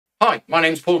Hi, my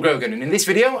name's Paul Grogan, and in this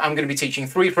video I'm going to be teaching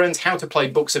 3 friends how to play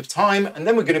Books of Time, and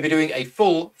then we're going to be doing a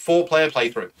full 4-player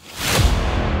playthrough.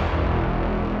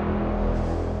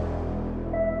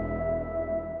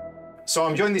 So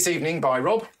I'm joined this evening by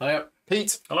Rob. Hiya.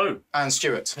 Pete. Hello. And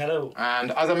Stuart. Hello. And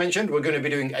as I mentioned, we're going to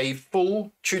be doing a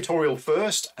full tutorial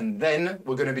first, and then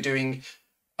we're going to be doing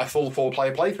a full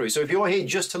 4-player playthrough. So if you're here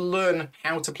just to learn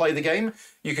how to play the game,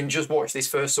 you can just watch this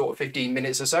first sort of 15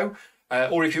 minutes or so.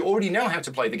 Or if you already know how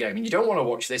to play the game and you don't want to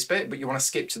watch this bit, but you want to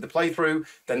skip to the playthrough,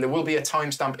 then there will be a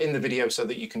timestamp in the video so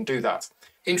that you can do that.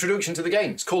 Introduction to the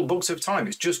game. It's called Books of Time.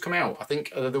 It's just come out. I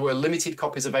think there were limited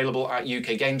copies available at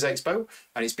UK Games Expo,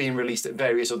 and it's being released at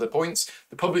various other points.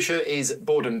 The publisher is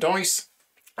Board and Dice.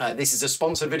 This is a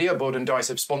sponsored video. Board and Dice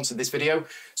have sponsored this video,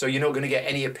 so you're not going to get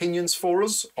any opinions for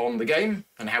us on the game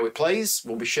and how it plays.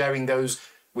 We'll be sharing those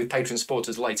with patron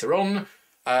supporters later on.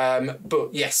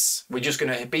 But yes, we're just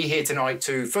going to be here tonight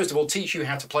to, first of all, teach you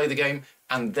how to play the game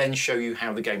and then show you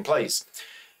how the game plays.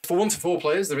 For 1 to 4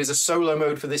 players, there is a solo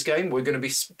mode for this game. We're going to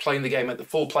be playing the game at the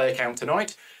full player count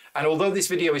tonight. And although this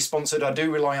video is sponsored, I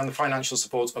do rely on the financial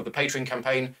support of the Patreon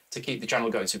campaign to keep the channel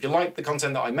going. So if you like the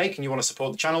content that I make and you want to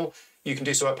support the channel, you can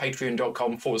do so at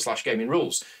patreon.com/gaming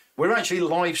rules. We're actually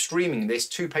live streaming this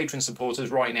to patron supporters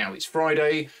right now. It's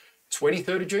Friday,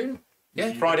 23rd of June.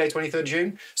 Yeah, Friday, 23rd of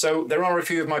June. So there are a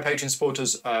few of my patron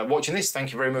supporters watching this.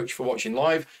 Thank you very much for watching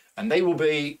live. And they will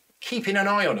be keeping an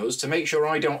eye on us to make sure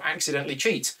I don't accidentally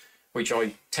cheat, which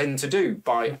I tend to do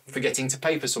by forgetting to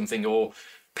pay for something, or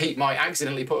Pete might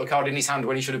accidentally put a card in his hand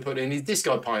when he should have put it in his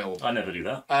discard pile. I never do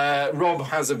that. Rob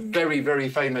has a very, very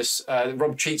famous...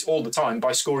 Rob cheats all the time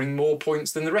by scoring more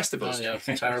points than the rest of us. Oh, yeah,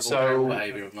 terrible, so, terrible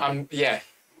behaviour of mine. Yeah,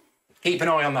 keep an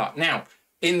eye on that. Now,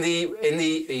 in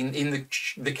the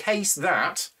case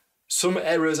that some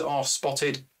errors are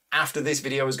spotted after this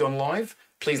video has gone live,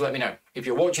 please let me know. If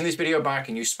you're watching this video back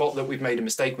and you spot that we've made a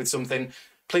mistake with something,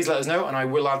 please let us know, and I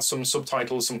will add some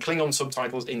subtitles, some Klingon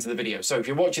subtitles into the video. So if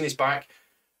you're watching this back,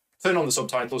 turn on the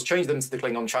subtitles, change them to the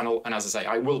Klingon channel, and as I say,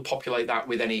 I will populate that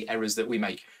with any errors that we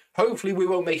make. Hopefully we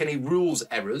won't make any rules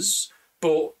errors,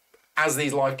 but as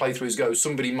these live playthroughs go,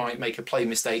 somebody might make a play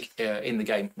mistake in the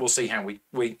game. We'll see how we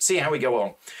see how we go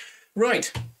on.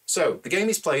 Right, so the game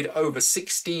is played over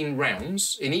 16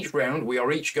 rounds. In each round, we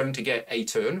are each going to get a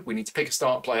turn. We need to pick a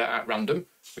start player at random,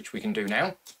 which we can do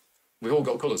now. We've all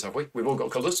got colours, have we? We've all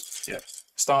got colours. Yeah.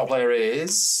 Start player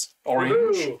is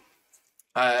orange. Ooh.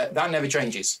 That never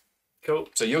changes. Cool.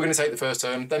 So you're going to take the first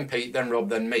turn, then Pete, then Rob,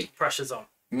 then me. Pressure's on.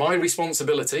 My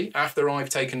responsibility, after I've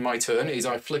taken my turn, is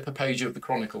I flip a page of the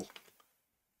Chronicle.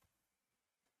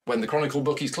 When the Chronicle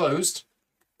book is closed,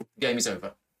 the game is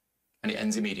over, and it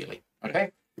ends immediately.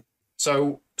 Okay?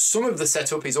 So some of the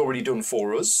setup is already done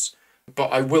for us,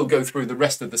 but I will go through the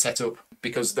rest of the setup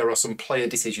because there are some player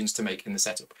decisions to make in the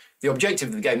setup. The objective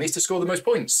of the game is to score the most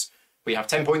points. We have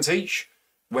 10 points each.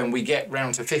 When we get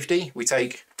round to 50, we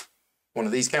take one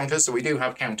of these counters. So we do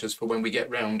have counters for when we get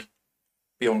round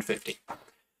beyond 50.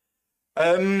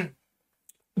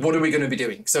 What are we going to be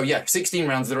doing? So yeah, 16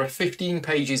 rounds. There are 15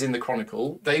 pages in the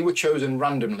Chronicle. They were chosen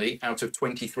randomly out of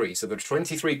 23. So there are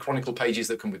 23 Chronicle pages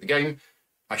that come with the game.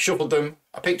 I shuffled them.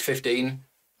 I picked 15.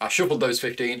 I shuffled those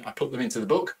 15. I put them into the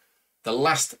book. The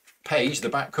last page, the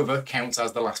back cover, counts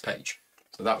as the last page.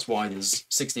 So that's why there's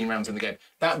 16 rounds in the game.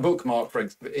 That bookmark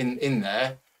in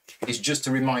there is just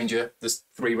to remind you there's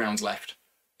 3 rounds left.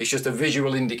 It's just a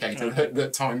visual indicator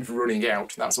that time's running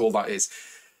out. That's all that is.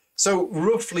 So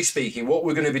roughly speaking, what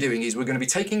we're going to be doing is we're going to be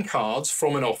taking cards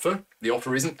from an offer. The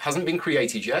offer hasn't been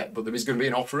created yet, but there is going to be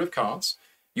an offer of cards.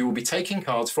 You will be taking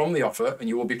cards from the offer and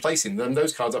you will be placing them.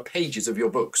 Those cards are pages of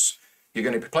your books. You're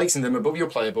going to be placing them above your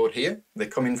player board here. They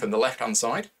come in from the left-hand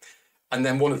side. And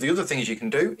then one of the other things you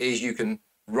can do is you can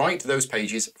write those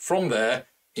pages from there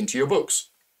into your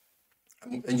books.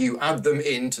 And you add them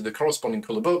into the corresponding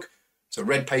colour book. So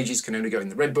red pages can only go in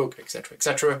the red book, etc.,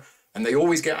 etc. And they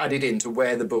always get added into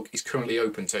where the book is currently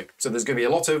open to. So there's going to be a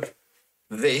lot of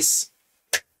this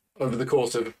over the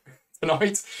course of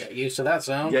tonight. Get used to that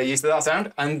sound. Get used to that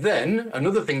sound. And then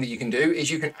another thing that you can do is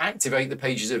you can activate the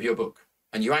pages of your book.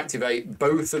 And you activate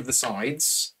both of the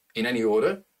sides in any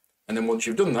order. And then once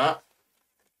you've done that,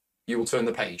 you will turn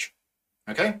the page.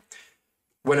 Okay?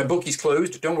 When a book is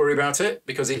closed, don't worry about it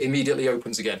because it immediately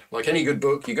opens again. Like any good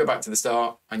book, you go back to the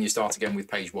start and you start again with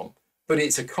page 1. But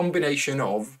it's a combination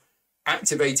of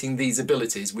activating these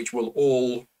abilities, which will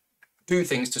all do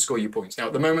things to score you points. Now,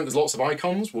 at the moment, there's lots of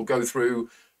icons. We'll go through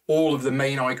all of the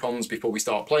main icons before we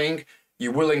start playing.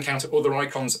 You will encounter other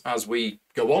icons as we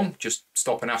go on. Just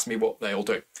stop and ask me what they all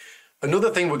do.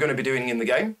 Another thing we're going to be doing in the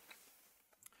game,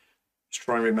 just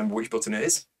try and remember which button it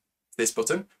is. this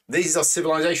button. These are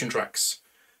civilization tracks.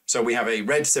 So we have a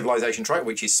red civilization track,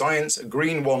 which is science, a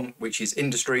green one, which is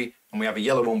industry, and we have a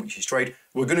yellow one, which is trade.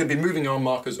 We're going to be moving our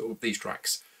markers up these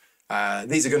tracks.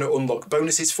 These are going to unlock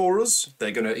bonuses for us.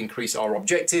 They're going to increase our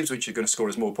objectives, which are going to score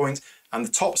us more points. And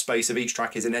the top space of each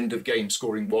track is an end of game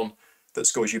scoring one that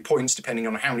scores you points depending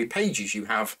on how many pages you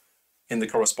have in the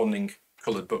corresponding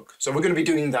coloured book. So we're going to be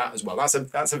doing that as well. That's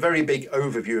a very big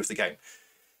overview of the game.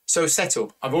 So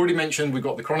setup, I've already mentioned we've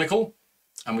got the Chronicle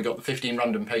and we've got the 15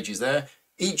 random pages there.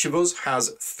 Each of us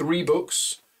has 3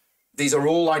 books. These are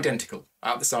all identical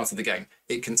at the start of the game.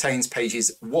 It contains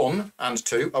pages 1 and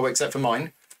 2, oh, except for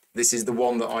mine. This is the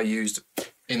one that I used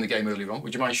in the game earlier on.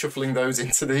 Would you mind shuffling those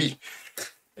into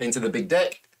the big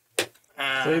deck?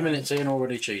 3 minutes in,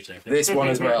 already cheating. This one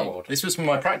as well. This was from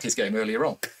my practice game earlier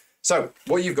on. So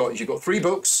what you've got is you've got 3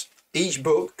 books. Each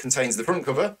book contains the front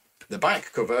cover, the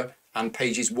back cover, and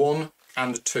pages 1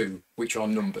 and 2, which are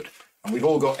numbered. And we've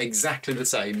all got exactly the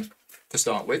same to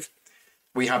start with.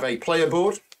 We have a player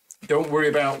board. Don't worry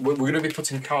about, we're going to be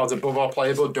putting cards above our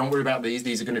player board. Don't worry about these.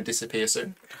 These are going to disappear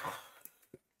soon.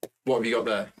 What have you got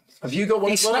there? Have you got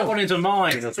one as well? He snuck one into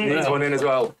mine. Needs one in as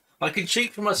well. I can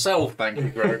cheat for myself, thank you,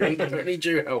 Grogan. I don't need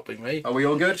you helping me. Are we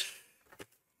all good?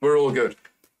 We're all good.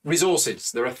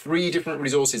 Resources. There are 3 different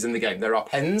resources in the game. There are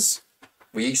pens.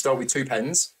 We each start with 2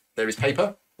 pens. There is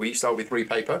paper. We each start with 3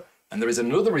 paper. And there is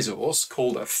another resource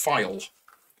called a file.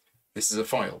 This is a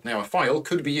file. Now, a file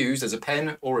could be used as a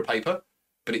pen or a paper,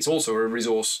 but it's also a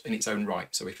resource in its own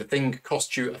right. So if a thing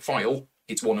costs you a file,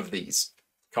 it's one of these.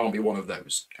 Can't be one of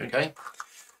those, okay?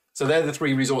 So they're the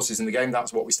 3 resources in the game.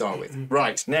 That's what we start with.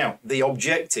 Right, now, the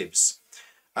objectives.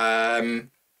 I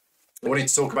wanted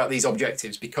to talk about these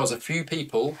objectives because a few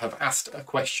people have asked a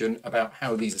question about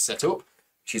how these are set up,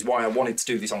 which is why I wanted to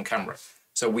do this on camera.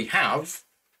 So we have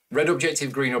red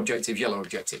objective, green objective, yellow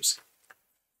objectives.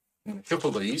 I'm going to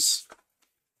shuffle these.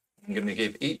 I'm going to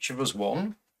give each of us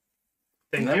one.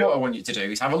 And then what I want you to do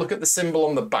is have a look at the symbol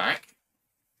on the back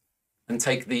and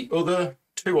take the other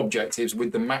 2 objectives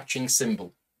with the matching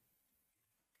symbol.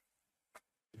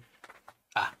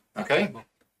 Ah. Okay?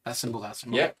 That symbol, that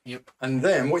symbol. Yep. Yep. And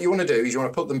then what you want to do is you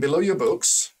want to put them below your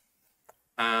books.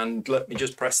 And let me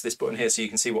just press this button here so you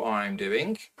can see what I'm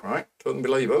doing. Right, put them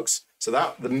below your books. So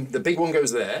that the big one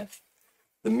goes there.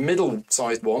 The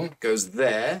middle-sized one goes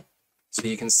there. So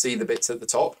you can see the bits at the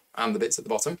top and the bits at the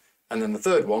bottom. And then the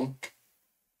third one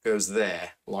goes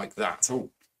there, like that. Ooh.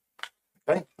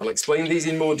 Okay, I'll explain these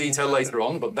in more detail later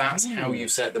on, but that's how you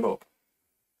set them up.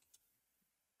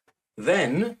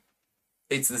 Then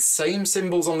it's the same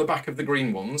symbols on the back of the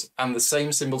green ones and the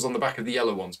same symbols on the back of the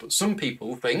yellow ones. But some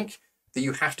people think that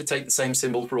you have to take the same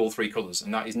symbol for all 3 colours,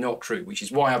 and that is not true, which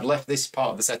is why I've left this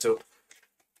part of the setup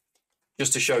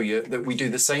just to show you that we do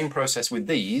the same process with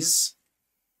these,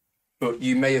 but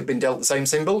you may have been dealt the same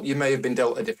symbol, you may have been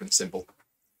dealt a different symbol.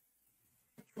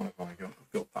 Which one have I got?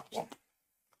 I've got that one.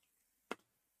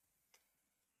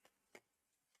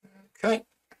 Okay.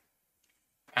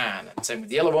 And then same with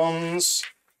the yellow ones.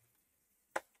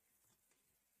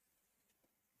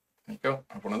 There you go.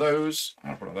 I have one of those. I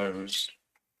have one of those.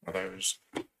 One of those.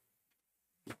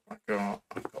 I've got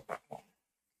that one.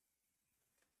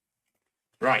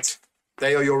 Right.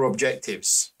 They are your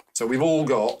objectives. So we've all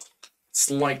got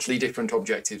slightly different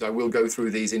objectives. I will go through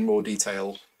these in more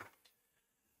detail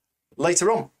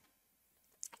later on.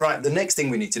 Right, the next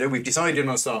thing we need to do, we've decided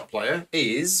on a start player,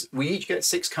 is we each get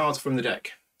 6 cards from the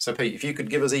deck. So Pete, if you could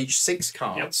give us each 6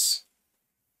 cards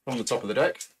from the top of the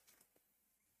deck.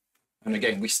 And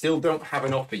again, we still don't have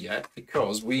an offer yet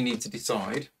because we need to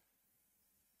decide.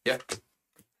 Yep.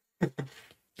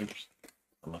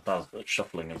 I'm about as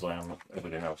shuffling as I am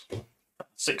everything else.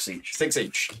 6 each. 6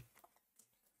 each.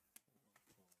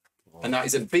 And that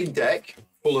is a big deck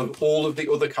full of all of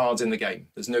the other cards in the game.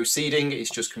 There's no seeding, it's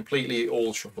just completely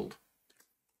all shuffled.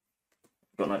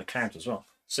 Got another count as well.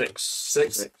 6.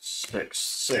 6. 6. 6.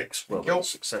 6. Well, Cool. that's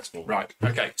successful. Right,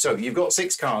 okay, so you've got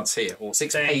 6 cards here, or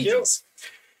 6 Thank pages.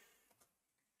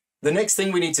 The next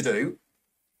thing we need to do,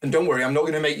 and don't worry, I'm not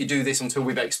going to make you do this until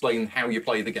we've explained how you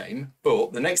play the game,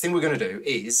 but the next thing we're going to do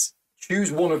is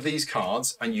choose one of these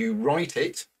cards and you write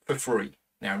it for free.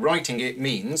 Now, writing it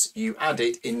means you add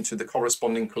it into the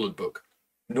corresponding coloured book.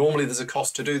 Normally there's a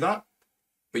cost to do that,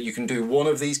 but you can do one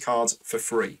of these cards for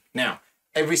free. Now,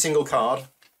 every single card,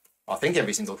 I think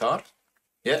every single card,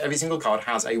 yeah, every single card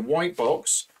has a white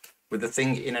box with the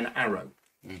thing in an arrow.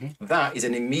 That is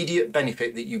an immediate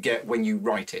benefit that you get when you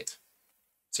write it.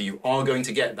 So you are going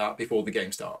to get that before the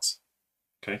game starts.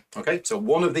 Okay. Okay, so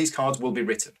one of these cards will be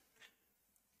written.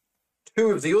 2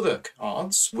 of the other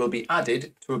cards will be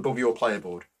added to above your player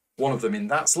board. One of them in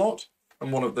that slot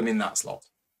and one of them in that slot.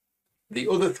 The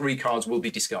other 3 cards will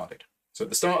be discarded. So at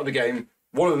the start of the game,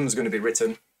 one of them is going to be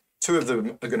written, 2 of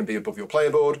them are going to be above your player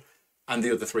board, and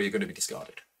the other 3 are going to be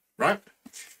discarded, right?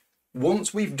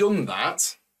 Once we've done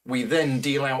that, we then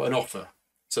deal out an offer.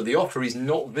 So the offer is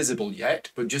not visible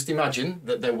yet, but just imagine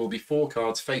that there will be 4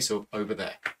 cards face up over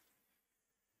there.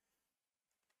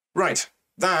 Right,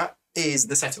 that is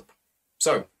the setup.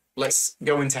 So let's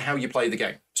go into how you play the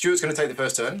game. Stuart's going to take the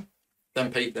first turn,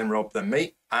 then Pete, then Rob, then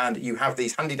me, and you have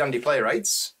these handy dandy player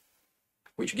aids,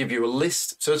 which give you a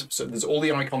list. So there's all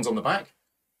the icons on the back.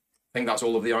 I think that's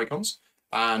all of the icons.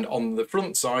 And on the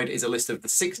front side is a list of the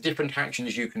 6 different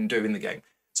actions you can do in the game.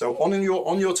 So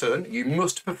on your turn, you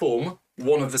must perform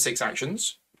one of the 6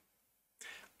 actions,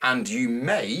 and you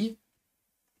may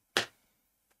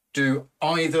do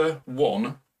either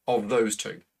one of those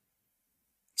 2.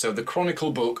 So the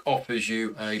Chronicle book offers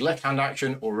you a left-hand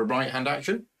action or a right-hand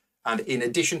action, and in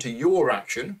addition to your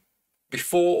action,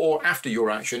 before or after your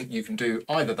action, you can do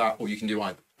either that or you can do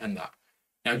either and that.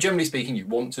 Now, generally speaking, you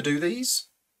want to do these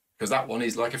because that one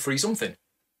is like a free something.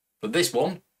 But this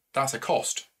one, that's a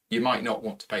cost. You might not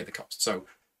want to pay the cost. So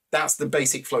that's the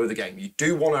basic flow of the game. You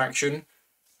do one action.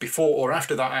 Before or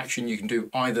after that action, you can do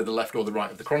either the left or the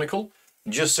right of the Chronicle.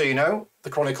 Just so you know, the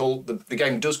Chronicle, the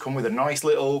game does come with a nice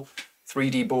little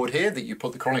 3D board here that you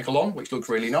put the Chronicle on, which looks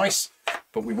really nice.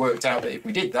 But we worked out that if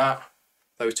we did that,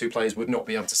 those 2 players would not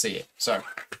be able to see it. So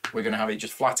we're going to have it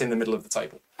just flat in the middle of the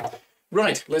table.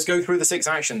 Right, let's go through the 6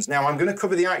 actions. Now I'm going to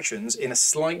cover the actions in a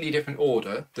slightly different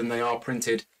order than they are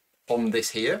printed on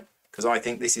this here, because I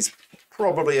think this is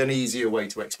probably an easier way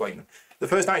to explain them. The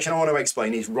first action I want to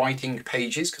explain is writing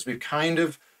pages, because we've kind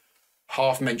of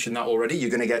half mentioned that already. You're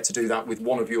going to get to do that with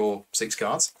one of your 6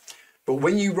 cards. But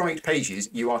when you write pages,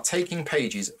 you are taking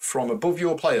pages from above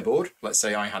your player board. Let's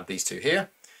say I had these 2 here.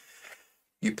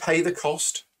 You pay the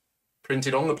cost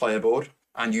printed on the player board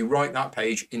and you write that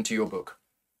page into your book.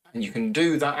 And you can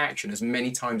do that action as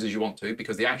many times as you want to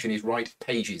because the action is write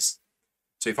pages.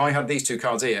 So if I had these 2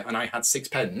 cards here and I had 6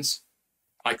 pens,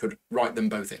 I could write them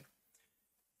both in.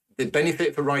 The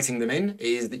benefit for writing them in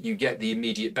is that you get the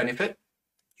immediate benefit,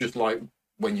 just like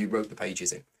when you wrote the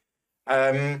pages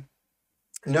in.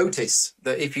 Notice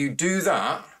that if you do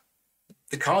that,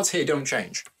 the cards here don't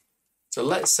change. So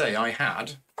let's say I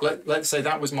had, let's say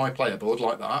that was my player board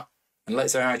like that, and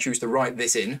let's say I choose to write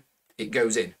this in, it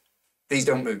goes in. These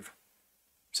don't move.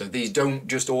 So these don't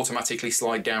just automatically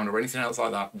slide down or anything else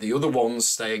like that. The other ones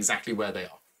stay exactly where they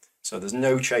are. So there's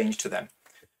no change to them.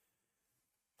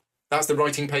 That's the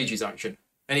writing pages action.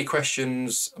 Any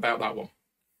questions about that one?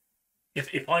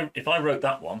 If I wrote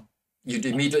that one, you'd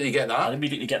immediately get that. I'd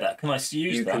immediately get that. Can I use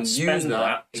you that? Can spend use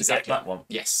that to exactly. get that one.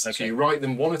 Yes. Okay. So you write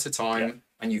them one at a time,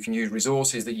 and you can use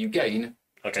resources that you gain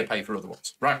to pay for other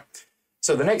ones. Right.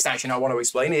 So the next action I want to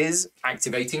explain is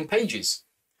activating pages.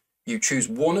 You choose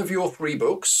one of your 3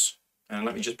 books, and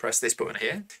let me just press this button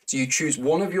here. So you choose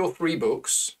one of your 3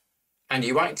 books, and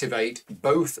you activate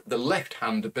both the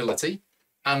left-hand ability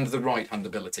and the right-hand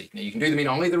ability. Now you can do them in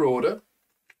either order,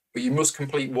 but you must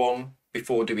complete one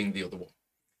before doing the other one.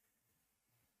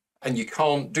 And you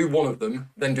can't do one of them,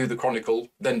 then do the Chronicle,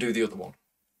 then do the other one.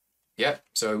 Yeah,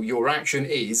 so your action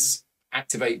is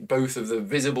activate both of the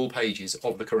visible pages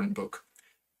of the current book.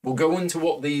 We'll go into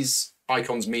what these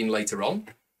icons mean later on,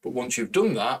 but once you've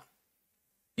done that,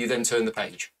 you then turn the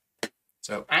page.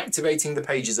 So activating the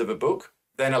pages of a book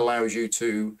then allows you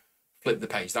to flip the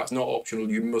page. That's not optional,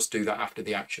 you must do that after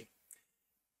the action.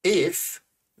 If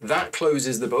that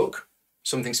closes the book,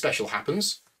 something special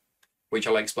happens, which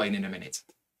I'll explain in a minute.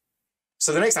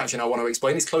 So the next action I want to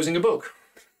explain is closing a book,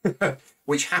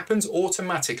 which happens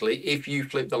automatically if you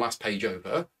flip the last page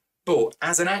over. But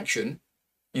as an action,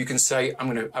 you can say,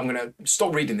 I'm gonna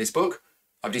stop reading this book.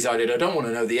 I've decided I don't want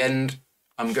to know the end.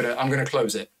 I'm gonna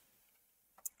close it.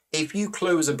 If you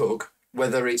close a book,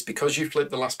 whether it's because you flipped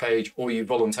the last page or you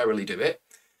voluntarily do it,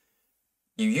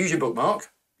 you use your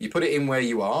bookmark, you put it in where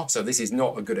you are. So this is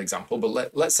not a good example,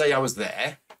 but let's say I was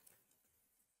there.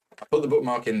 I put the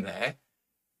bookmark in there.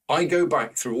 I go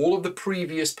back through all of the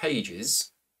previous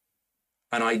pages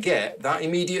and I get that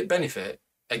immediate benefit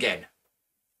again.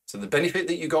 So the benefit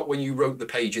that you got when you wrote the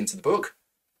page into the book,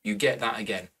 you get that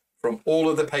again from all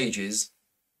of the pages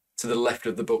to the left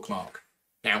of the bookmark.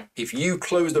 Now, if you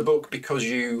close the book because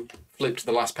you flipped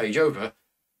the last page over,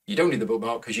 you don't need the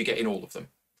bookmark because you're getting all of them.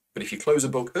 But if you close a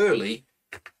book early,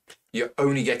 you're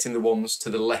only getting the ones to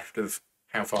the left of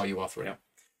how far you are through.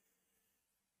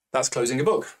 That's closing a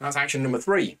book. That's action number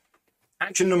 3.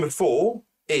 Action number 4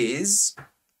 is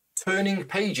turning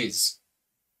pages.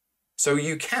 So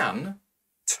you can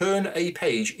turn a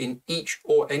page in each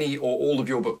or any or all of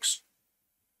your books.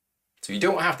 So you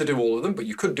don't have to do all of them, but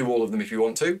you could do all of them if you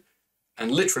want to.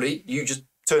 And literally, you just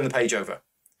turn the page over.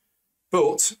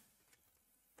 But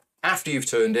after you've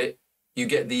turned it, you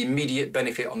get the immediate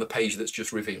benefit on the page that's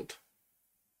just revealed.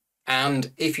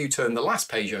 And if you turn the last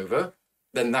page over,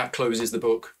 then that closes the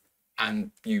book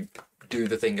and you do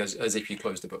the thing as if you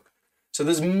closed the book. So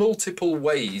there's multiple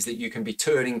ways that you can be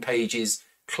turning pages,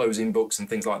 closing books and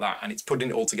things like that, and it's putting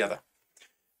it all together.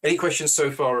 Any questions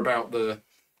so far about the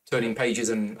turning pages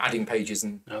and adding pages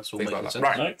and things like that? Sense.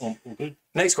 Right. No, all good.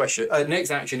 Next question.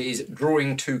 Next action is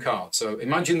drawing 2 cards. So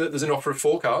imagine that there's an offer of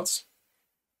 4 cards.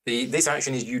 This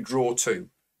action is you draw 2.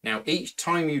 Now, each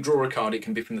time you draw a card, it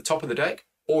can be from the top of the deck,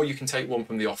 or you can take one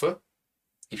from the offer.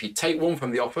 If you take one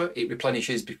from the offer, it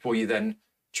replenishes before you then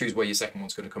choose where your second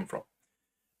one's going to come from.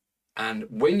 And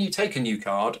when you take a new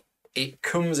card, it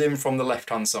comes in from the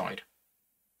left-hand side.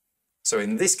 So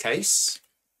in this case,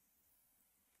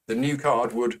 the new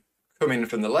card would come in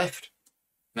from the left,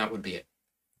 and that would be it.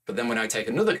 But then when I take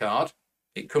another card,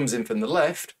 it comes in from the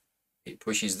left, it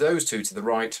pushes those 2 to the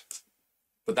right,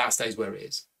 but that stays where it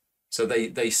is. So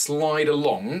they slide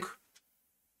along,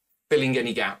 filling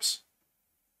any gaps.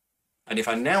 And if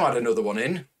I now add another one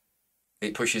in,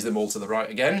 it pushes them all to the right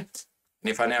again. And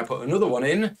if I now put another one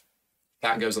in,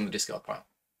 that goes on the discard pile.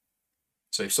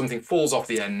 So if something falls off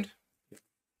the end,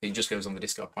 it just goes on the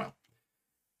discard pile.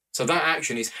 So that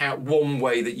action is one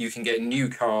way that you can get new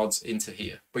cards into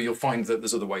here, but you'll find that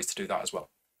there's other ways to do that as well.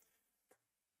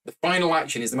 The final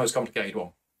action is the most complicated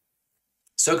one.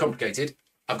 So complicated,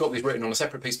 I've got this written on a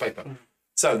separate piece of paper.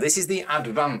 So this is the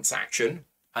advance action,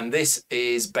 and this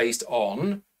is based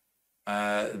on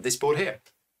this board here.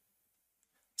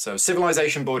 So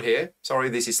civilization board here. Sorry,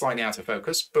 this is slightly out of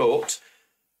focus, but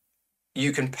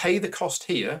you can pay the cost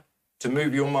here to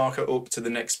move your marker up to the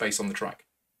next space on the track.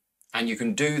 And you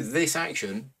can do this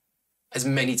action as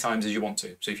many times as you want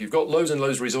to. So if you've got loads and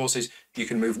loads of resources, you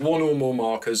can move 1 or more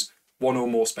markers, 1 or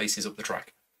more spaces up the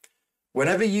track.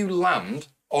 Whenever you land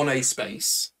on a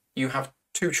space, you have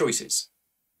 2 choices.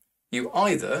 You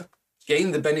either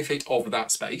gain the benefit of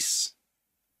that space,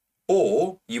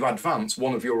 or you advance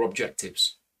one of your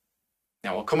objectives.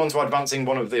 Now, I'll come on to advancing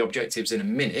one of the objectives in a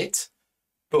minute,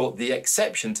 but the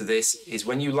exception to this is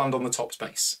when you land on the top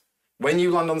space. When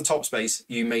you land on the top space,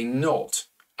 you may not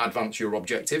advance your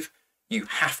objective. You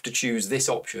have to choose this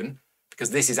option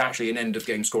because this is actually an end of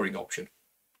game scoring option.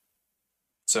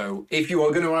 So if you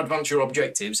are going to advance your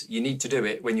objectives, you need to do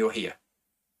it when you're here.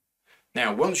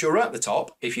 Now, once you're at the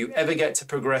top, if you ever get to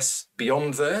progress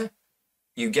beyond there,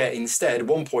 you get instead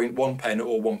 1 point, 1 pen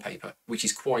or 1 paper, which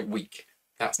is quite weak.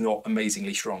 That's not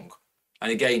amazingly strong.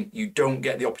 And again, you don't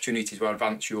get the opportunity to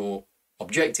advance your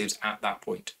objectives at that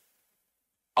point.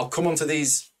 I'll come on to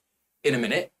these in a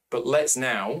minute, but let's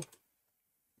now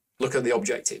look at the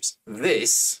objectives.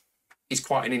 This is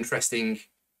quite an interesting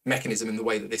mechanism in the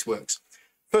way that this works.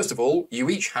 First of all, you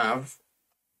each have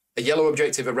a yellow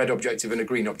objective, a red objective, and a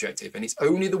green objective, and it's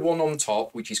only the one on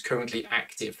top which is currently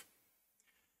active.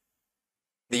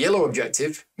 The yellow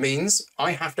objective means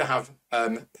I have to have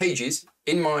pages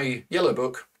in my yellow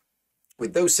book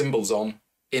with those symbols on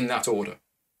in that order,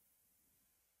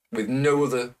 with no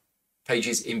other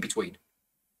pages in between.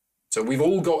 So we've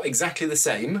all got exactly the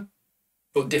same,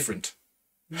 but different.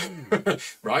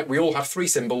 Right? We all have 3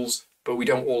 symbols, but we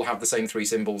don't all have the same 3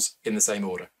 symbols in the same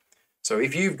order. So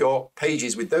if you've got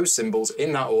pages with those symbols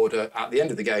in that order at the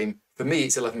end of the game, for me,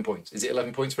 it's 11 points. Is it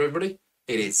 11 points for everybody?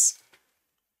 It is.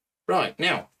 Right,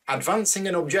 now, advancing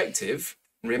an objective,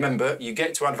 remember, you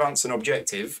get to advance an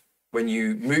objective when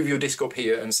you move your disc up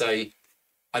here and say,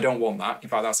 I don't want that. In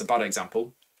fact, that's a bad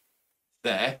example.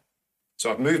 There.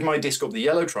 So I've moved my disc up the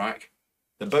yellow track.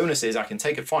 The bonus is I can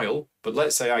take a file, but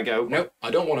let's say I go, no,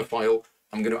 I don't want a file.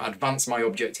 I'm going to advance my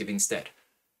objective instead.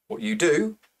 What you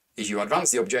do is you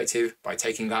advance the objective by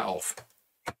taking that off.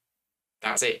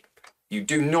 That's it. You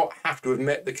do not have to have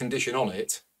met the condition on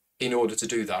it in order to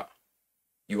do that.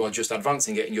 You are just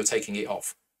advancing it and you're taking it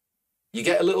off. You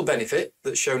get a little benefit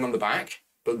that's shown on the back,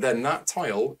 but then that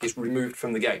tile is removed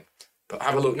from the game. But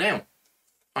have a look now.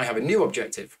 I have a new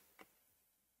objective.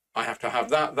 I have to have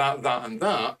that, and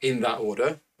that in that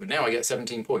order, but now I get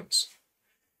 17 points.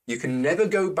 You can never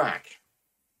go back.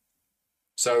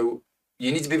 So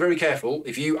you need to be very careful.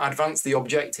 If you advance the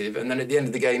objective and then at the end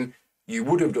of the game, you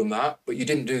would have done that, but you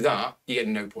didn't do that, you get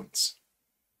no points.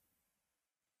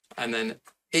 And then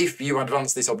if you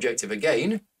advance this objective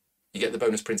again, you get the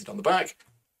bonus printed on the back,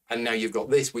 and now you've got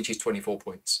this, which is 24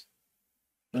 points.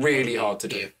 Really hard to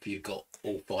do. If you've got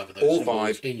all 5 of those all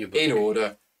 5 in your book. in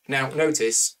order. Now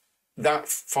notice that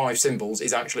 5 symbols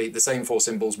is actually the same 4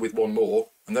 symbols with 1 more,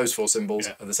 and those 4 symbols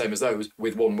are the same as those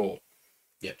with 1 more.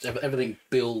 Yeah, so everything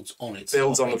builds on it.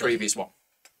 Builds on the previous one.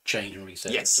 Change and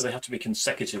reset. Yes. So they have to be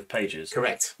consecutive pages.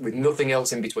 Correct, with nothing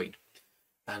else in between.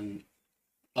 And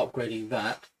upgrading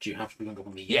that, do you have to be going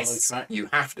on the yellow Yes, track? you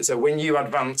have to. So when you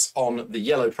advance on the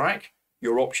yellow track,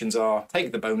 your options are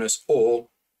take the bonus or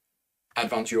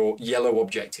advance your yellow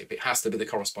objective. It has to be the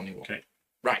corresponding one. Okay.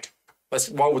 Right.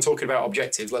 While we're talking about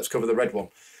objectives, let's cover the red one.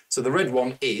 So the red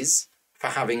one is for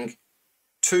having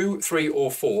 2, 3,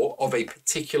 or 4 of a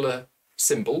particular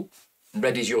symbol.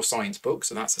 Red is your science book,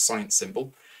 so that's a science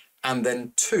symbol. And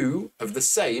then 2 of the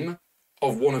same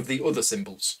of one of the other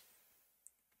symbols.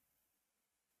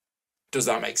 Does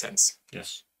that make sense?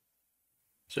 Yes.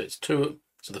 So it's 2.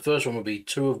 So the first one would be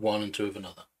 2 of one and 2 of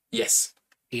another. Yes.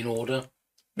 In order?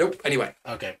 Nope. Anyway.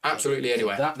 Okay. Absolutely So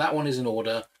anyway. that one is in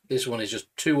order. This one is just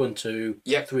 2 and 2.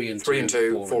 Yep. 3 and 2. 3 and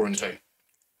 2, 4 and 2.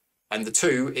 And the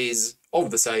 2 is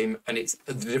of the same, and it's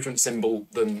a different symbol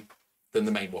than the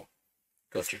main one.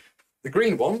 Got you. The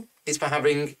green one is for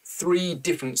having 3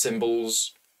 different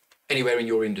symbols anywhere in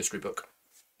your industry book,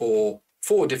 or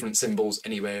 4 different symbols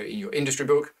anywhere in your industry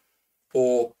book,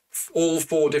 or all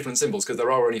 4 different symbols, because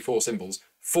there are only 4 symbols,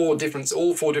 all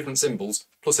 4 different symbols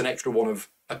plus an extra one of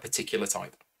a particular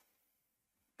type.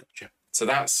 Gotcha. So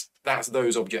that's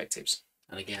those objectives.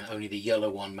 And again, only the yellow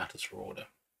one matters for order.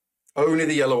 Only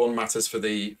the yellow one matters for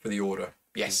the order.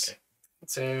 Yes. Okay.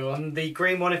 So on the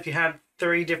green one, if you had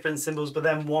 3 different symbols, but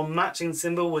then 1 matching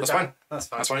symbol, That's fine. That's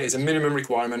fine. That's fine. It's a minimum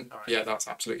requirement. All right. Yeah, that's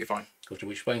absolutely fine. Gotcha.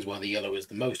 Which explains why the yellow is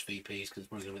the most VPs, because it's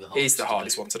probably going to be the hardest. It's the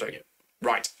hardest one to do. Yeah.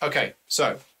 Right. Okay.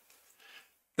 So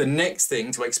the next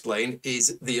thing to explain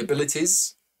is the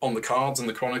abilities on the cards and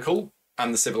the chronicle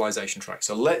and the civilization track.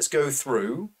 So let's go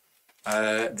through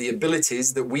the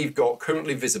abilities that we've got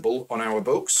currently visible on our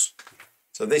books.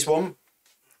 So this one,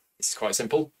 this is quite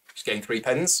simple. Just gain 3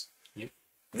 pens. Yep.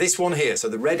 This one here, so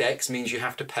the red X means you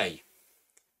have to pay.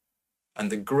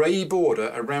 And the grey border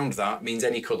around that means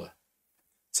any colour.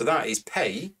 So that is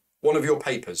pay one of your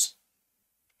papers.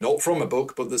 Not from a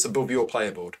book, but that's above your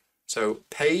player board. So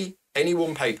pay any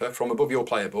one paper from above your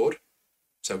player board.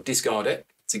 So discard it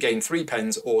to gain 3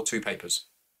 pens or 2 papers.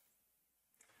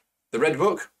 The red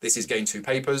book, this is gain 2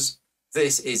 papers.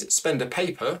 This is spend a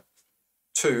paper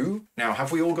to, now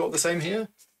have we all got the same here?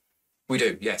 We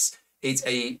do, yes. It's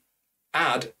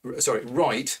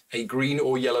write a green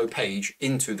or yellow page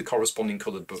into the corresponding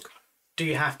coloured book. Do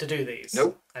you have to do these?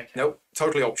 Nope, Okay. nope,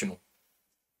 totally optional.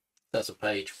 That's a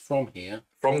page from here.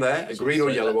 From there, a So green or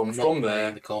say yellow that one not from paying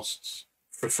there the costs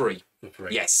for free. for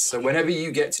free. Yes, so whenever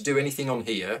you get to do anything on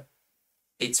here,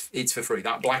 it's for free.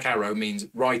 That black arrow means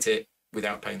write it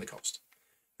without paying the cost.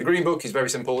 The green book is very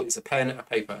simple. It's a pen, a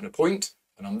paper, and a point.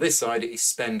 And on this side, it is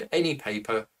spend any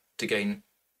paper to gain,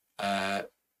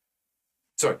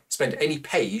 spend any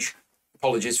page,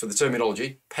 apologies for the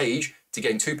terminology, page to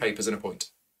gain 2 papers and a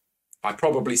point. I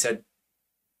probably said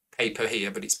paper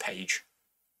here, but it's page.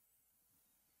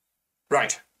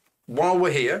 Right, while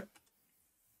we're here,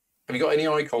 have you got any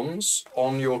icons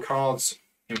on your cards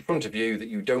in front of you that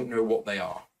you don't know what they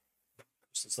are?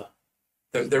 What's that?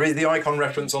 There is the icon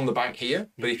reference on the back here,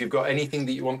 but if you've got anything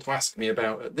that you want to ask me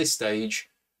about at this stage,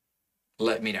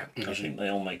 let me know. I think they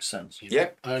all make sense.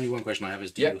 Yep. Only one question I have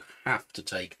is, do Yep. you have to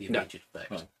take the No. immediate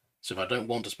effect? Right. So if I don't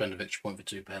want to spend an extra point for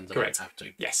 2 pens, I Correct. don't have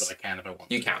to. Yes. But I can if I want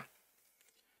You to. can.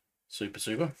 Super,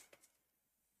 super.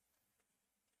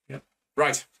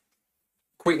 Right.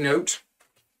 Quick note.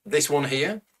 This one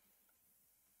here,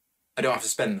 I don't have to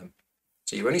spend them.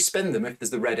 So you only spend them if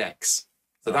there's the red X.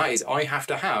 So that is, I have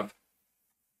to have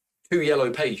 2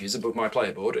 yellow pages above my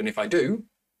player board, and if I do,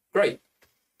 great.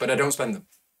 But I don't spend them.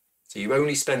 So you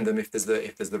only spend them if there's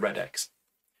the red X.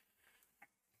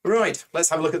 Right, let's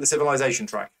have a look at the civilization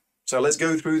track. So let's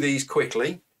go through these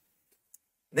quickly.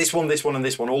 This one, and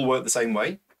this one all work the same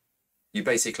way. You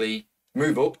basically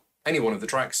move up any one of the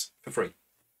tracks for free.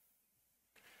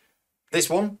 This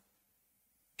one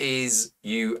is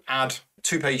you add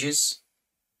 2 pages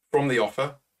from the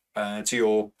offer to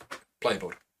your player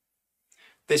board.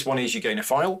 This one is you gain a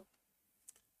file.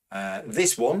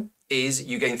 This one is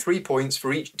you gain 3 points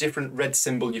for each different red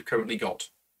symbol you've currently got.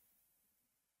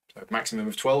 So maximum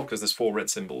of 12 because there's 4 red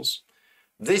symbols.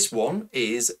 This one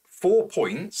is 4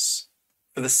 points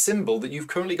for the symbol that you've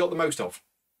currently got the most of.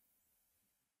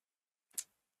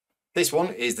 This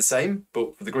one is the same,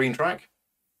 but for the green track.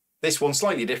 This one's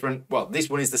slightly different. Well, this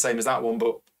one is the same as that one,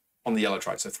 but on the yellow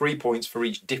track. So 3 points for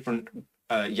each different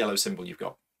yellow symbol you've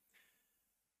got.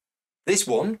 This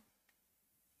one,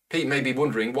 Pete may be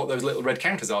wondering what those little red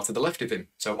counters are to the left of him.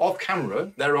 So off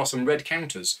camera, there are some red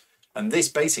counters. And this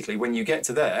basically, when you get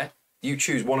to there, you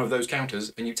choose one of those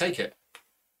counters and you take it.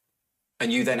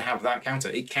 and you then have that counter.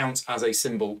 It counts as a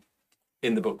symbol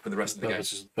in the book for the rest of the game.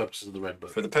 Purposes of the red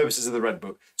book. For the purposes of the red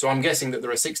book. So I'm guessing that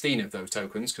there are 16 of those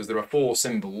tokens because there are 4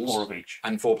 symbols. 4 of each.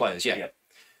 And 4 players, yeah. Yep.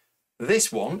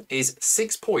 This one is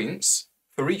 6 points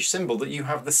for each symbol that you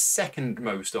have the second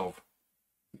most of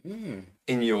in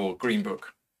your green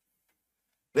book.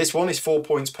 This one is 4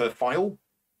 points per file,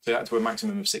 so that's to a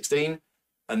maximum of 16.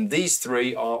 And these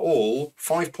 3 are all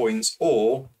 5 points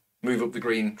or move up the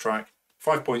green track,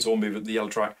 5 points or move up the yellow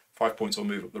track, 5 points or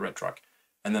move up the red track.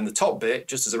 And then the top bit,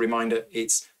 just as a reminder,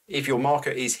 it's if your marker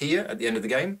is here at the end of the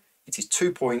game, it is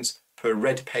 2 points per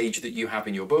red page that you have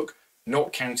in your book,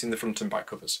 not counting the front and back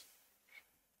covers.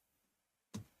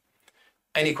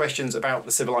 Any questions about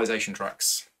the civilization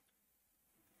tracks?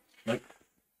 Nope.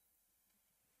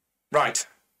 Right,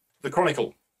 the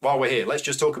Chronicle. While we're here, let's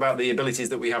just talk about the abilities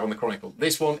that we have on the Chronicle.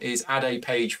 This one is add a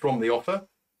page from the offer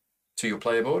to your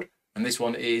player board, and this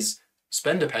one is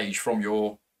spend a page from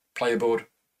your player board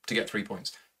to get 3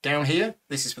 points. Down here,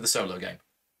 this is for the solo game.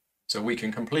 So we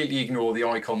can completely ignore the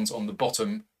icons on the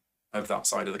bottom of that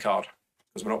side of the card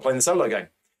because we're not playing the solo game.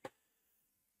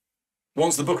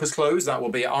 Once the book has closed, that will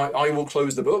be, I will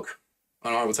close the book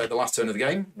and I will take the last turn of the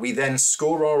game. We then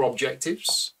score our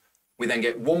objectives. We then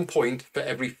get 1 point for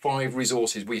every 5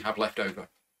 resources we have left over.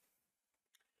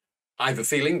 I have a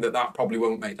feeling that that probably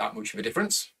won't make that much of a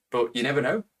difference, but you never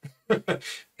know. It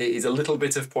is a little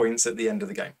bit of points at the end of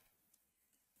the game.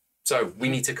 So we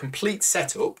need to complete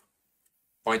setup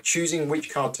by choosing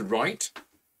which card to write,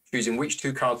 choosing which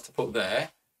 2 cards to put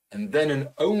there, and then and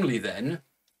only then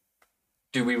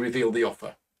do we reveal the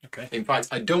offer. Okay. In fact,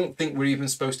 I don't think we're even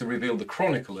supposed to reveal the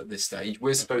Chronicle at this stage.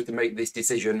 We're supposed to make this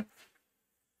decision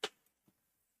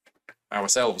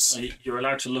ourselves. You're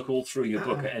allowed to look all through your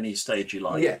book at any stage you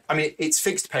like. Yeah, I mean, it's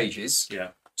fixed pages. Yeah.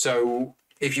 So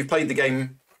if you've played the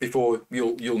game before,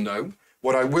 you'll know.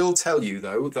 What I will tell you,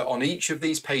 though, that on each of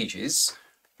these pages,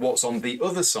 what's on the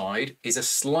other side is a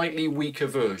slightly weaker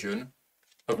version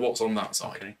of what's on that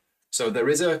side. Okay. So there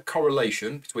is a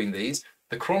correlation between these.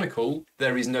 The Chronicle,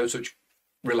 there is no such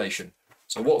relation.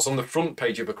 So what's on the front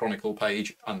page of a Chronicle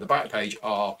page and the back page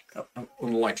are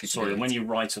unlikely to Sorry, be. when you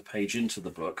write a page into the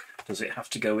book, does it have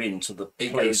to go into the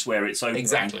It place goes- where it's open?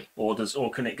 Exactly. Or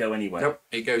can it go anywhere? Nope,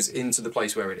 it goes into the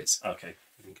place where it is. Okay.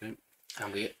 Okay.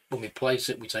 And when we place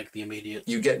it, we take the immediate.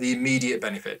 You get the immediate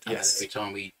benefit, and yes. Every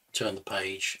time we turn the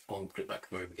page on, click back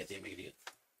through, we get the immediate.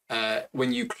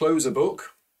 When you close a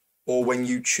book or when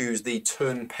you choose the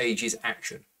turn pages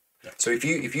action. Yeah. So if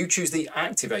you choose the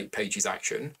activate pages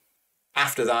action,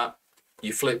 after that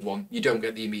you flip one, you don't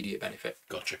get the immediate benefit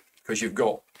Gotcha. because you've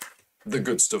got the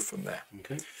good stuff from there.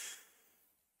 Okay.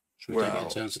 Should we take it Well, in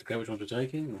turns to declare which ones we're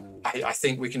taking? Or? I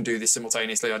think we can do this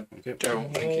simultaneously. I Okay.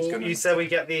 don't think it's going You to... said we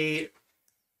get the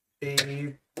The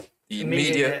immediate...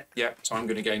 immediate. Yeah, so I'm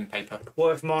going to gain paper.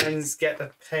 what if mines get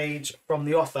the page from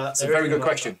the offer? It's a very good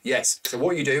question. Yes. So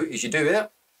what you do is you do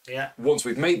it. Yeah. Once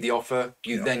we've made the offer,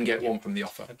 you then get one from the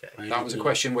offer. Okay. That was a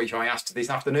question which I asked this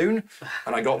afternoon,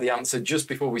 and I got the answer just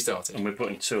before we started. And we're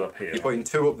putting 2 up here. You're putting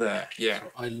 2 up there, yeah.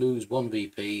 I lose 1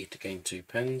 VP to gain 2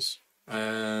 pens.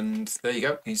 And there you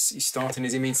go. He's starting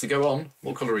as he means to go on.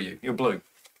 What colour are you? You're blue.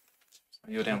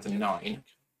 So you're down to 9.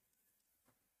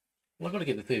 Well, I've got to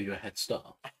give the 3 of you a head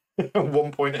start.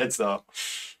 1 point head start.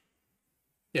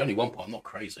 Yeah, only 1 point. I'm not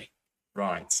crazy.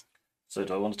 Right. So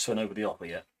do I want to turn over the offer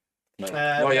yet? No.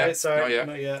 Not yet, Sorry, not yet.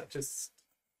 not yet. Just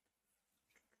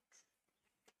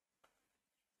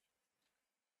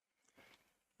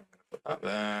Put that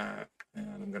there,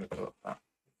 and I'm going to put that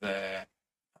there.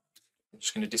 I'm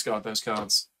just going to discard those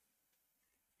cards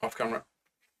off camera.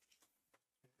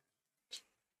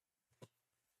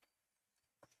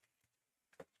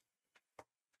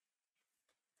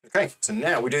 Okay, so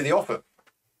now we do the offer.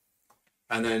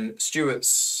 And then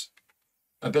Stuart's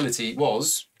ability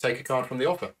was take a card from the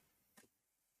offer.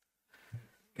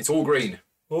 It's all green.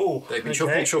 oh, They've been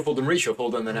okay. shuffled and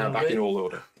reshuffled, and they're now back in all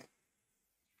order.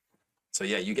 So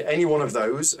yeah, you get any one of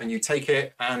those, and you take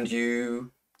it and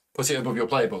you put it above your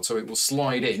player board, so it will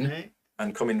slide in Okay.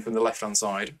 and come in from the left-hand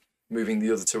side, moving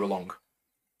the other 2 along.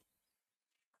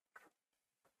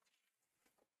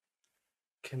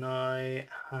 Can I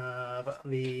have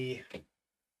the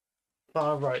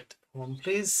far right one,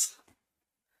 please?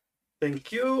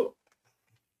 Thank you.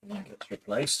 That gets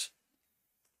replaced.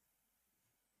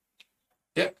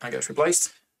 Yep, that gets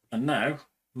replaced. And now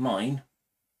mine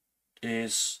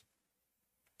is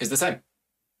Is the same.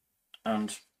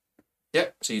 and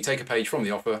Yep, so you take a page from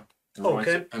the offer write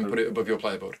Okay. it and put it above your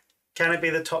player board. Can it be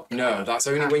the top? No, that's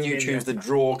only when you choose the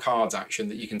draw cards action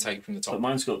that you can take from the But top.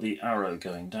 mine's got the arrow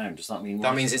going down. Does that mean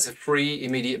That means it's a free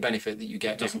immediate benefit that you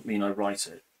get. It doesn't mean I write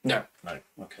it. No. No.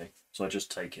 Okay. So I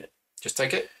just take it. Just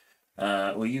take it.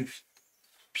 Well, you've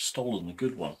stolen a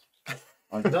good one.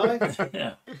 Did I?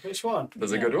 Yeah. Which one?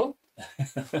 There's a good one.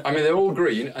 I mean, they're all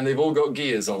green and they've all got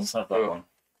gears on. Let's have that one.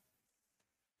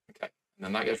 Okay. And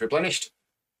then that gets replenished.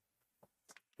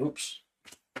 Oops.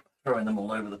 Throwing them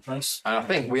all over the place. And I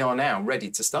think we are now ready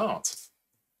to start.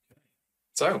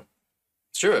 So,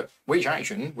 Stuart, which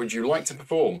action would you like to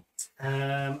perform?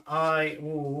 I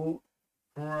will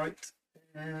write.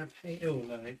 Oh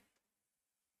no.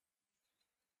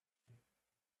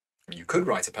 You could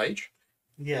write a page,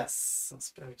 Yes, I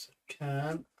suppose I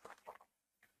can.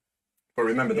 but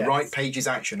remember the Yes. write pages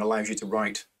action allows you to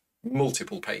write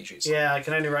multiple pages. Yeah, I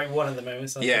can only write one at the moment,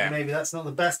 so I Yeah. think maybe that's not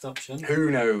the best option. Who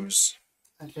knows?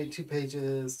 Okay, 2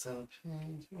 pages. So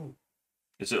page. Oh.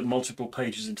 Is it multiple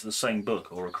pages into the same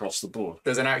book or across the board?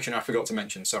 There's an action I forgot to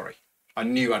mention, sorry. I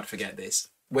knew I'd forget this.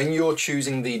 When you're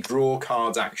choosing the draw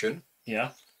cards action,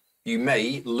 Yeah. you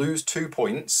may lose 2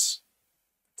 points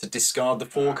to discard the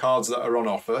 4 cards that are on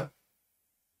offer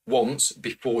once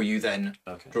before you then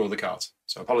Okay. draw the cards.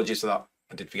 So apologies for that.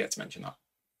 I did forget to mention that.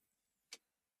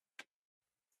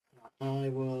 I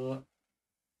will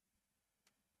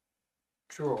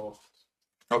draw.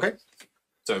 Okay.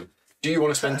 So do you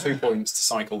want to spend 2 points to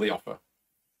cycle the offer?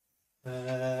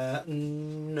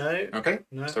 No. Okay.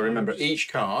 No. So remember, each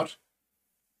card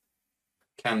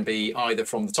can be either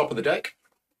from the top of the deck.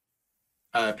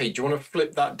 Pete, do you want to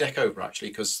flip that deck over actually?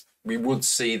 Because we would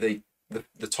see the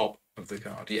top of the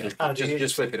card. Yeah. Oh, do you-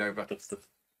 just flip it over. The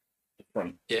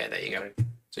front. Yeah, there you go. Okay.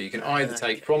 So you can either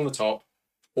take from the top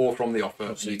or from the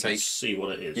offer. So you you can take. see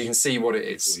what it is. You can see what it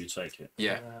before is. you take it.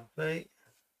 Yeah. Wait.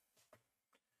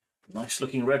 Nice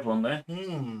looking red one there.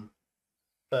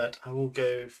 But I will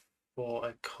go for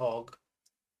a cog.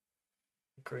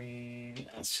 Green.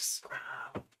 Let's just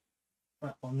grab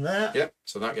that one there. Yep.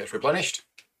 So that gets replenished.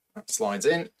 That slides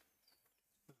in.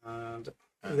 And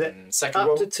And Is it then second up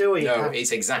one. to 2 or you No, have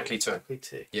it's exactly 2. exactly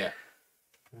 2. Yeah.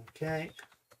 Okay.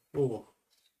 Oh.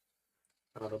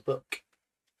 Another book.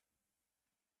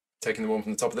 Taking the one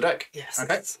from the top of the deck. Yes.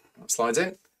 Okay. That slides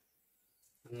in.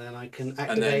 And then I can And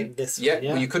activate then this yeah, one.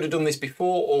 Yeah. well, you could have done this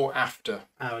before or after.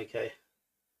 Oh, okay.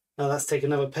 Now let's take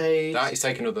another page. That is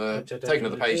take another Which I don't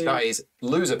wanna page. do. That is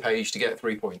lose a page to get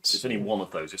 3 It's points. only one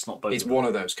of those. It's not both. It's of them. one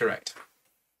of those, correct.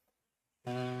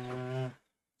 Uh,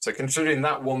 So considering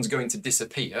that one's going to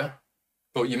disappear,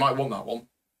 but you might want that one.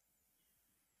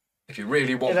 If you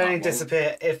really want it'll that only one,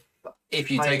 disappear if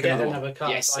you I take get another one. another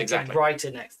card. Yes, So I exactly. could write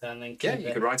it next turn and keep Yeah, it.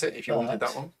 you could write it if you wanted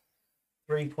that But- one.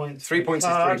 3 points. 3 points is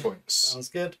card. 3 points. Sounds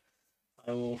good.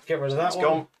 I will get rid of that It's one.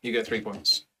 gone. You get 3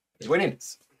 points. He's winning.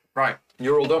 Right,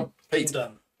 you're all done. Pete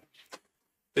Done.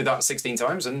 did that 16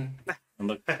 times and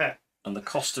And the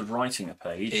cost of writing a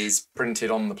page is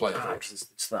printed on the player board.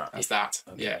 it's that. That's that.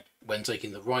 Okay. Yeah. When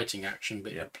taking the writing action,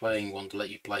 but you're playing one to let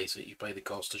you place it, you pay the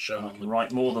cost to show I on can the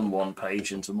write more than one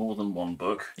page into more than one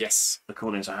book Yes.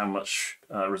 according to how much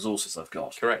resources I've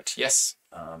got. Correct. Yes.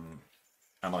 And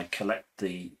I collect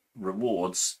the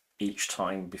rewards each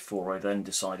time before I then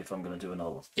decide if I'm going to do another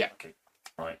one. Yeah. Okay.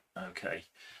 Right. Okay.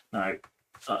 Now,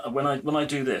 when I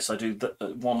do this, I do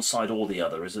one side or the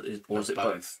other. Is it or is it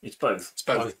both? It's both. It's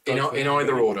both. Both In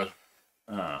either order.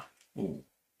 Ah. Ooh.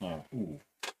 Oh. Ooh.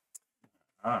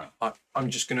 I'm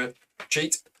just going to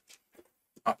cheat.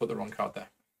 I put the wrong card there.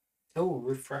 Oh,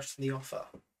 refresh the offer.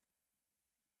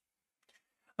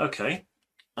 Okay.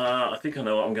 I think I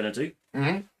know what I'm going to do.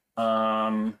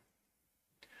 Mm-hmm.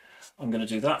 I'm going to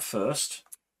do that first.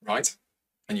 Right.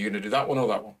 And you're going to do that one or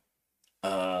that one?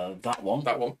 That one.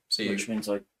 That one. So you Which means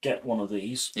I get one of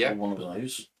these. Yeah. Or one of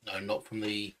those. No, not from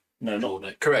the No, draw not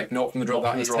deck. correct. Not from the draw. Not That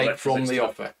from the is draw take deck, from because the it's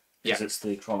offer. because Yeah. it's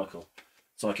the Chronicle.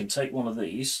 So I can take one of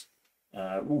these.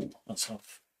 Let's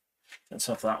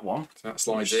have that one. So that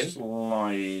slides Which in.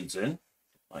 Slides in.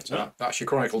 Like So that. that's your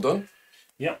Chronicle done.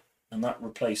 Yep. And that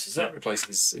replaces That it.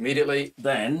 replaces immediately.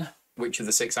 Then Which of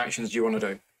the 6 actions do you want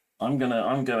to do? I'm going You're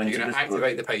to going to this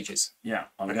activate book. the pages. Yeah,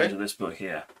 I'm Okay. going to this book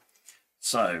here.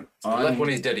 So The left one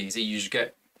is dead easy. You just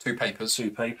get 2 papers.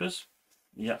 2 papers.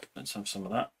 Yep, let's have some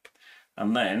of that.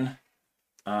 And then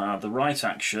the right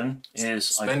action is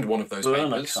Spend one of those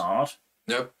burn papers. a card.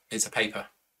 No, it's a paper.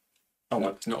 Oh, No,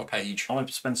 it's not a page. I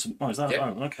spend some. Oh, is that?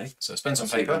 Yeah. Oh, okay. So spend some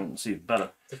That's paper. It's even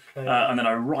better. Okay. And then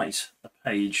I write a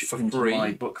page For into free.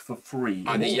 my book for free.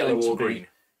 Either It's yellow going to or be- green.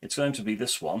 It's going to be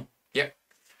this one. Yep.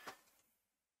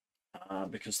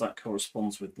 Because that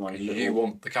corresponds with my You little...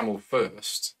 want the camel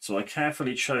first. So I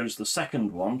carefully chose the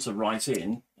second one to write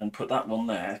in and put that one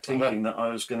there, thinking that I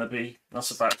was going to be...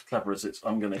 That's about as clever as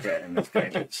I'm going to get in this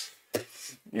game.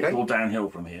 It's Okay. all downhill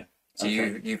from here. So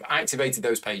Okay. you've activated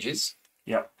those pages.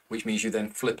 Yep. which means you then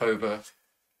flip over,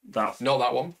 That not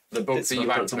that one, the book that you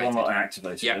the activated. one that I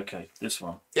activated. Yeah. Okay, this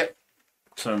one. Yep.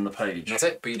 Turn the page. That's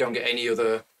it, but you don't get any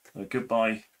other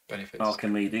Goodbye, benefits.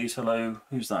 Archimedes. Hello.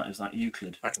 Who's that? Is that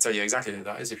Euclid? I can tell you exactly who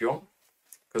that is if you want,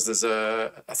 because there's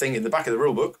a thing in the back of the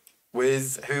rule book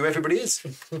with who everybody is.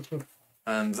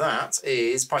 And that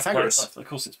is Pythagoras. Of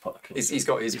course, it's Pythagoras. He's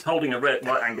got his. He's holding a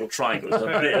right-angled triangle. It's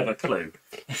a bit of a clue.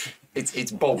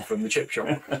 It's Bob from the chip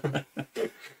shop.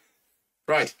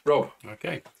 Right, Rob.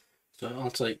 Okay. So I'll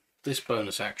take this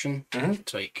bonus action.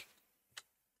 Take.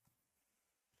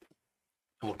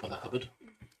 Hold by the Hubbard.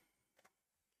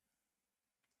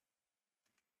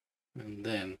 And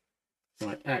then,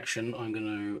 right action, I'm going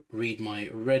to read my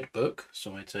red book.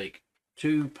 So I take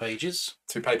 2 pages.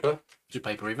 2 paper. 2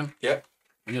 paper even. Yep.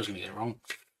 I knew I was going to get it wrong.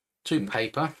 2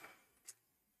 paper.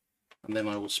 And then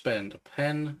I will spend a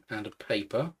pen and a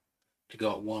paper to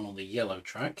go up 1 on the yellow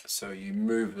track. So you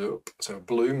move up. So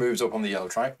blue moves up on the yellow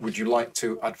track. Would you like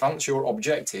to advance your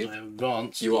objective? I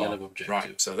advance the You are. yellow objective.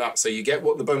 Right. So you get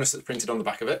what the bonus that's printed on the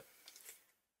back of it,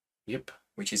 Yep.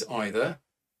 which is either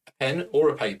a pen or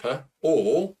a paper,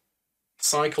 or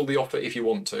cycle the offer if you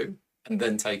want to, and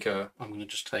then take a. I'm going to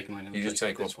just take mine and You just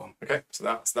take this one. Okay. So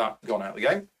that's that gone out of the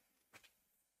game.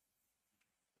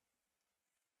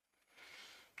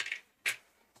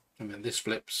 And then this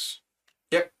flips.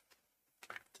 Yep.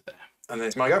 To there. And then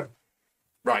it's my go.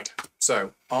 Right.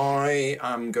 So I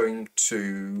am going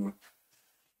to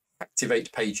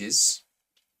activate pages,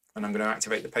 and I'm going to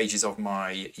activate the pages of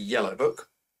my yellow book.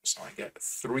 So I get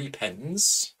 3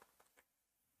 pens.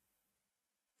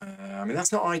 I mean,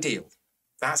 that's not ideal.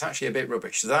 That's actually a bit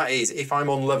rubbish. So that is, if I'm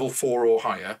on level 4 or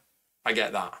higher, I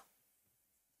get that.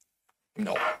 I'm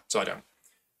not, so I don't.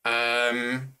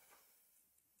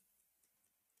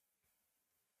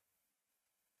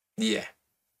 Yeah.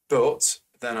 But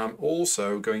then I'm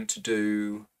also going to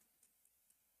do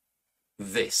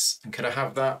this. And could I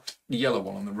have that yellow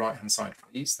one on the right-hand side,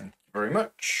 please? Thank you very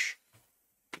much.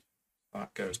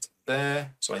 That goes to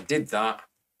there. So I did that.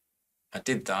 I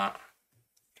did that.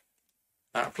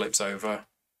 That flips over.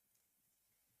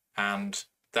 And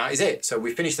that is it. So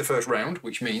we finished the first round,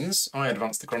 which means I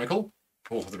advance the Chronicle.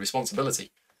 Oh, the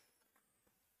responsibility.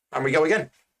 And we go again.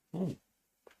 So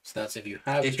that's if you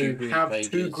have If 2 you green have pages.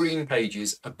 2 green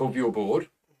pages above your board,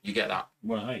 you get that.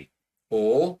 Well, hey.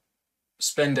 Or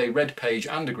spend a red page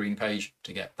and a green page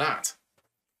to get that.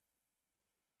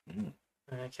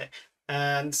 Okay.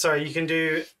 And sorry, you can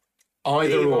do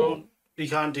Either or. You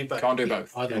can't do both. Can't do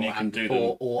both. Either And you or, can do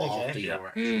before them. or Okay. after your Yeah.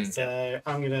 action. So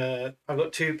I've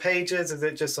got 2 pages. Is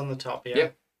it just on the top? Yeah.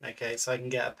 Yep. Okay, so I can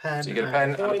get a pen. So you get a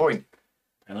pen and a point.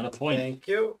 And then a point. Thank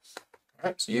you.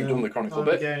 Right, so you've done the Chronicle I'm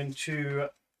bit. going to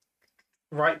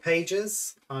write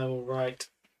pages. I will write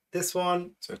this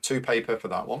one So 2 paper for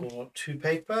that one. or 2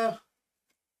 paper.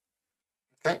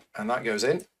 Okay, and that goes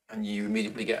in, and you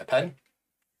immediately get a pen.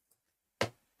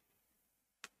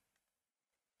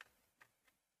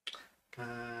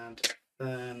 And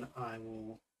then I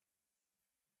will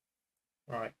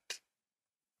write.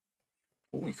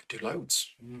 Oh, you could do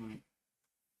loads.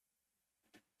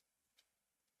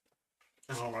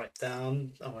 I'll write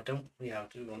down. Oh, I don't. Yeah, I'll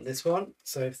do on this one.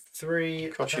 So 3.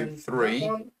 Cost you pens for 3. that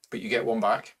one. But you get 1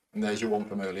 back, and there's your 1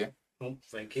 from earlier. Oh,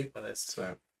 thank you for this.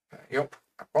 So there you go.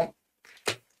 Have 1.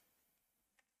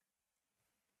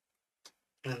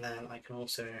 And then I can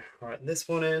also write this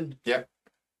one in. Yep.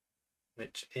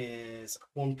 Which is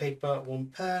 1 paper, 1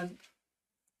 pen.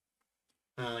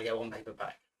 And I get 1 paper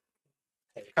back.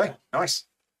 Okay, nice.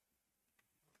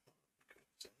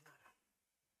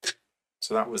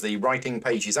 So that was the writing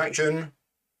pages action,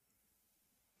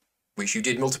 which you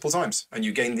did multiple times, and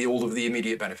you gained all of the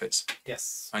immediate benefits.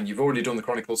 Yes. And you've already done the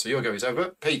Chronicle, so your go is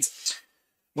over. Pete.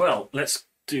 Well, let's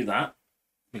do that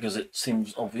because it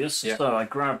seems obvious. Yeah. So I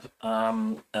grab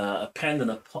a pen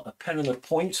and a pen and a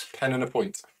point. Pen and a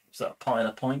point. Is that a pie and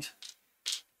a point?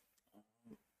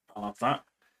 I'll have that.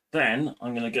 Then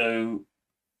I'm going to go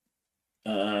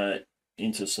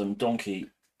into some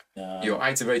donkey. You're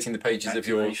activating the pages of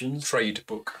your activations. trade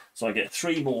book. So I get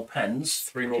 3 more pens.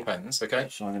 3 more pens, okay?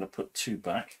 So I'm going to put 2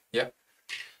 back. Yep.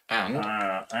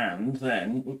 And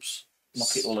then, oops,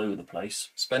 knock it all over the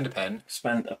place. Spend a pen.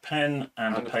 Spend a pen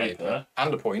and a paper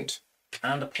and a point.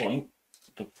 and a point.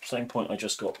 The same point I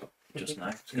just got just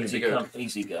now. Easy go.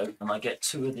 Easy go. And I get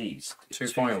 2 of these. 2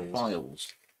 files.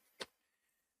 files.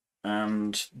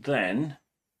 And then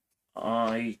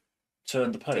I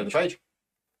turn the page. Turn the page.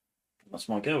 That's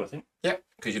my go, I think. Yep,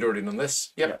 because you'd already done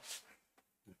this. Yep.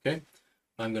 Okay.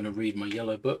 I'm going to read my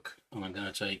yellow book, and I'm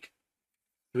going to take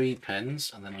 3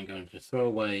 pens, and then I'm going to throw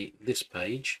away this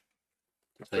page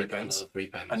 3 Take pens. another 3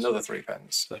 pens. Another 3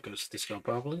 pens. So that goes to discard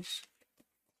pile, please.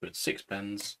 So it's 6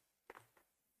 pens.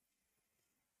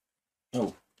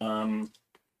 Oh,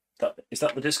 is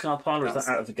that the discard pile or is That's-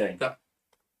 that out of the game?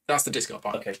 That's the discard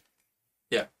pile. Okay.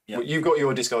 Yeah. Yeah. Well, you've got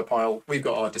your discard pile. We've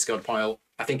got our discard pile.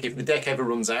 I think if the deck ever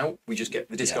runs out, we just get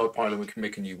the discard pile and we can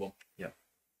make a new one.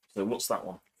 So what's that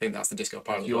one? I think that's the discard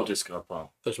pile. as Your well. discard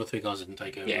pile. Those were 3 cards I didn't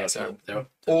take over. Yeah, so they're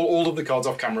all of the cards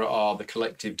off camera are the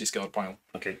collective discard pile.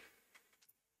 Okay.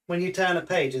 When you turn a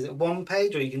page, is it 1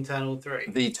 page or you can turn all 3?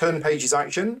 The turn pages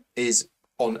action is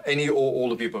on any or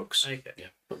all of your books. Okay. yeah.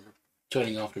 But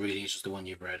turning after reading is just the one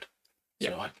you've read.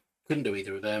 Yeah. So I couldn't do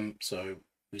either of them. So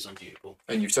who's on to you, Paul?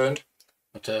 And you've turned?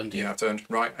 I turned. Yeah, I've turned.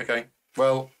 Right, okay.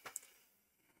 Well,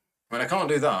 I mean, I can't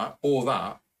do that or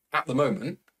that at the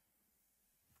moment,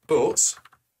 but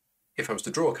if I was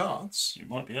to draw cards, You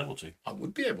might be able to. I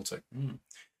would be able to. Mm.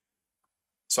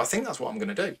 So I think that's what I'm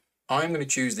going to do. I'm going to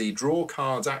choose the draw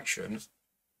cards action.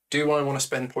 Do I want to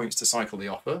spend points to cycle the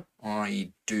offer?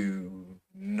 I do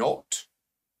not.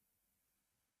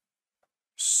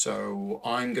 So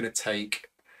I'm going to take...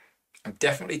 I'm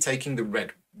definitely taking the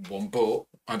red one, but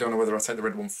I don't know whether I'll take the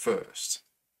red one first.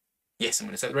 Yes, I'm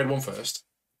going to take the red one first.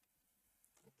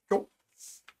 Cool.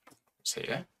 It's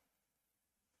here.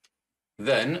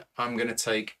 Then I'm going to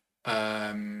take...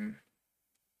 I'm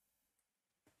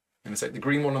going to take the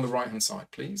green one on the right hand side,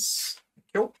 please.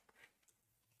 Cool.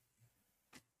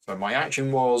 So my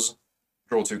action was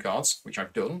draw 2 cards, which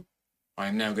I've done. I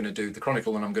am now going to do the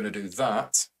Chronicle, and I'm going to do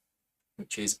that,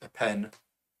 which is a pen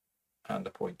and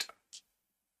a point.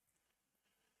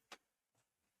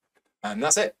 And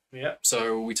that's it. Yeah.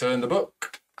 So we turn the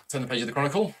book, turn the page of the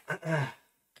Chronicle.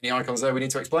 Any icons there we need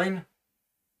to explain?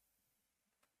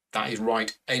 That is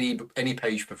write any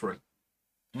page for free.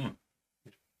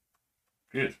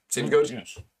 Good. Seems good.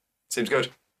 Yes. Seems good.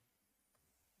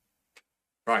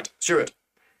 Right, Stuart.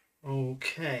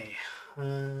 Okay.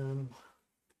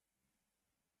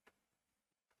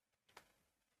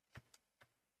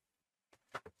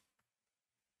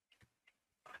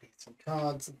 I need some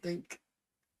cards, I think.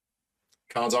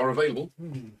 Cards are available.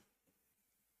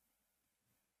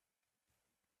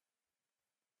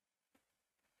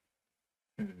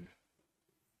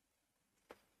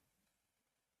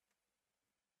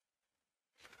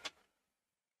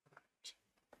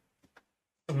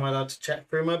 Am I allowed to check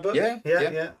through my book? Yeah.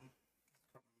 Yeah.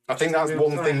 I think that's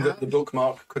Everyone one try thing that hat? the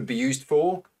bookmark could be used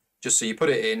for, just so you put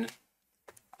it in,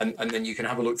 and then you can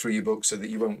have a look through your book so that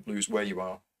you won't lose where you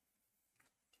are.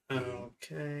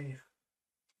 Okay.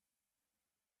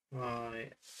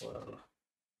 Right. Well,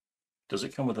 Does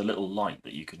it come with a little light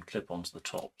that you can clip onto the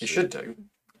top? You should do.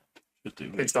 Should do.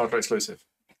 Kickstarter exclusive.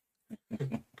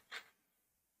 I'm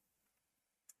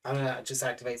gonna just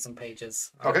activate some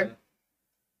pages. Okay. Gonna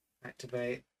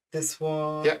activate this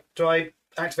one. Yep. Do I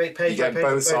activate page? You get by page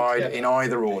both or sides together? in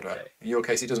either order. Okay. In your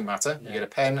case, it doesn't matter. You No. get a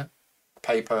pen,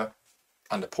 paper,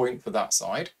 and a point for that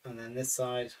side. And then this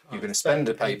side. You're I'll gonna spend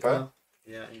a paper.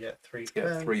 Yeah, you get 3 Get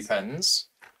pens. 3 pens,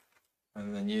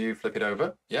 and then you flip it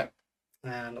over. Yeah.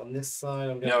 And on this side,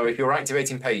 I'm going No, if you're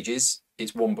activating pages,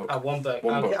 it's 1 book. 1 book.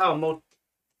 One Okay. book. Oh, more.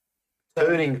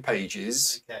 Turning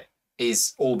pages Okay.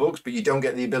 is all books, but you don't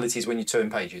get the abilities when you turn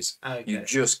pages. Okay. You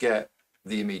just get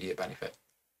the immediate benefit.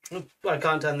 I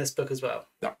can't turn this book as well.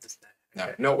 No. No,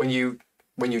 Okay. not when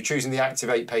you're choosing the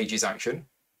activate pages action.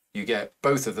 You get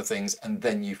both of the things, and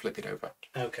then you flip it over.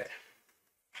 Okay.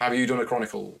 Have you done a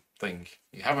Chronicle thing?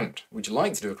 You haven't. Would you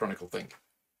like to do a Chronicle thing?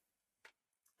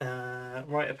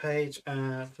 Write a page.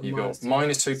 For You've got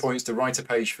 -2 points to write a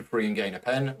page for free and gain a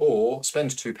pen, or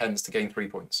spend 2 pens to gain 3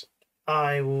 points.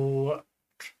 I will.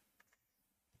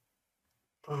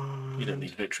 You don't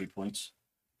need victory points.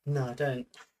 No, I don't.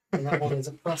 And that one is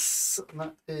a plus.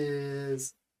 That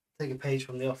is take a page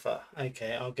from the offer.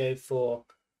 Okay, I'll go for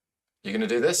You're going to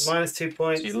do this. So -2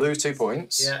 points. you lose 2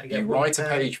 points. Yeah, I get you 1 write a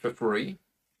pen. page for free,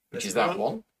 which This is that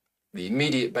one. The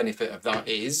immediate benefit of that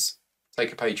is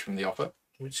take a page from the offer,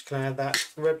 Which can I have that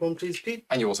red one, please, Pete?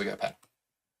 and you also get a pen.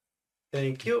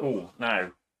 Thank you. Oh,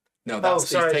 no. No, that's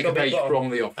sorry, it's take it's a got me page bottom. from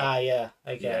the offer. Ah, yeah.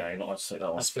 Okay. Yeah, you're not allowed to take that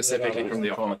one. That's specifically from the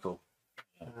offer. Chronicle.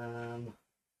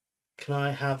 Can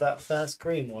I have that first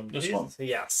green one? This please? one?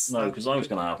 Yes. No, because I was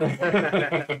going to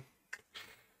have it.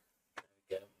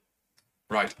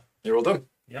 Right, you're all done.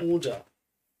 Yep. Order.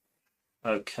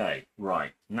 Okay,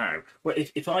 right. Now, well,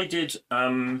 if I did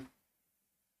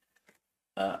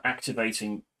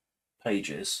activating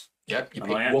pages, Yep, you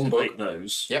and I pick one activate book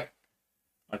those, Yep.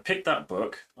 I pick that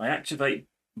book, I activate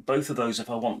both of those if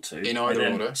I want to. In I either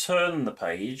then order. turn the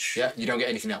page. Yeah, you don't get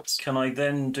anything else. Can I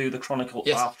then do the Chronicle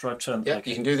Yes. after I've turned the Yeah, page?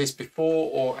 you can do this before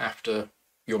or after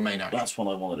your main action. That's what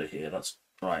I wanted to hear. That's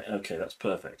Right, okay, that's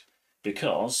perfect.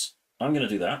 Because I'm going to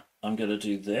do that. I'm going to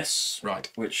do this, Right.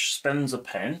 which spends a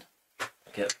pen. I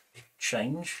get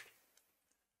change.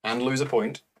 And lose a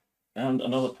point. And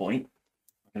another point.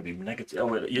 I'm going to be negative. Oh,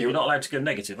 wait, you're not allowed to go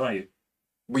negative, are you?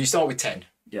 Well, you start with 10.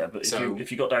 Yeah, but So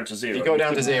if you got down to 0... If you go down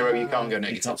to couldn't- 0, you can't go You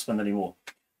negative. can't spend any more.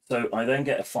 So I then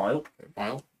get a file.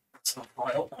 File. So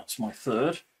file, that's my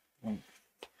third.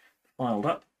 Filed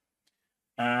up.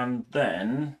 And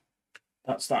then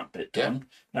that's that bit done.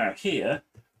 Now here,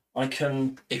 I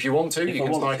can... If you want to, If you I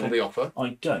can want cycle to. the offer. I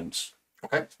don't.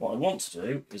 Okay. What I want to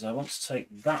do is I want to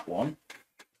take that one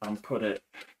and put it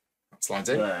That slides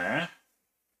in there.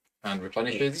 and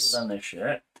replenishes. Replenish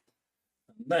it.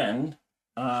 And then,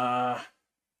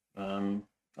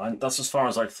 that's as far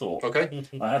as I thought. Okay.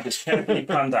 I had this carefully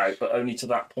planned out, but only to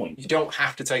that point. You don't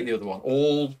have to take the other one.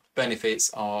 All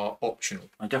benefits are optional.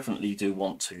 I definitely do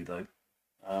want to, though.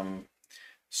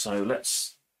 So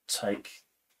let's take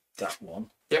that one.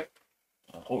 Yep.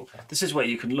 Oh, this is where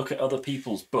you can look at other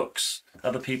people's books,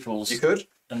 You could.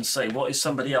 and say, what is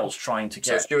somebody else trying to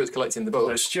So get? Stuart's collecting the So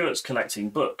books. Stuart's collecting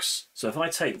books. So if I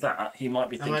take that, he might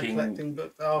be Am I thinking. collecting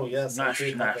books? Oh, yes. I Nash, do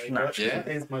have Nash, a Nash. book. Yeah.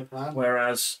 Here's my plan.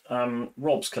 Whereas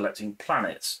Rob's collecting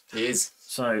planets. He is.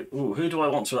 So, who do I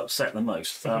want to upset the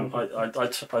most? I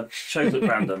chose at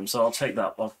random, so I'll take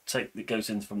that. I'll take it goes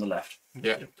in from the left.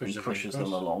 Yeah. Push And the pushes thing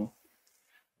them across. along.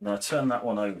 And I turn that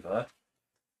one over,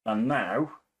 and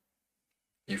now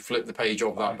You flip the page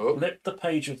of that I book, flip the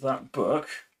page of that book.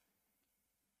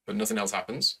 but nothing else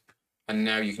happens. And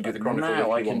now you can do the And chronicle if now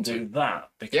you I can want do to. that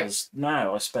because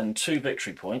now I spend 2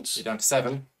 victory points, You're down to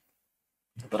 7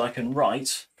 but I can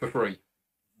write for free.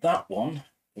 that one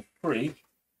for free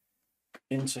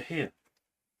into here.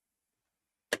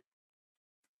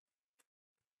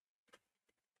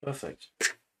 Perfect.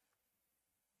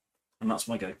 And that's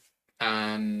my go.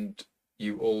 And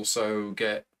you also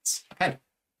get a pen.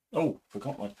 Oh,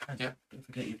 forgot my pen. Yeah. Don't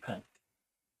forget your pen.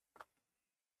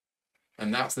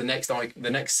 And that's the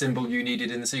next symbol you needed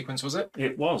in the sequence, was it?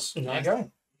 It was. There you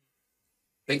go.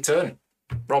 Big turn.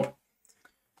 Rob.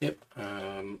 Yep.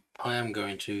 I am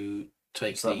going to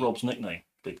take Is that Rob's nickname?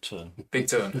 Big turn. Big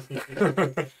turn.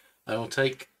 I will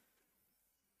take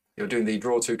You're doing the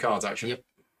draw 2 cards action. Yep.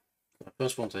 the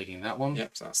first one, taking that one.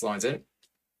 Yep, so that slides in.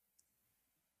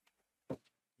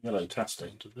 Yellow tasty.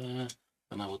 Into there,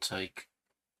 and I will take.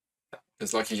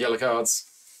 Just like his yellow cards.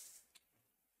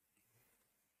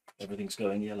 Everything's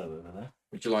going yellow over there.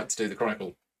 Would you like to do the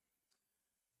chronicle?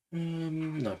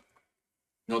 No.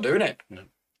 Not doing it? No.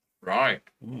 Right.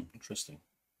 Interesting.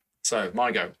 So,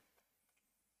 my go.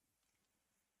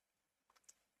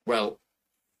 Well,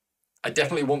 I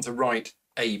definitely want to write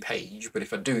a page, but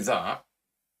if I do that,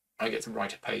 I get to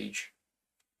write a page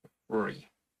for free.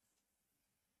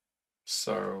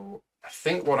 So, I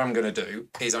think what I'm going to do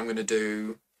is I'm going to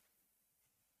do...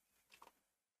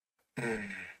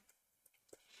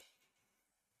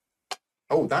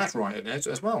 Oh, that's right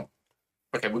as well.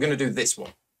 Okay, we're going to do this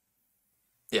one.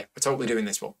 Yeah, we're totally doing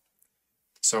this one.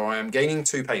 So I am gaining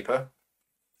 2 paper.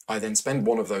 I then spend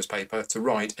 1 of those paper to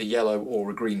write a yellow or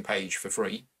a green page for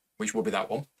free, which will be that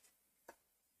one.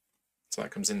 So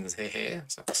that comes in here.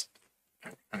 So that's,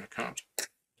 and I can't.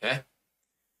 Yeah.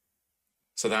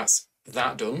 So that's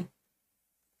that done,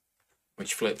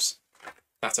 which flips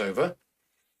that over.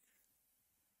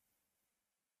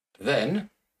 Then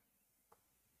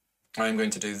I'm going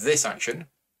to do this action.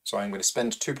 So I'm going to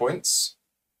spend 2 points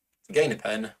to gain a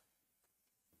pen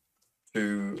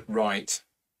to write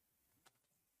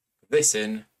this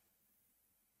in.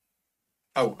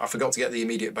 Oh, I forgot to get the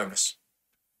immediate bonus.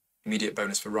 Immediate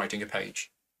bonus for writing a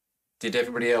page. Did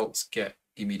everybody else get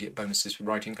immediate bonuses for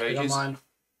writing I got pages? mine.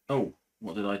 Oh,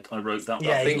 what did I wrote that?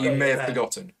 Yeah, I think you got may your have pen.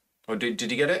 forgotten. Or did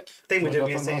you get it? I think we're doing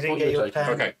I this, so you thought didn't you get your were taking-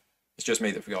 pen. Okay, it's just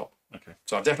me that forgot. Okay.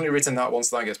 So I've definitely written that one,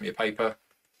 so that gets me a paper.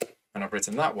 And I've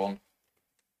written that one,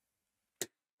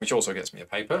 which also gets me a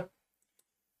paper.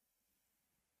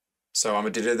 So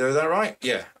did I do that right?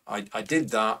 Yeah, I did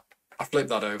that. I flipped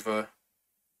that over.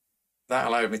 That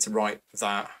allowed me to write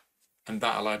that, and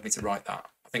that allowed me to write that.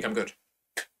 I think I'm good.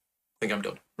 I think I'm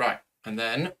done. Right, and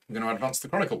then I'm going to advance the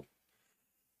chronicle.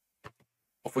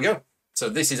 Off we go. So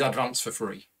this is advance for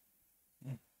free.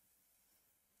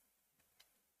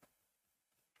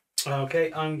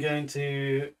 Okay, I'm going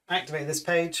to activate this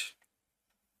page.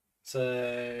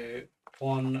 So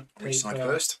 1 Which side paper,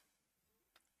 first?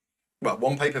 Well,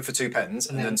 1 paper for 2 pens,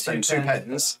 and then spend 2 for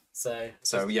pens. that.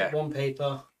 So, just yeah. 1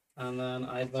 paper, and then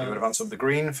I So advance. I'm going to advance up the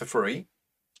green for free.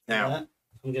 Now, that.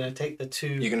 I'm going to take the 2.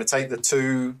 you're going to take the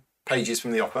 2 pages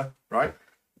from the offer, right?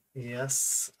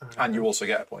 Yes. And you also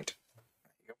get a point.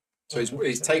 So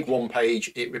it's take one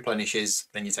page, it replenishes,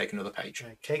 then you take another page.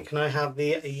 Okay, can I have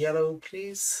the yellow,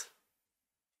 please?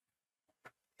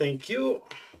 Thank you.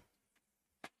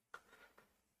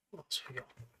 What's we got?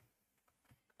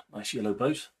 Nice yellow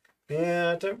boat.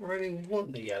 Yeah, I don't really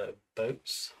want the yellow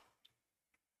boats.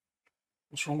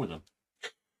 What's wrong with them?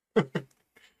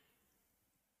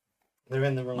 They're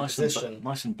in the wrong position.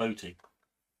 Nice and boaty.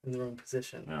 In the wrong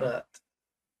position, Yeah. but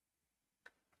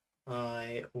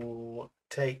I will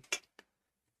take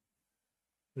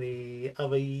the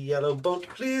other yellow boat,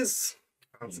 please.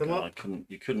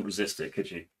 You couldn't resist it, could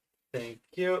you? Thank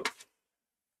you.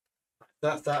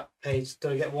 That's that page. Do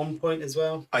I get 1 point as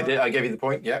well? I did. I gave you the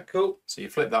point. Yeah. Cool. So you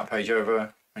flip that page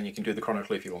over, and you can do the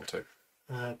chronicle if you want to.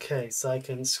 Okay, so I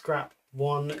can scrap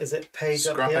one. Is it page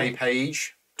up Scrap here? a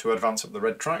page to advance up the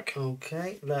red track.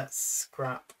 Okay, let's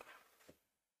scrap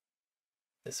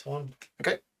this one.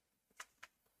 Okay.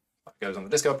 That goes on the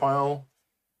discard pile.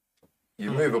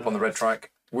 You move up on the red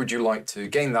track. Would you like to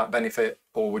gain that benefit,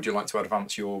 or would you like to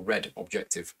advance your red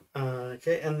objective?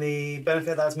 Okay, and the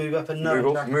benefit of that's move up another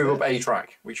track. Move up a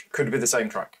track, which could be the same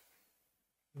track.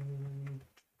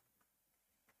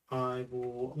 I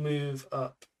will move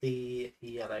up the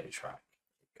yellow track.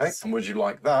 Okay. And would you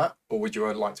like that, or would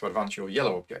you like to advance your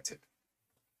yellow objective?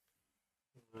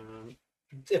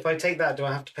 If I take that, do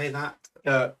I have to pay that?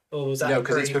 Or was that no,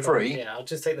 because it's for free. Yeah, I'll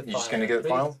just take the file. You're just going to get the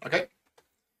file. Okay.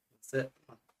 That's it.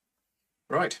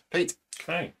 Right, Pete.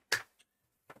 Okay.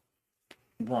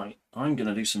 Right, I'm going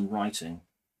to do some writing.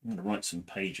 I'm going to write some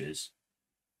pages.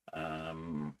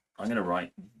 I'm going to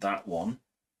write that one.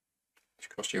 Which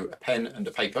cost you a pen and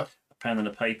a paper. A pen and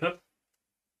a paper.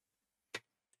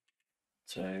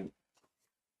 So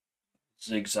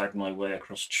zigzag my way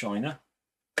across China.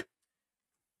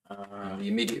 The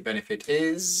immediate benefit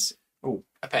is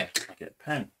a pen. I get a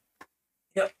pen.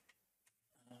 Yep.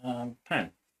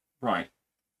 Pen. Right.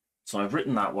 So I've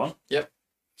written that one. Yep.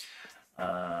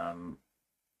 I'm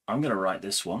going to write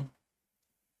this one.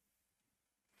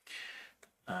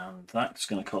 And that's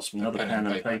going to cost me another pen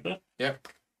and paper. Yep.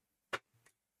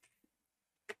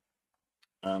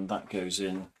 And that goes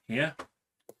in here.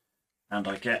 And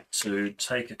I get to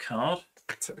take a card.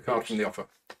 Take the card from the offer.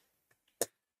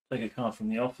 Take a card from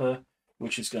the offer,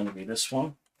 which is going to be this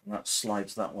one. And that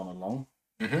slides that one along.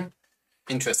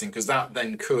 Interesting, because that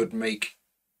then could make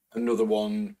another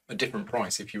one a different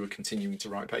price if you were continuing to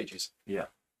write pages. Yeah.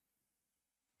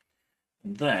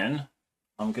 And then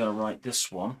I'm going to write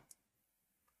this one.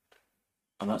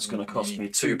 And that's going to cost me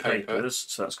two papers.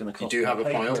 So that's going to cost me you do have a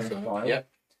file. file. Yep.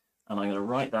 And I'm going to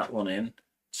write that one in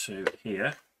to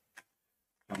here.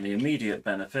 And the immediate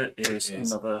benefit is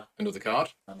another card.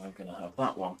 And I'm going to have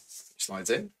that one. Which slides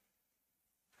in.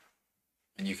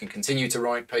 And you can continue to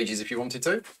write pages if you wanted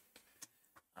to.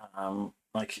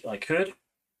 I could.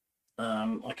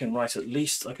 I can write at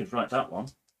least, I could write that one.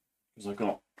 Because I've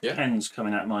got pens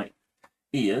coming out my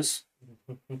ears.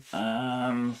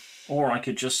 Or I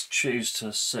could just choose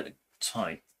to sit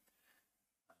tight.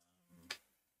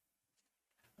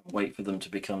 Wait for them to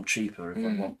become cheaper if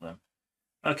I want them.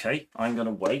 Okay, I'm going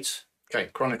to wait.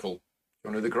 Okay, chronicle. You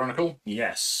want to do the chronicle?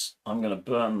 Yes, I'm going to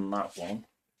burn that one.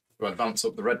 To advance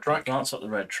up the red track. Advance up the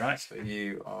red track. So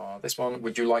you are this one.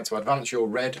 Would you like to advance your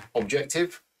red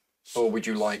objective, or would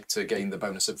you like to gain the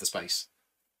bonus of the space,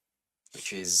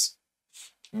 which is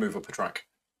move up a track?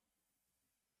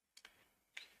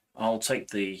 I'll take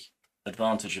the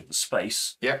advantage of the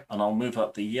space. Yep. And I'll move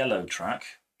up the yellow track.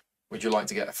 Would you like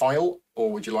to get a file,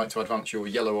 or would you like to advance your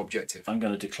yellow objective? I'm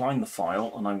going to decline the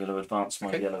file, and I'm going to advance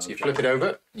my yellow So you objective. flip it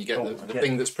over, you get the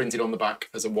thing that's printed on the back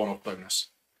as a one-off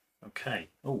bonus. Okay.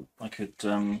 Oh, I could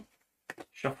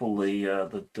shuffle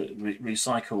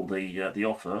recycle the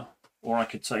offer, or I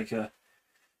could take a.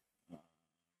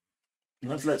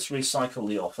 Let's recycle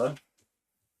the offer.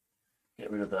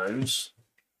 Get rid of those.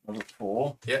 Another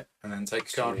 4. Yeah, and then take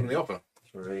a card from the offer.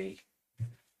 3,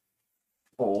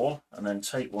 4, and then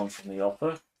take one from the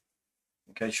offer.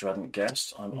 In case you hadn't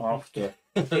guessed, I'm after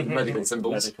medical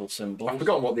symbols. Medical symbol. I've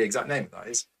forgotten what the exact name of that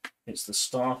is. It's the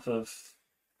staff of.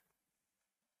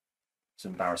 It's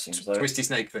embarrassing. Twisty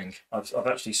snake thing. I've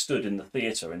actually stood in the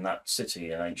theatre in that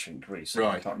city in ancient Greece.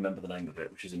 Right. I can't remember the name of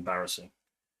it, which is embarrassing.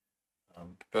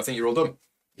 But I think you're all done.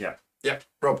 Yeah. Yeah,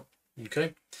 Rob.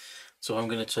 Okay. So I'm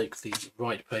going to take the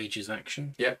write pages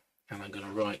action. Yeah. And I'm going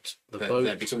to write the There'll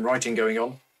boat be some writing going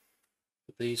on.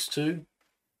 with these two.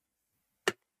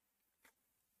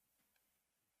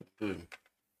 Boom.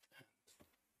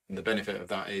 And the benefit of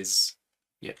that is...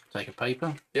 Yeah, take a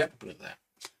paper. Yeah. Put it there.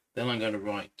 Then I'm going to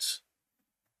write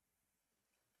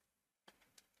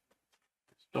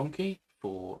donkey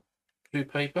for blue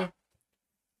paper.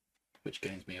 which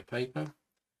gains me a paper.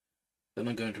 Then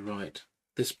I'm going to write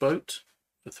this boat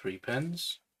for 3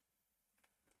 pens,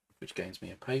 which gains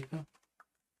me a paper.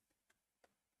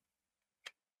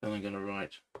 Then I'm going to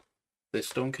write this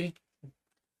donkey,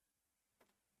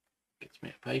 gets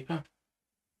me a paper.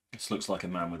 This looks like a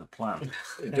man with a plan.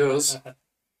 It does.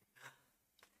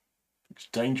 It's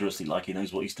dangerously like he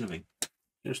knows what he's doing.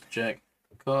 Just check.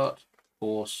 Cart,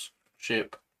 horse,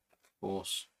 ship,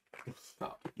 horse,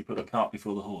 cart. You put a cart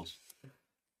before the horse.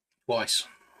 Twice.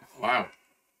 Wow.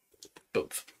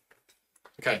 Both.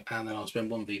 Okay. And then I'll spend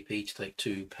 1 VP to take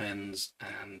 2 pens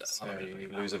and So another you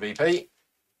paper. lose a VP.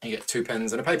 You get 2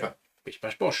 pens and a paper. Bish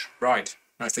bash bosh. Right.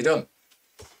 Nicely done.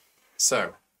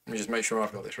 So let me just make sure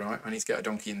I've got this right. I need to get a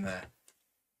donkey in there,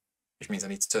 which means I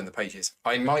need to turn the pages.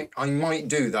 I might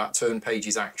do that turn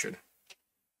pages action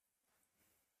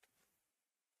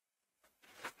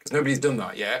because nobody's done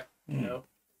that yet. No.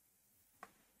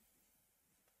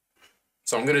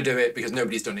 So I'm going to do it because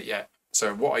nobody's done it yet.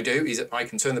 So what I do is I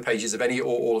can turn the pages of any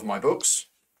or all of my books,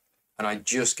 and I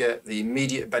just get the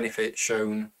immediate benefit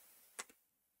shown.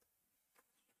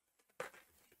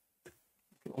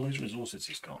 All those resources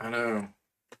he's got. I know.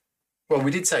 Well,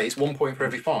 we did say it's 1 point for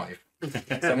every 5.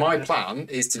 So my plan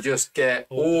is to just get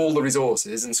all the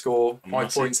resources and score 5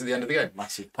 Massive. points at the end of the game.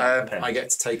 Massive pen. I get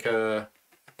to take a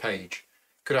page.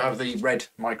 Could I have the red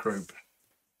microbe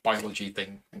biology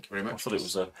thing? Thank you very I much. thought it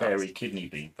was a hairy kidney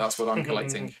bean. That's what I'm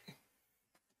collecting.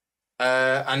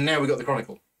 And now we've got the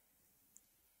Chronicle.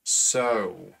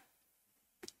 So,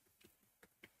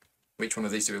 which one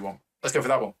of these do we want? Let's go for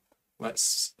that one.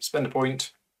 Let's spend a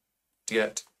point to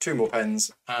get 2 more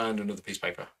pens and another piece of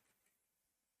paper.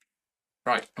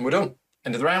 Right, and we're done.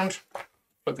 End of the round.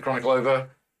 Flip the Chronicle over.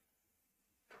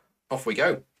 Off we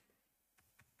go.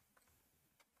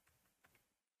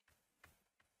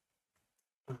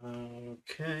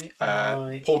 Okay.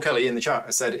 Paul Kelly in the chat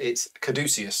has said it's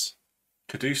Caduceus.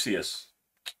 Caduceus.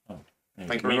 Oh,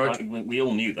 Thank you very much. We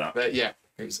all knew that. But yeah,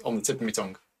 it's on the tip of my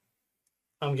tongue.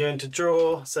 I'm going to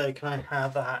draw. So can I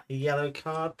have that yellow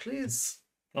card, please?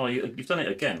 Oh, you've done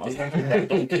it again. I wanted that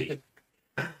donkey.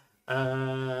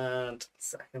 And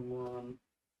second one.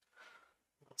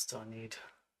 What else do I need?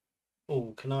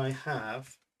 Oh, can I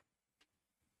have?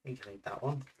 I think I need that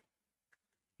one.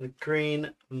 The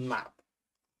green map.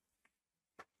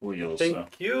 All yours, sir.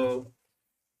 Thank you.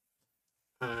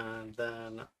 And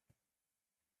then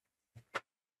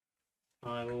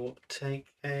I will take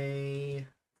a.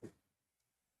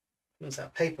 What's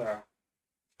that? Paper.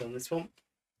 On this one.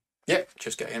 Yep,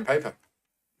 just get it in paper.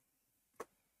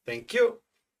 Thank you.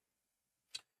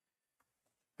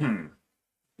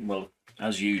 Well,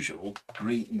 as usual,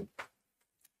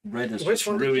 red has Which just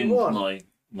one did you ruined want?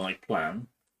 my plan.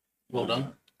 Well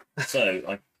done. So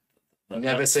I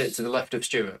Never sit to the left of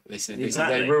Stuart. This is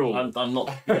exactly. their rule. I'm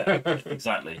not. Yeah,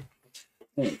 exactly.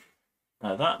 Ooh.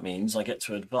 Now that means I get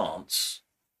to advance,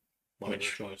 One of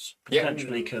which your choice. Yeah.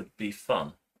 potentially could be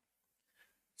fun.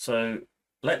 So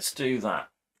let's do that.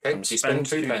 Okay, And so you spend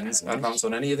spend 2 2 pens, pens. advance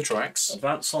on any of the tracks.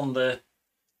 Advance on the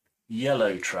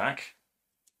yellow track,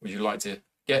 Would you like to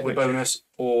get Which- the bonus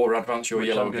or advance your which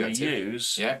yellow I'm going to objective?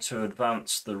 use Yeah. to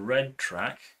advance the red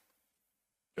track,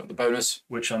 Got the bonus.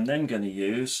 which I'm then going to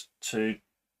use to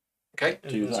Okay,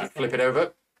 do so that. flip it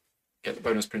over, get the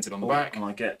bonus printed on the back, And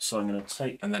I get, so I'm going to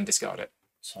take, and then discard it.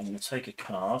 so I'm going to take a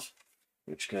card,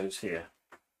 which goes here.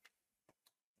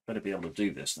 Better be able to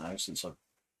do this now since I've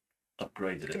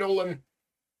upgraded Look it. at all them.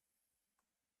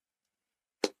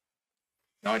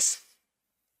 Nice.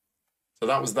 So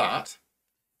that was that.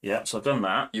 Yeah, so I've done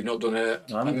that. You've not done a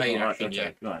main right, action okay,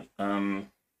 yet. right. I'm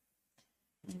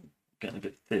getting a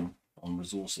bit thin on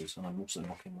resources, and I'm also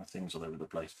knocking my things all over the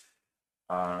place.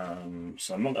 So I'm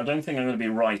not, I don't think I'm going to be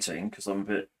writing because I'm a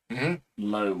bit Mhm.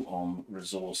 low on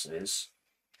resources.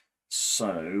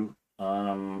 So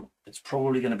it's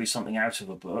probably going to be something out of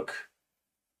a book,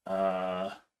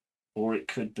 or it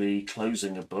could be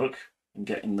closing a book and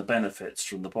getting the benefits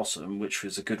from the bottom, which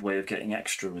is a good way of getting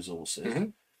extra resources.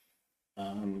 Mhm.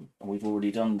 And we've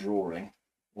already done drawing.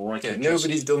 Or I Yeah, could just-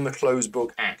 nobody's done the closed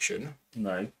book action.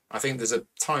 No. I think there's a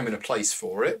time and a place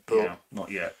for it, but Yeah, not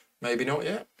yet. maybe not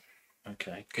yet.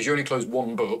 Okay. Because you only close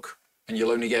one book and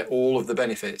you'll only get all of the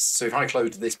benefits. So if I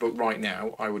closed this book right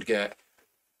now, I would get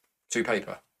 2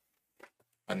 paper.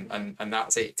 And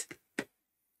that's it.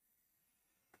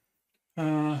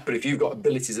 But if you've got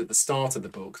abilities at the start of the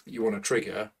book that you want to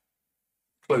trigger,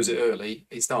 close it early,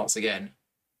 it starts again.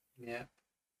 Yeah.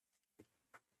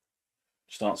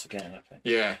 Starts again. Okay.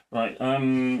 Yeah. Right.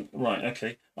 Right.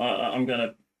 Okay. I'm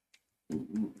going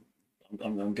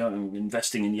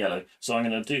investing in yellow. So I'm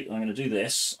going to do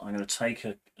this. I'm going to take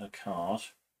a card,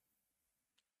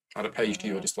 Add a page to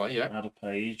your display, yeah. Add a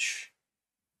page.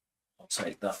 I'll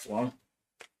take that one.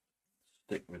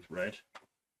 Stick with red.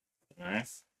 Now.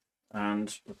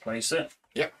 And replace it.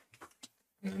 Yep.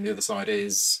 And then the other side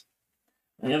is...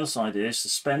 And the other side is to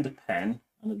spend a pen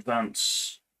and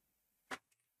advance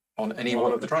on any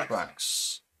one of the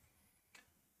tracks.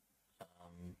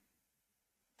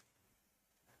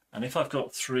 And if I've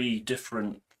got 3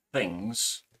 different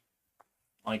things,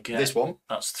 I get this one.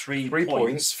 That's 3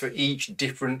 points for each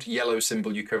different yellow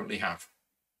symbol you currently have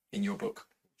in your book.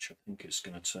 Which I think is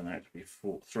going to turn out to be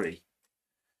 3.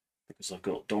 Because I've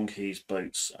got donkeys,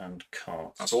 boats, and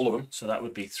carts. That's all of them. So that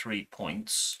would be 3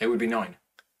 points. It would be 9.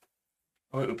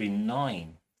 Oh, it would be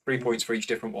 9. 3 points for each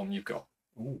different one you've got.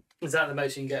 Ooh. Is that the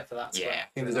most you can get for that? Yeah, I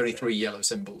think there's only 3 yellow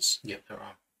symbols. Yep, there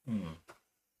are.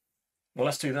 Well,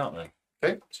 let's do that then.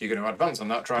 Okay, so you're going to advance on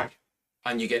that track,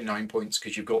 and you get 9 points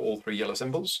because you've got all 3 yellow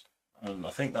symbols. And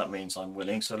I think that means I'm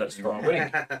winning, so let's You try are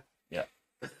winning. Yeah.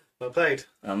 Well played.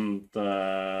 And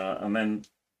then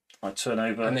I turn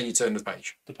over. And then you turn the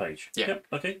page. The page. Yeah. Yep.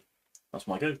 Okay. That's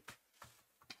my go.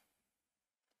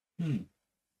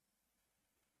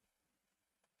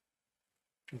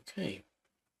 Okay.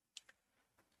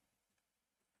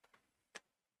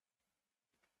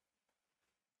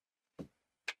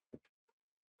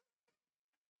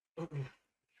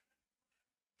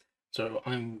 So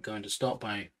I'm going to start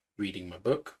by reading my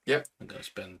book. Yep. I'm going to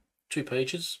spend 2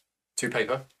 pages. 2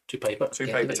 paper. 2 paper. 2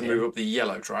 yeah, paper to move up the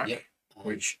yellow track, Yep.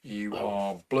 which you Oh.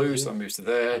 are blue, so that moves to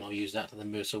there, And I'll use that to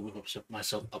then move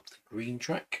myself up the green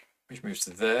track. which moves to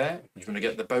there. You're going to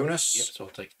get the bonus. Yep. So I'll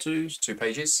take 2. 2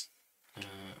 pages.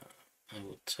 I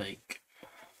will take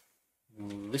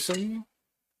listen,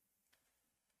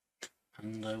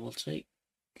 and I will take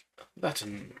that.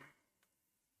 And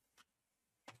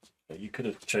You could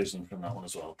have chosen from that one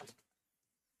as well.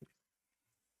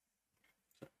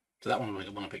 so that one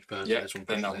I picked first. Yeah, this one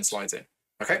then that one slides in.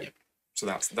 Okay, Yep. so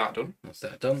that's that done. That's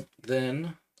that done.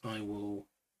 Then I will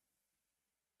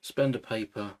spend a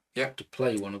paper Yep. to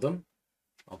play one of them.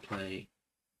 I'll play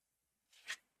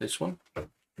this one.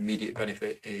 Immediate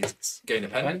benefit is gain a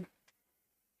pen.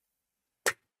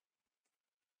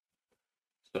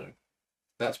 So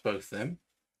that's both them.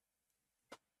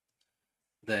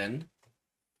 Then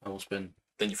I will spend.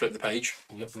 Then you flip the page.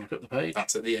 Yep, and flip the page.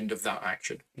 That's at the end of that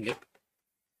action. Yep.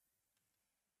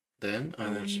 Then I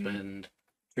will spend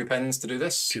 2 pens to do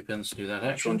this. 2 pens to do that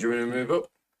Which one action. do you want to move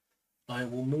up? I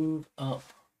will move up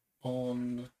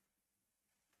on.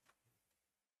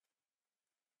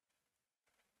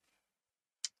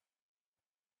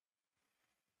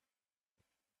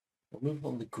 I'll move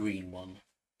on the green one,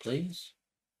 please.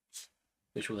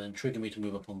 Which will then trigger me to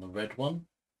move up on the red one.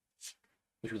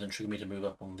 Which will then trigger me to move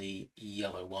up on the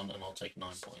yellow one, and I'll take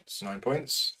 9 points. 9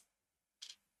 points.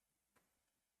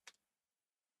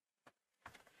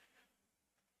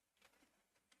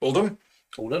 All done?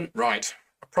 All done. Right.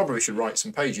 I probably should write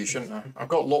some pages, shouldn't I? I've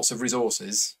got lots of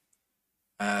resources.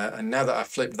 And now that I've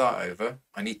flipped that over,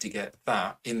 I need to get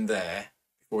that in there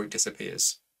before it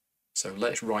disappears. So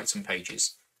let's write some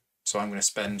pages. So I'm going to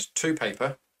spend 2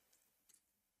 paper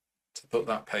to put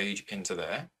that page into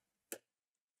there.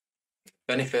 The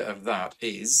benefit of that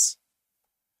is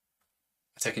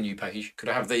I take a new page. Could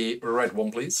I have the red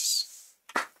one, please?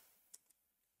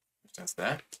 That's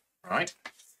there. Right.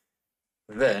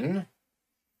 Then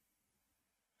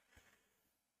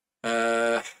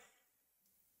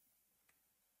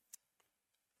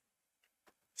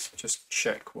just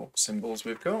check what symbols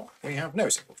we've got. We have no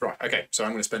symbols. Right, okay, so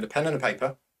I'm going to spend a pen and a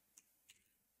paper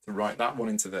to write that one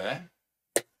into there.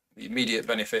 The immediate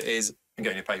benefit is I'm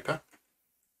getting a paper.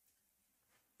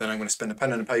 Then I'm going to spend a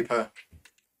pen and a paper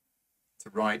to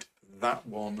write that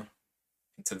one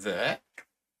into there.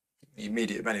 The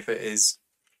immediate benefit is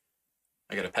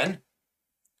I get a pen.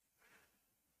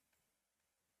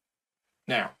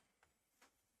 Now,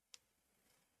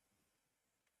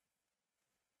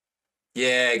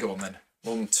 yeah, go on then.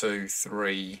 1, 2,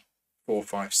 3, 4,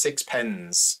 5, 6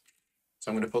 pens.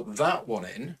 So I'm going to put that one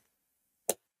in,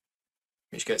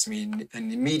 which gets me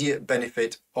an immediate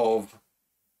benefit of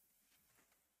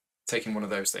taking one of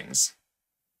those things.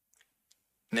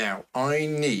 Now, I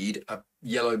need a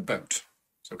yellow boat.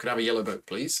 So could I have a yellow boat,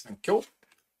 please? Thank you.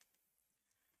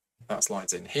 That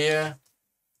slides in here.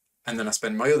 And then I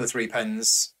spend my other 3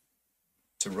 pens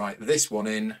to write this one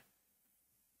in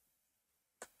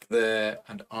there,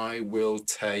 and I will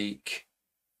take,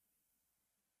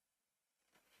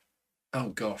 oh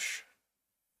gosh.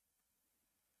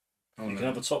 Oh, You no. can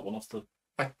have the top one off the.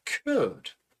 I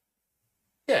could.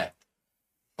 Yeah.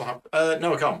 I'll have,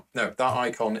 no, I can't. No, that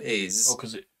icon is Oh,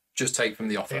 because it. just take from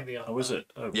the offer. Take the Oh, is it?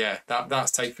 Oh. Yeah,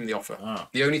 that's take from the offer. Ah.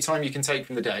 The only time you can take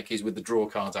from the deck is with the draw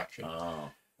cards action.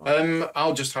 Ah.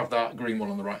 I'll just have that green one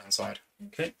on the right hand side,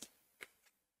 Okay.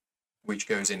 which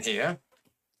goes in here.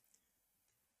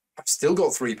 I've still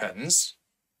got 3 pens.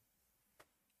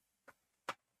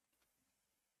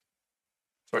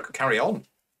 So I could carry on.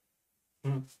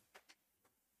 Hmm.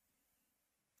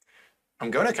 I'm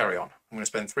going to carry on. I'm going to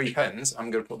spend 3 pens. I'm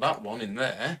going to put that one in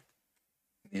there.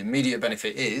 The immediate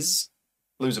benefit is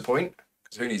lose a point,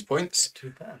 because who needs points?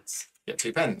 2 pence. Get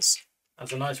 2 pens.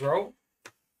 That's a nice roll.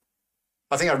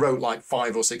 I think I wrote like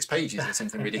 5 or 6 pages or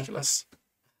something ridiculous.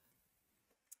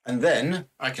 And then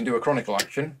I can do a chronicle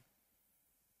action.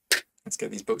 Let's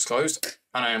get these books closed.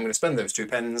 And I am going to spend those 2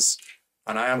 pens.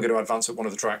 And I am going to advance up one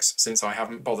of the tracks, since I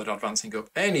haven't bothered advancing up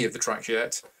any of the tracks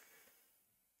yet.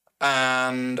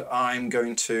 And I'm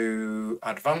going to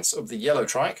advance up the yellow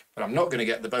track, but I'm not going to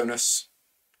get the bonus.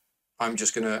 I'm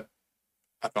just going to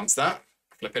advance that,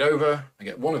 flip it over, I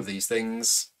get one of these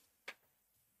things.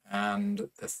 And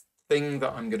the thing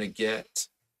that I'm going to get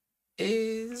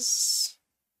is...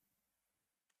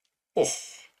 Oh,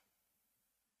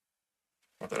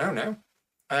 I don't know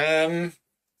now.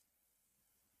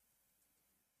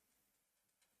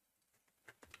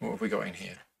 What have we got in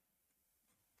here?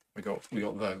 We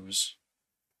got those.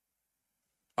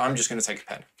 I'm just going to take a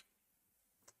pen.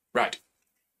 Right,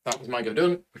 that was my go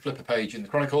done. We flip a page in the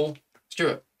Chronicle.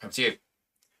 Stuart, over to you.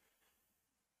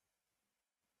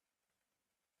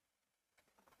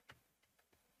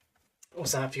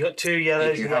 What's that? If you got 2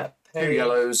 yellows, If you have get 2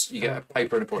 yellows, you get a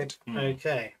paper and a point.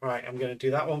 Okay, right. I'm going to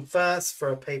do that one first for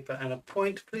a paper and a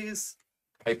point, please.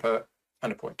 Paper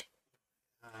and a point.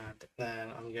 And then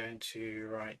I'm going to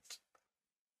write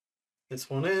this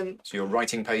one in. So you're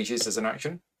writing pages as an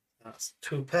action. That's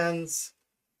 2 pens.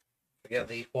 I get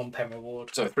the 1 pen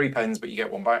reward. So 3 pens, but you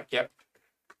get 1 back. Yep.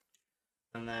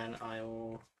 And then I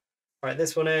will write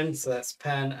this one in. So that's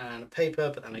pen and a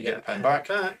paper, but then I You get get a a pen pen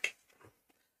back.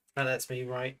 That lets me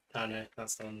write. Oh no,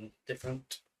 that's done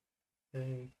different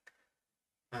thing.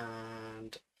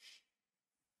 And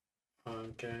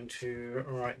I'm going to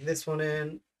write this one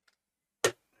in.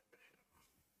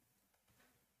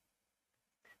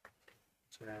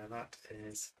 So that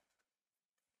is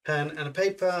pen and a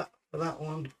paper for that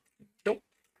one. Nope.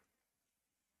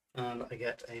 And I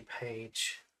get a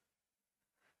page.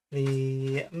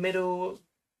 The middle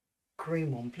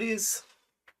green one, please.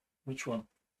 Which one?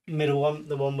 Middle one,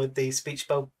 the one with the speech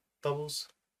bubbles.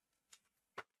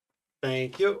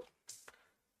 Thank you.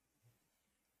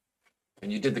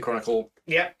 And you did the Chronicle.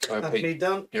 Yep, So that's me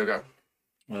done. Here we go.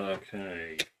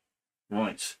 Okay.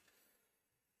 Right.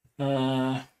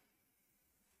 Well,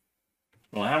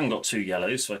 I haven't got 2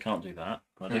 yellows, so I can't do that.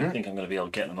 I don't think I'm going to be able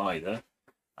to get them either.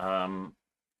 Do you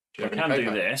I have any can do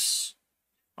paper? this.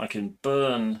 I can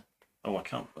burn. Oh, I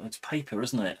can't. It's paper,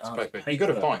 isn't it? It's Oh, paper. You've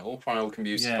got a file. File can be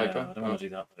used Yeah, as paper. I don't want to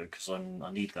do that though because I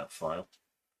need that file.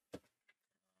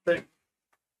 And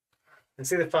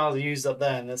see the files used up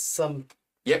there, and there's some.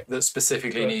 Yep, that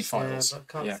specifically need books, files. Yeah, but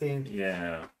I can't Yeah.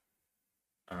 see.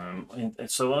 Yeah.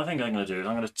 So what I think I'm going to do is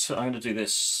I'm going to do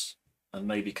this and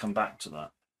maybe come back to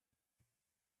that.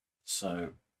 So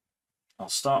I'll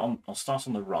start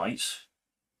on the right.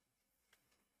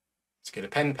 Let's get a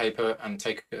pen, paper, and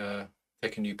take a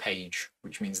new page,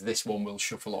 which means this one will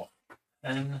shuffle off.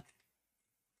 And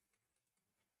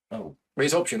oh, But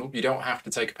it's optional. You don't have to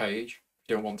take a page if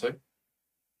you don't want to.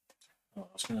 I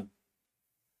was going to.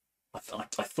 I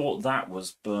thought that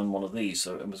was burn one of these,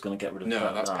 so I was going to get rid of No,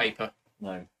 that. that's paper.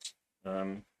 No.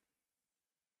 I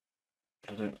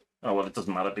don't. Oh well, it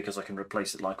doesn't matter because I can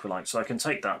replace it like for like. So I can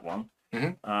take that one.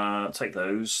 Take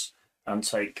those and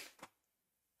take.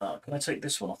 Can I take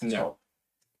this one off the No. top?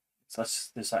 So that's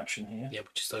this action here. Yeah,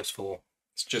 which is those 4.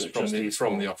 It's just So from just the these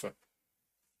from four. the offer.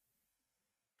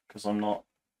 Because I'm not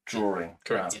drawing.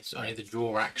 Correct. that. It's only the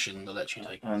draw action that lets you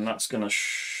take. And that's going to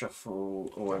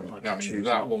shuffle, or I That means choose,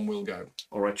 that one will go.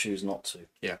 or I choose not to.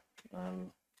 Yeah.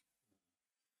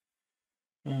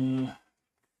 No,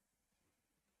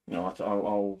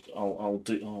 I'll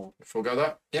do. Forego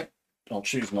that. Yep. I'll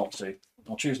choose not to.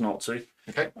 I'll choose not to.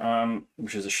 Okay.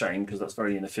 Which is a shame because that's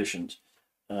very inefficient.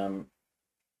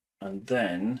 And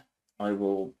then I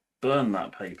will burn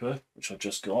that paper, which I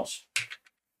just got,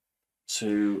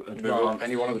 to Move up advance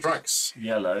any one of the tracks.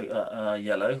 yellow.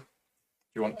 Yellow. Do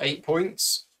you want 8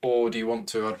 points, or do you want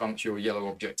to advance your yellow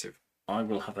objective? I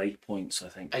will have 8 points, I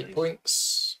think. 8 please.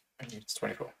 points. It's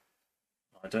 24.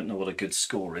 I don't know what a good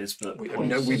score is, but We've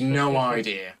points, no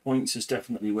idea. points is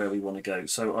definitely where we want to go.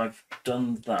 So I've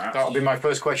done that. That'll be my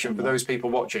first question for those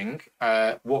people watching.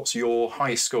 What's your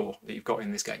highest score that you've got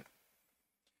in this game?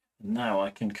 Now I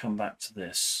can come back to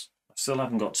this. I still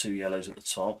haven't got 2 yellows at the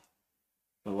top.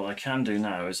 But what I can do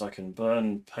now is I can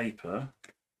burn paper.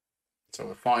 So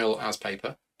a file as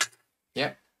paper.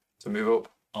 Yeah. To move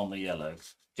up. On the yellow.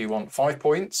 Do you want 5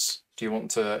 points? Do you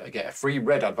want to get a free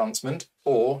red advancement?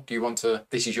 Or do you want to,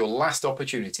 this is your last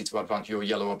opportunity to advance your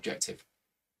yellow objective?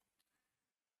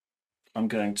 I'm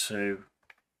going to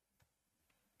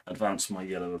advance my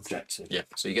yellow objective. Yeah.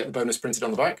 So you get the bonus printed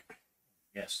on the back.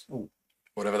 Yes. Oh,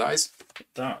 Whatever that is.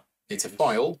 that. It's a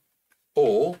file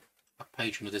or... A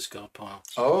page from the discard pile.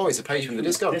 Oh, it's a page from the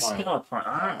discard pile. Discard pile.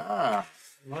 Ah.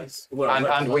 Nice. Well,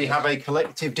 And we have a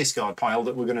collective discard pile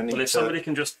that we're going to need well, if somebody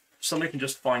can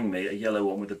just find me a yellow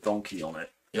one with a donkey on it.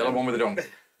 Yellow one with a donkey.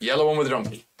 Yellow one with a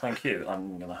donkey. Thank you.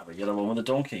 I'm going to have a yellow one with a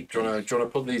donkey. Do you want to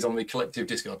put these on the collective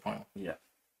discard pile? Yeah.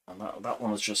 And that one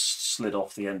has just slid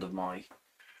off the end of my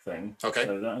thing. Okay.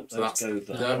 So that's- go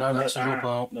there. No, that's a draw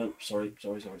pile. No, sorry.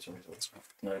 No,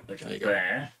 they go There you go.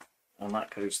 there. And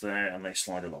that goes there and they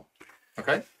slide along.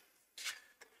 Okay.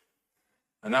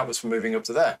 And that was for moving up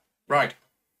to there. Right.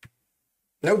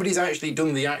 Nobody's actually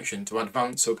done the action to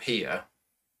advance up here.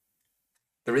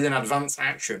 There is an advance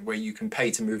action where you can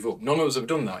pay to move up. None of us have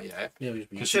done that yet. Yeah,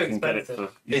 Because Too you can get it for...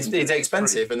 expensive. you It's can get it for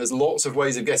expensive free. and there's lots of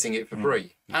ways of getting it for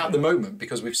free at the moment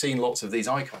because we've seen lots of these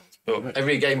icons. But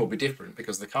every game will be different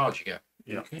because of the cards you get.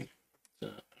 Yeah. Okay.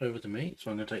 So over to me. So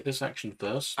I'm going to take this action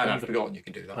first. And spend I've the forgotten you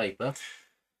can do that. paper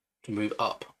to move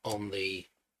up on the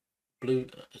blue,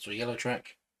 sorry, yellow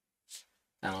track,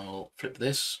 and I'll flip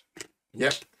this.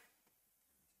 Yep.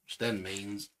 Which then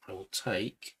means I will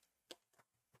take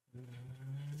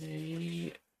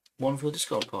one for the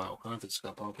discard pile. Can I have the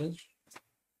discard pile, please?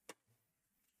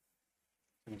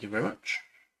 Thank you very much.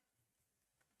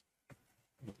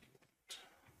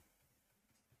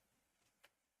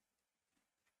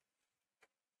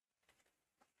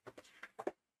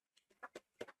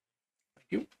 Thank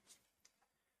you.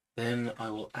 Then I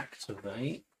will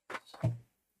activate.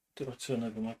 Did I turn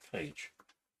over my page?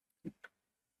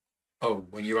 Oh,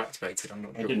 when you activate it, I'm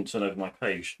not I sure. didn't turn over my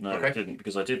page. No, Okay. I didn't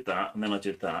because I did that and then I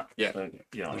did that. Yeah. So,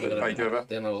 yeah. Put the page over.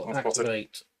 Then I will I'll spot it.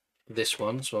 activate this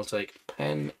one. So I'll take a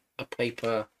pen, a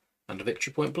paper, and a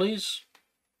victory point, please.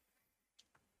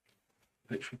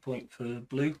 Victory point for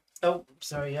blue. Oh,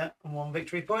 sorry, yeah. And 1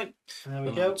 victory point. There we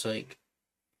And go. I'll take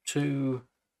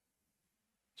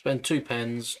spend 2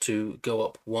 pens to go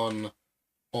up 1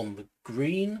 on the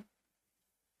green.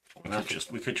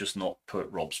 We could just not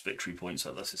put Rob's victory points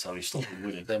up. That's just how he's stopping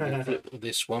winning. Then we'll flip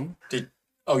this one.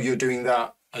 Oh, you're doing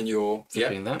that and you're...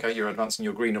 Flipping that. Okay, you're advancing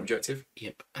your green objective.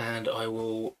 Yep. And I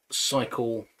will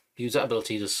use that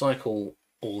ability to cycle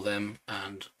all them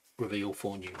and reveal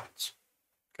 4 new ones.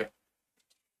 Okay.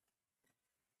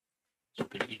 So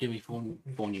you do me 4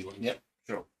 new ones. Yep.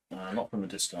 Sure. Not from the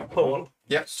discount. Paul,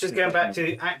 Yeah. just going back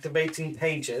to activating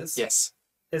pages. Yes.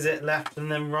 Is it left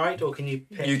and then right, or can you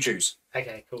pick? You choose.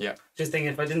 Okay, cool. Yeah. Just thinking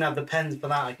if I didn't have the pens for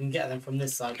that, I can get them from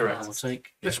this side. Correct. I will take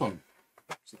this one.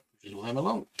 Which is all I'm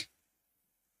along.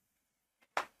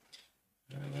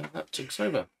 And that ticks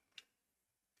over.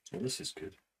 Well, this is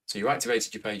good. So you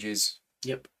activated your pages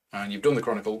Yep. and you've done the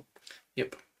chronicle.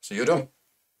 Yep. So you're done.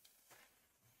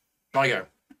 I go.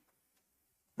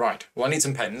 Right. Well, I need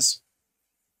some pens.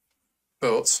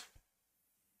 But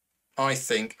I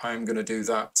think I'm going to do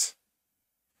that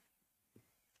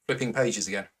flipping pages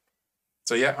again.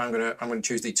 So yeah, I'm going to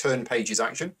choose the turn pages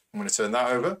action. I'm going to turn that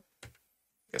over.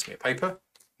 Gets me a paper.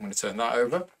 I'm going to turn that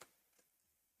over.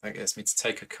 That gets me to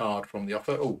take a card from the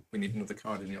offer. Oh, we need another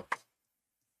card in the offer.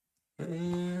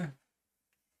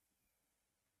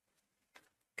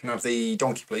 Can I have the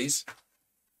donkey, please?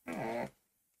 Flip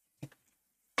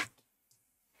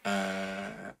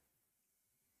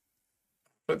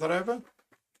that over.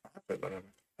 I flip that over.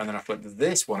 And then I flip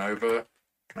this one over and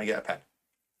I get a pen.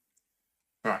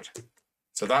 Right.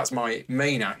 So that's my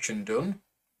main action done.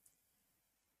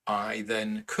 I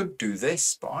then could do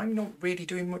this, but I'm not really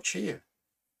doing much here.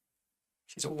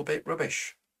 She's all a bit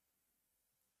rubbish.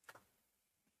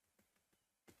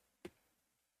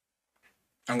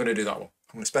 I'm going to do that one.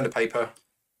 I'm going to spend a paper.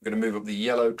 I'm going to move up the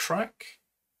yellow track.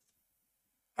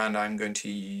 And I'm going to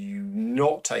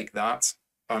not take that.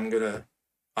 I'm going to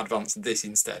advance this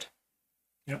instead.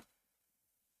 Yep.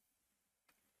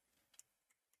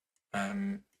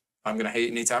 I'm going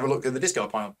to need to have a look at the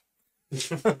discard pile.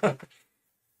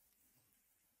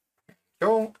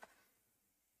 Cool.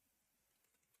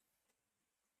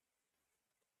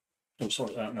 Oh,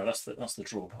 sorry. No, that's the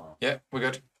draw pile. Yeah, we're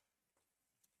good.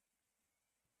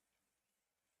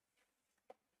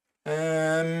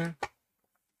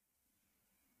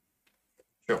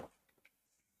 Sure.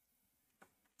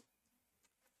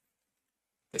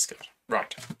 Discard.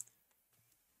 Right.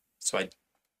 So I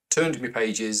turned my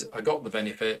pages, I got the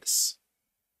benefits,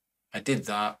 I did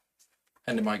that,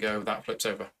 end of my go, that flips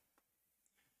over.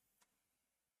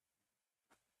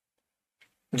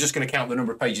 I'm just going to count the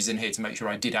number of pages in here to make sure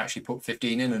I did actually put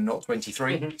 15 in and not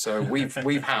 23. So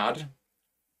we've had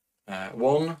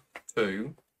 1,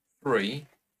 2, 3,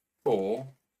 4,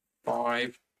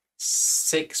 5,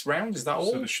 6 rounds. Is that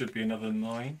all? So there should be another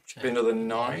 9. Should be another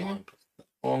 9.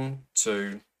 1,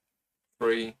 2,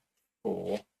 3,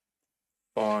 4,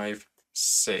 5,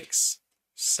 6,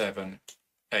 7,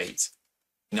 8,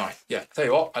 9. Yeah, tell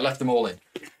you what, I left them all in.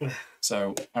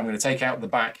 So I'm going to take out the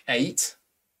back 8.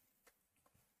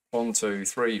 1, 2,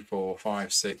 3, 4,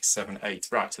 5, 6, 7, 8.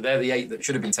 Right, so they're the 8 that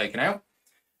should have been taken out.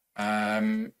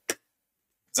 So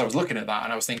I was looking at that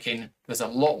and I was thinking, there's a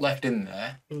lot left in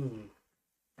there.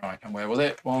 Right, and where was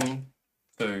it? 1,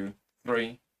 2,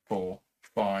 3, 4,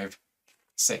 5,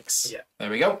 6. Yeah. There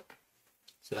we go.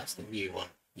 So that's the new one.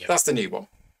 Yep. That's the new one.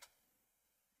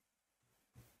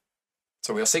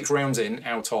 So we are 6 rounds in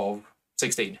out of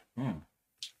 16.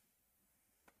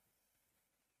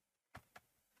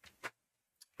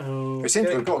 We seem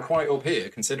to have got quite up here,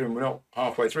 considering we're not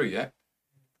halfway through yet.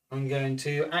 I'm going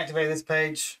to activate this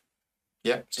page.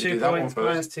 Yep, so 2 do that one points, first.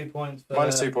 minus 2 points. For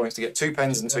Minus 2 points to get 2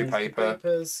 pens and 2 paper.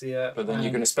 Papers, yeah. But then you're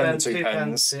and going to spend the spend 2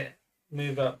 pens. to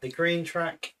move up the green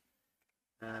track.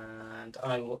 And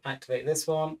I will activate this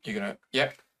one. You're going to,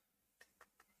 yep.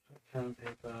 Pen,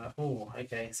 paper. Oh,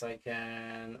 okay. So I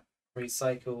can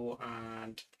recycle.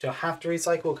 And do I have to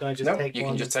recycle? Or can I just No, take you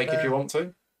one can just take if spare? you want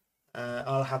to.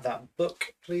 I'll have that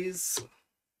book, please.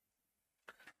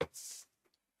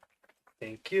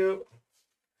 Thank you.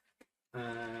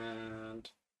 And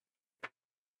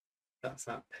that's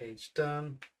that page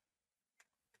done.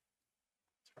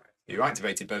 You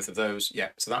activated both of those.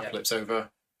 Yeah, so that flips over.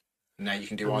 Now you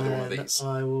can do either one of these.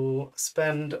 I will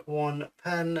spend 1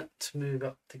 pen to move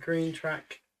up the green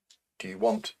track. Do you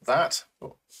want that?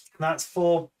 That's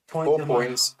 4 points. 4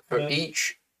 points for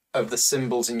each of the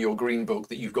symbols in your green book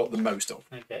that you've got the most of.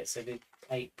 Okay, so do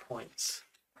 8 points.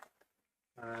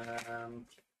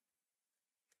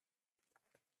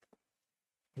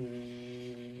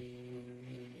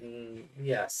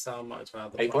 Yes, I might as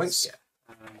well. 8 points? Yeah.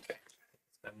 Okay.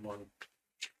 Spend 1.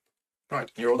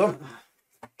 Right, you're all done.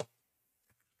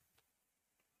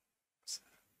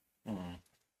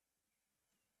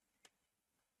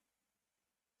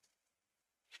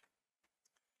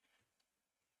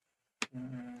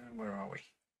 Where are we?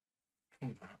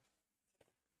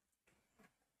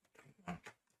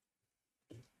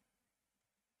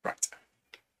 Right.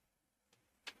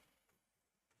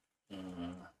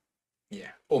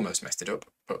 Yeah, almost messed it up,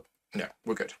 but no,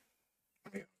 we're good.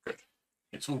 We're good.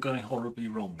 It's all going horribly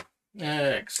wrong.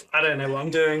 Excellent. I don't know what I'm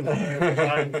doing.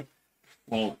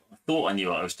 Well, I thought I knew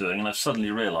what I was doing, and I've suddenly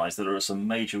realised that there are some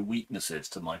major weaknesses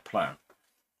to my plan.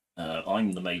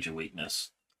 I'm the major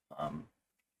weakness.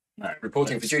 Now,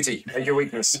 Reporting for duty. Major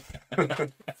weakness.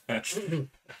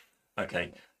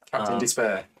 Okay. Captain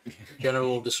Despair.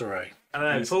 General disarray. I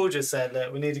don't know. Paul just said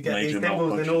that we need to get Major these symbols in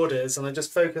malfunction. orders, and I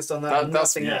just focused on that and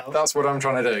That's nothing else. that's what I'm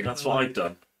trying to do. That's what I've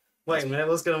done. Wait a minute,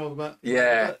 what's going on with that?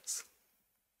 Yeah.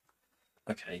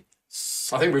 Okay.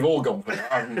 I think we've all gone for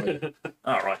that, haven't we?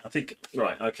 All right.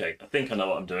 Okay. I think I know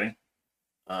what I'm doing.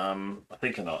 I'm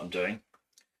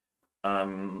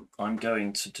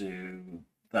going to do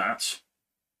that.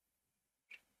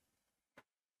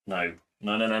 No.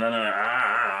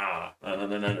 Ah! No.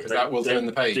 Because that will turn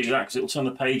the page. Do that, 'cause it will turn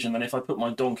the page, and then if I put my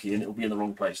donkey in, it will be in the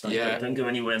wrong place. Don't go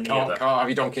anywhere near Can't that. have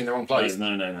your donkey in the wrong place.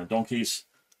 No. Donkeys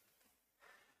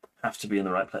have to be in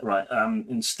the right place. Right.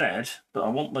 Instead, but I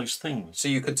want those things. So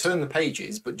you could turn the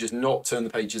pages, but just not turn the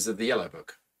pages of the yellow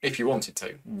book, if you wanted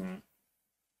to.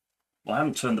 Well, I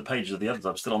haven't turned the pages of the others.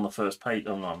 I'm still on the first page.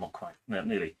 Oh no, I'm not quite. No,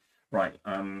 nearly. Right.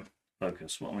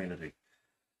 Focus. What am I going to do?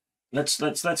 Let's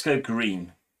go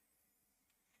green.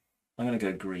 I'm going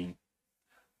to go green.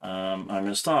 I'm going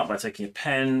to start by taking a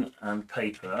pen and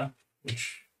paper,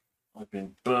 which I've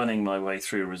been burning my way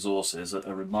through resources at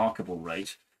a remarkable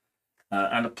rate,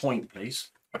 and a point, please.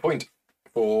 A point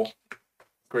for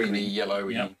greeny,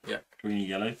 yellowy. Yep. Yeah. Greeny,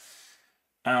 yellow,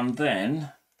 and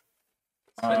then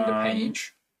Spend a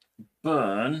page.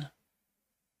 burn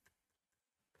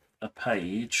a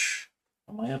page.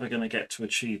 Am I ever going to get to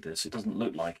achieve this? It doesn't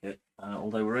look like it,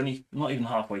 although we're not even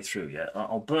halfway through yet.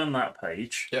 I'll burn that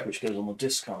page, which goes on the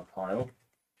discard pile,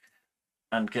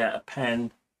 and get a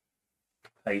pen,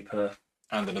 paper,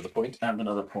 And another point. and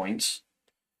another point.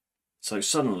 So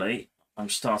suddenly, I'm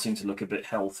starting to look a bit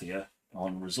healthier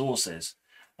on resources.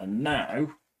 And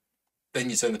now, Then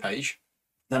you turn the page.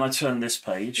 then I turn this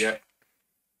page. Yeah.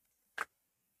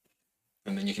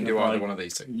 And then you can do either one of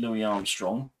these two. Louis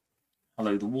Armstrong.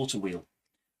 Hello, the water wheel.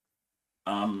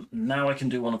 Now I can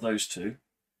do one of those two.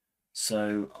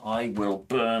 So I will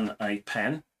burn a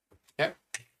pen. Yep.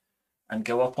 And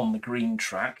go up on the green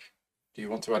track. Do you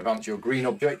want to advance your green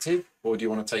objective, or do you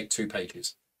want to take 2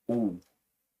 pages? Oh,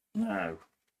 no.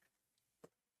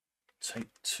 Take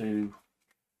 2.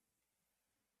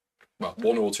 Well,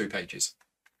 1 or 2 pages.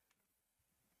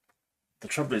 The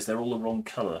trouble is they're all the wrong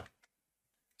colour.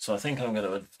 So I think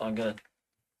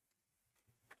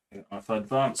if I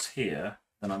advance here,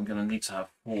 then I'm going to need to have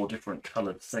 4 different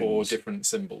coloured things. 4 different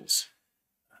symbols.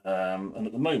 And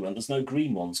at the moment, there's no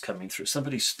green ones coming through.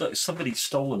 Somebody's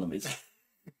stolen them.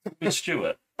 It's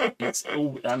Stuart. It's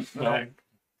all well,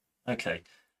 okay.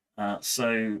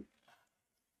 So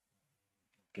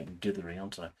getting dithery,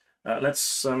 aren't I?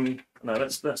 Let's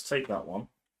take that one.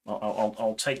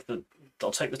 I'll take the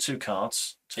 2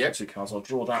 cards. Yep. The 2 cards. I'll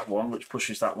draw that one, which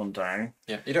pushes that one down.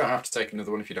 Yeah, you don't have to take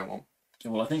another one if you don't want.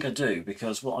 Well, I think I do,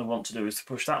 because what I want to do is to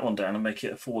push that one down and make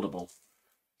it affordable.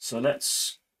 So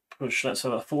let's have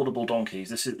affordable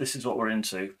donkeys. This is what we're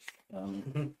into.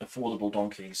 Affordable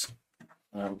donkeys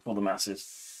for the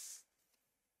masses.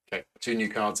 Okay, 2 new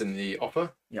cards in the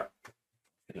offer. Yeah,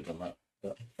 could have done that,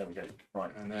 but there we go. Right,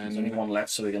 And there's then only one left,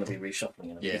 so we're going to be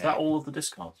reshuffling it. Yeah. Is that all of the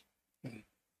discards?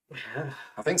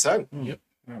 I think so. Yep.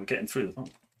 Yeah, we're getting through them.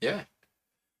 Yeah.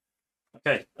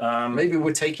 Okay. Maybe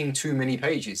we're taking too many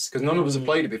pages because none of us have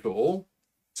played it before,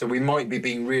 so we might be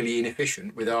being really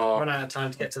inefficient with our Run out of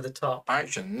time to get to the top.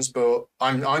 actions. But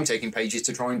I'm taking pages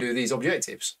to try and do these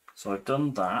objectives. So I've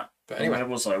done that. But anyway, Where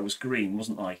was I? I was green,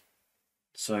 wasn't I?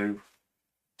 So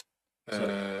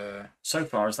so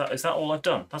far, is that all I've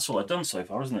done? That's all I've done so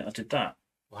far, isn't it? I did that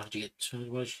How did you get?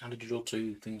 How did you draw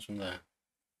 2 things from there?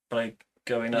 by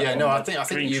going up. Yeah, on no, the I think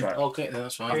green you've- track. Okay,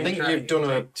 that's fine. I think Green you've track, done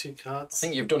you a- take 2 cards. I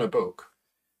think you've done a book.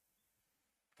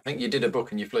 I think you did a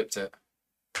book and you flipped it.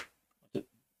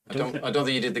 I don't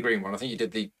think you did the green one. I think you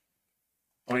did the.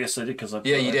 Oh yes, I did because I.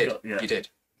 Yeah, you did. Yeah. You did.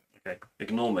 Okay,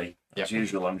 ignore me. As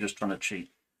usual, I'm just trying to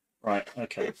cheat. Right.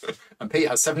 Okay. And Pete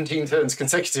has 17 turns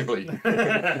consecutively.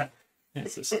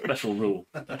 It's a special rule.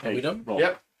 Okay. Are we done? Rob.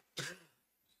 Yep.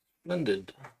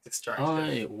 Splendid. Distraction.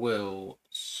 I will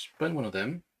spend one of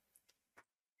them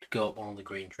to go up on the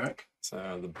green track.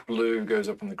 So the blue goes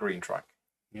up on the green track.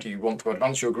 Yep. Do you want to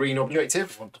advance your green I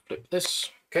objective? want to flip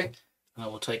this. Okay. And I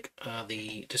will take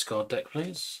the discard deck,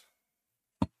 please.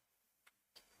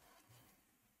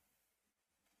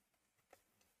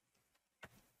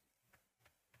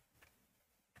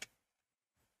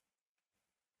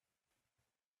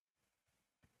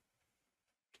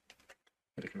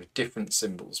 Looking with different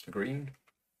symbols for green.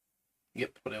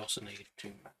 Yep, but I also need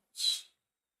 2 mats.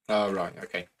 Oh, right.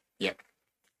 Okay. Yep.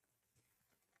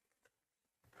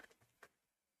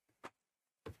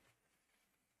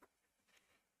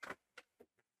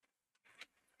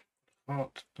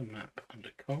 Heart, a map, and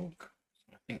a cog.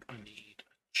 So I think I need a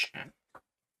chat.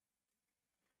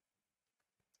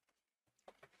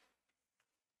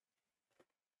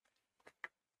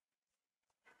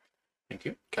 Thank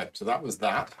you. Okay. So that was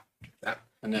that. That.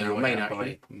 And then Now your I main have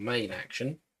action. my main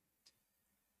action.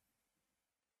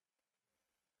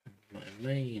 My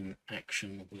main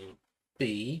action will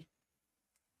be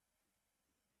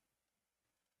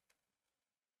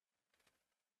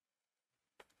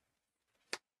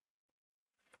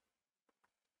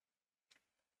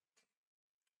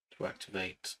to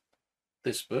activate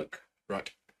this book,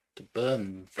 Right. to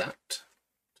burn that,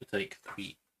 to take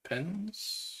 3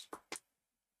 pens.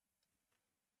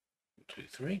 1, 2,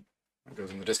 3. That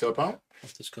goes in the discard pile.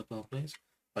 Off this couple, please.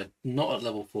 Not at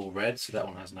level 4 red, so that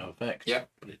one has no effect. Yeah.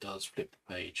 But it does flip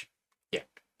the page. Yeah.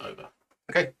 Over.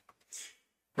 Okay.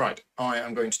 Right. I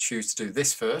am going to choose to do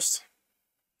this first.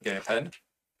 Get a pen.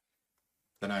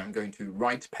 Then I'm going to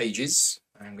write pages.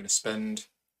 I'm going to spend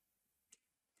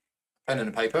a pen and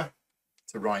a paper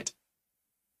to write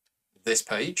this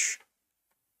page.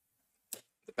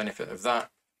 The benefit of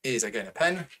that is I get a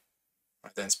pen. I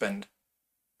then spend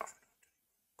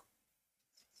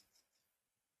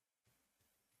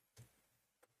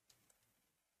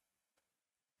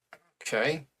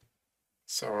okay,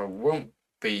 so I won't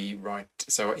be right.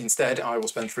 So instead, I will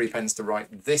spend 3 pens to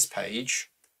write this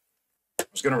page. I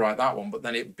was going to write that one, but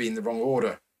then it would be in the wrong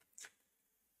order.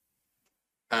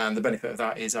 And the benefit of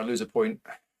that is I lose a point.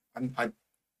 I'm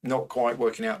not quite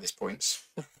working out these points.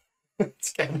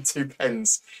 It's getting 2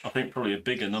 pens. I think probably a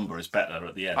bigger number is better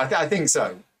at the end. I think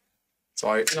so.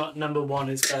 So Not number 1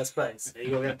 is first place.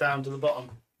 You got to get down to the bottom.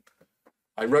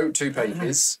 I wrote 2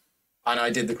 pages and I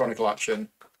did the chronicle action.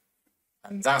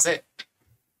 And that's it.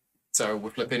 So we're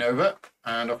flipping over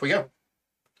and off we go.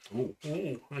 Ooh.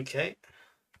 Ooh, okay.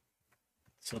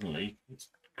 Suddenly, it's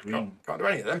green. Can't do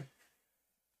any of them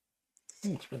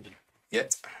Splendid.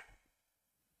 yet.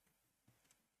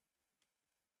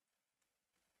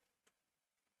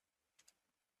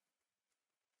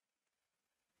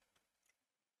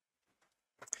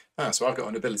 So I've got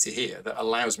an ability here that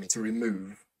allows me to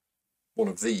remove one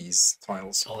of these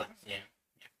tiles. Oh, yeah.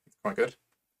 Quite good.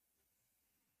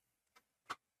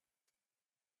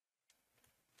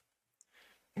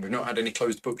 And we've not had any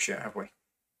closed books yet, have we?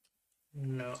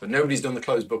 No. So nobody's done the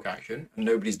closed book action, and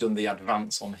nobody's done the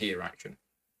advance on here action.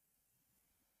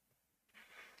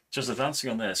 Just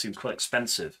advancing on there seems quite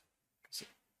expensive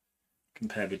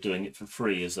compared with doing it for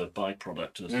free as a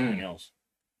byproduct or something else.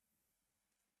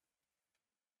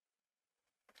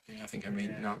 Yeah, I think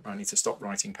no, I need to stop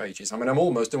writing pages. I mean, I'm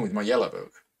almost done with my yellow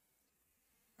book.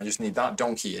 I just need that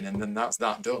donkey in, and then that's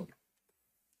that done.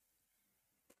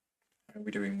 How are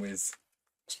we doing with...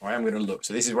 So I am going to look.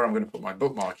 So this is where I'm going to put my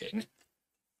bookmark in,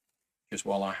 just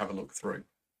while I have a look through.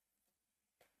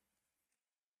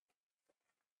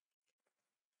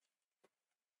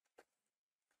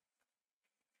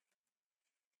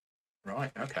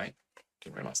 Right, okay.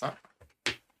 Didn't realise that.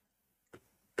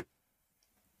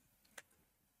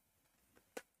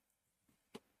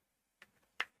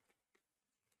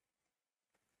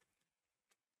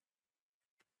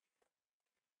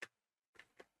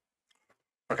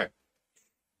 Okay.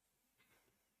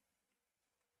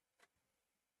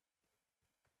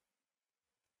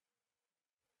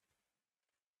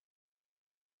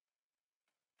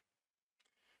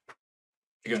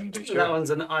 You're going to do So that one's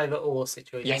an either or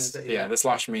situation. Yes, Is it? yeah, the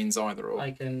slash means either or.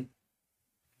 I can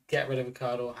get rid of a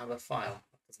card or have a file.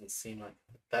 That doesn't seem like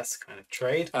the best kind of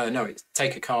trade. No, it's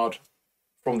take a card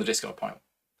from the discard pile.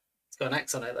 It's got an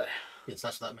X on it though. Yes,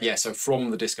 that's what that means. Yeah, so from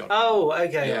the discard pile. Oh,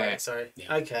 okay. Yeah. Right, sorry.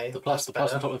 Yeah. Okay. The plus on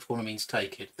better. top of the corner means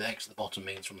take it. The X at the bottom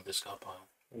means from the discard pile.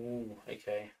 Ooh,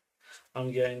 okay.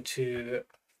 I'm going to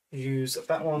use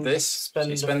that one. This, so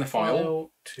you spend the file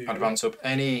to advance up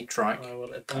any track. I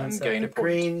will advance and gain up a the point.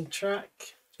 green track.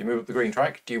 So you move up the green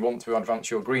track. Do you want to advance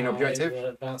your green I objective? will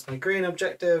advance my green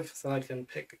objective so I can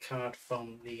pick the card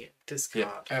from the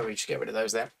discard. Yeah. Oh, we just get rid of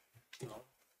those there.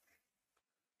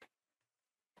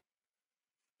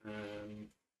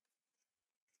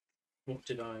 What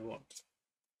did I want?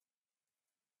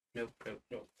 Nope.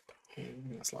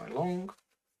 That's line long.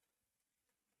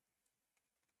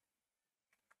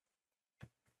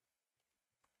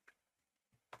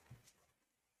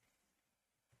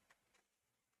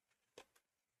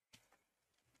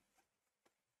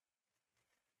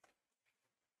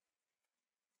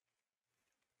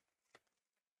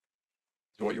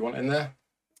 So what you want in there?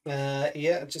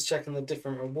 Yeah, just checking the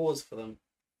different rewards for them.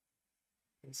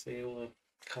 You see all the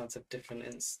cards have different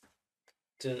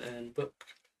instant and book.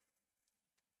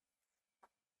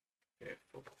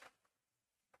 Beautiful.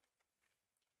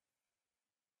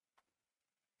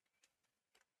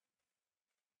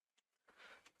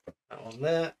 That one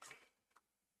there.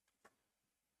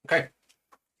 Okay.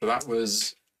 So that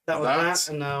was That was that,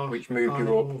 and now which moved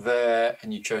you up there,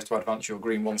 and you chose to advance your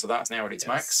green one, so that's now at its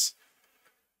max.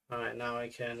 Alright, now I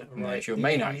can And write there's your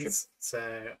main these. action.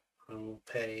 So I will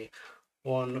pay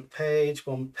 1 page,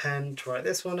 1 pen to write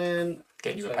this one in.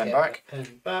 Get you So a I pen get back. the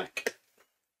pen back.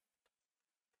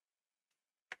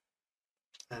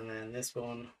 And then this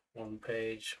one, 1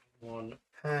 page, 1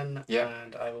 pen. Yeah.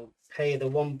 And I will pay the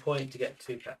 1 point to get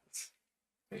 2 pens.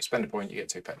 You spend a point, you get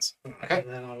 2 pence. Okay. And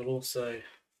then I will also,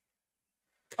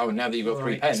 Oh, and now that you've got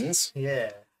 3 Right. pens, yeah,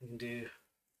 I can do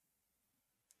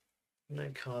no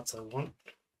cards I want.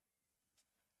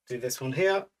 Do this one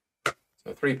here.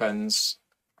 so 3 pens,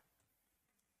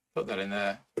 put that in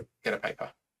there, get a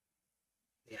paper.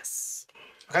 Yes.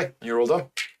 Okay, you're all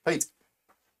done. Pete.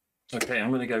 Okay, I'm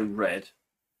going to go red.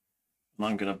 And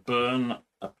I'm going to burn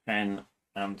a pen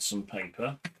and some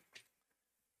paper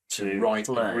to Write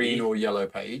play. a green or yellow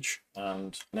page.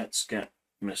 And let's get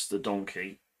Mr.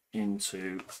 Donkey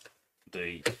into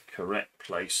the correct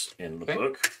place in the Okay.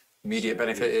 book. Immediate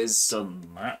benefit is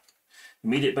Done that.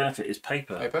 Immediate benefit is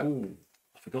paper. Paper. Ooh,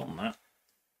 I've forgotten that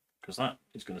because that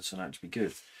is going to turn out to be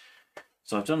good.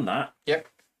 So I've done that. Yep.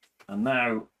 And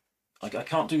now I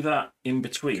can't do that in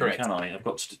between, Correct. can I? I've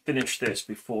got to finish this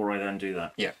before I then do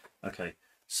that. Yeah. Okay.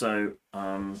 So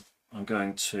I'm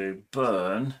going to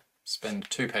burn spend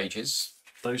 2 pages.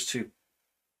 those 2.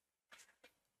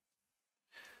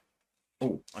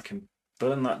 Oh, I can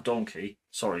burn that donkey.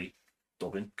 Sorry,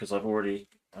 Dobbin, because I've already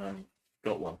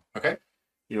got one. Okay.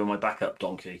 You are my backup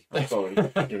donkey. I'm sorry, you're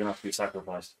going to have to be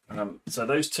sacrificed. So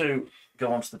those 2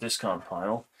 go onto the discard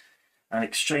pile, and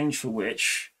exchange for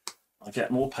which I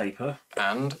get more paper.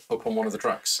 And up on one of the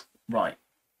tracks. Right,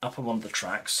 up on one of the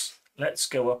tracks, let's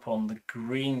go up on the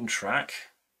green track.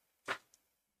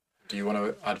 Do you want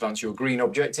to advance your green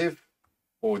objective,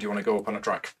 or do you want to go up on a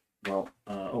track? Well,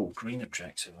 green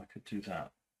objective. I could do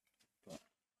that.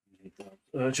 But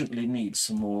urgently need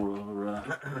some more.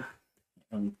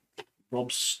 And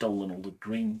Rob's stolen all the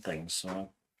green things, so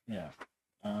yeah.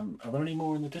 Are there any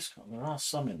more in the Discord? There are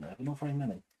some in there, but not very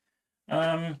many.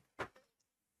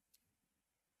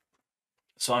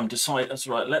 So I'm deciding. That's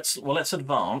right. Let's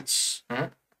advance.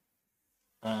 Mhm.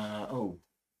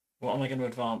 What am I going to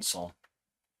advance on?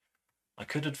 I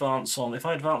could advance on. If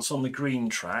I advance on the green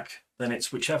track, then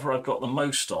it's whichever I've got the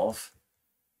most of,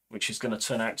 which is going to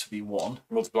turn out to be 1.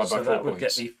 Multiplied by 4 that would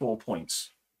points. get me 4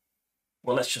 points.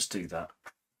 Well, let's just do that.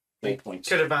 4 points.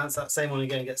 Could advance that same one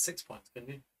again and get 6 points, couldn't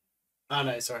you? Oh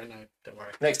no, sorry, no, don't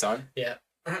worry. Next time. Yeah.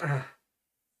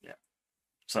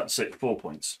 So that's it. 4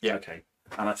 points. Yeah. Okay.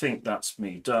 And I think that's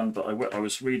me done. But I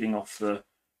was reading off the.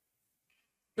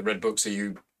 The red book, so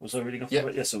you... Was I reading off Yeah.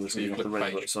 the? Yes, I was So you reading off the flip the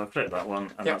red book. page. So I flipped that one,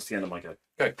 and Yeah. that's the end of my go.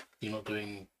 You're not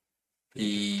doing.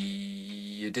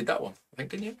 You did that one, I think,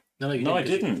 didn't you? No, you No, I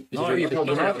didn't. 'cause didn't. you- No, because you've you- not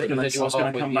done because that. you- I because you was were gonna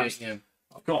halfway come through back. the game.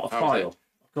 I've got a How was it? file.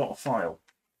 I've got a file.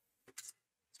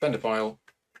 Spend a file,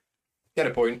 get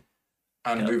a point,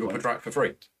 and Get a move up a point. track for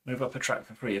free. Move up a track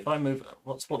for free. If I move,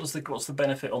 what's the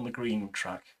benefit on the green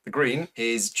track? The green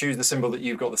is choose the symbol that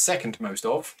you've got the second most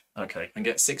of, Okay. and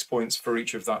get 6 points for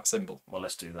each of that symbol. Well,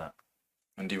 let's do that.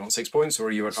 And do you want 6 points, or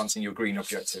are you advancing your green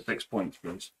objective? 6 points,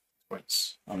 please.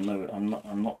 Points. I'm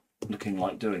not looking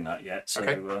like doing that yet. So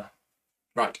Okay.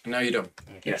 Right, now you're done.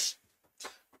 yes.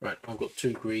 Right, I've got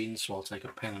 2 greens, so I'll take a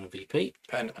pen and a VP.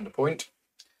 Pen and a point.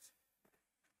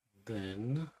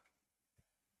 Then.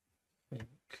 I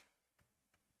think.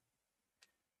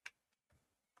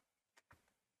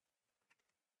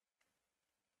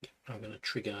 I'm going to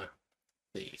trigger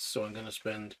these. So I'm going to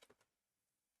spend.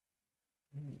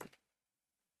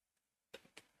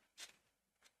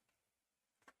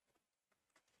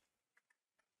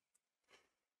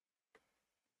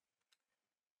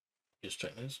 Just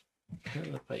check this. Pen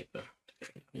and the paper.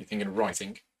 You're thinking of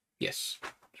writing. Yes.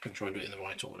 Just going to try and do it in the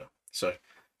right order. So,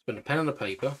 spend a pen and a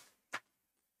paper.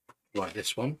 Write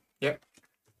this one. Yep.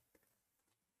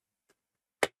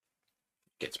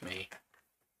 Gets me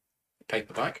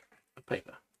Paperback. a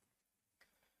paper.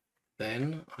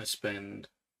 Then I spend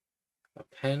a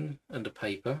pen and a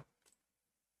paper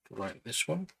to write this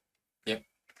one. Yep.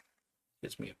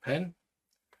 Gets me a pen.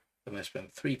 Then I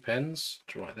spend 3 pens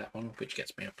to write that one, which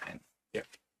gets me a pen. Yep.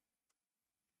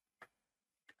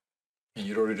 And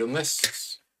you'd already done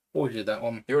this. Already did that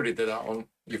one. You already did that one.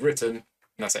 You've written, and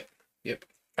that's it. Yep.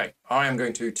 Okay, I am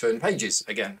going to turn pages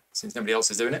again. Since nobody else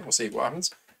is doing it, we'll see what happens.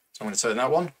 So I'm going to turn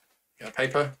that one. Get a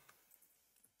paper.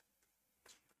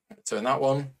 I'm going to turn that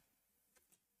one.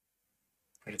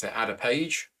 I'm going to add a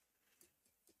page.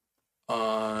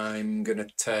 I'm going to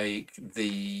take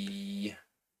the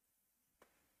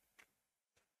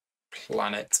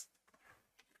planet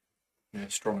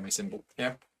astronomy symbol.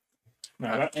 Yeah.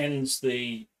 Now that ends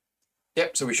the.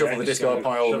 Yep, so we shuffle the discard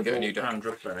pile and we get a new deck. And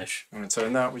replenish. I'm going to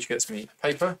turn that, which gets me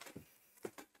paper.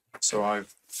 So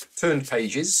I've turned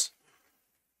pages.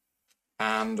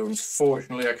 And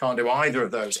unfortunately, I can't do either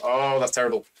of those. Oh, that's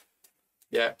terrible.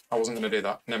 Yeah, I wasn't going to do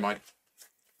that. Never mind.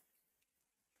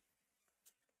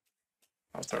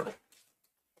 That was terrible.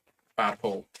 Bad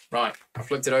pull. Right, I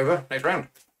flipped it over. Next round.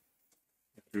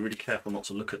 Be really careful not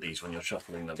to look at these when you're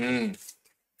shuffling them.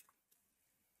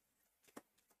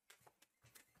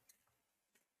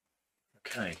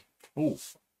 Okay. Oh,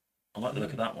 I like the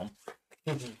look of that one.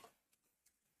 That's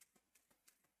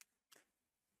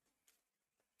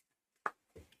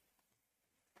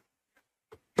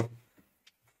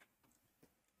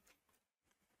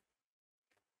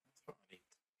what I need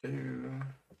to do.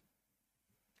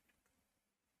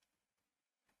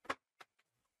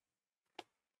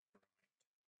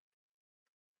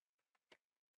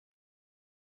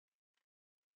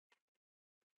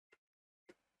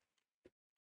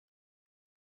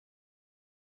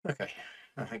 Okay,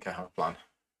 I think I have a plan.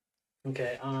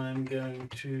 Okay, I'm going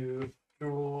to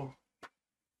draw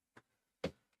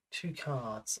 2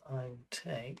 cards. I will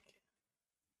take.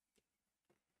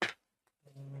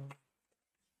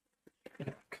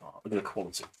 Look at the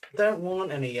quality. Don't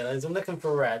want any yellows. I'm looking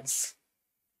for reds.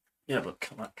 Yeah, but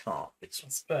that can't. It's I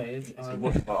suppose a I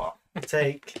wood bar. will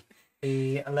take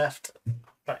the left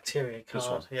bacteria This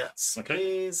card. one? Yes, Okay.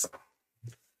 please.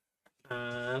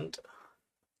 And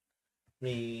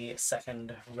the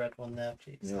second red one there,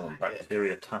 please. Yeah,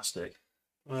 bacteria-tastic.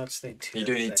 Well, I just need 2. You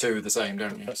do of need those. 2 of the same,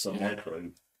 don't you? That's a Yeah.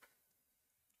 microbe.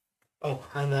 Oh,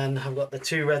 and then I've got the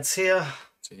 2 reds here.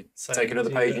 So you So take another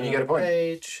do page and you get a another point.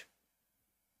 Page.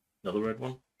 Another red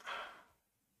one.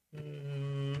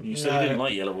 You said no, you didn't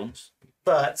like yellow ones.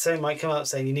 but someone might come up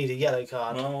saying you need a yellow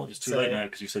card. Well, it's too So- late now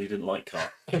because you said you didn't like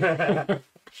card.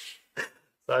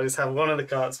 So I just have one of the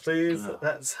cards, please. Oh,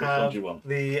 Let's which one have do you want?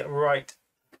 the right.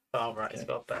 Oh, right, it's Okay.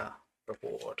 got the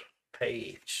reward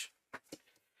page.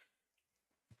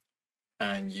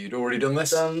 And you'd already done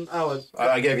this. Done. Oh,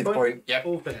 I gave you the point. Yep.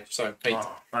 All finished. So 8.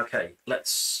 Oh, okay,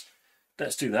 let's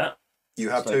do that. You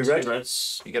have So 2 red.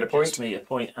 reds. You get a Gets point. me a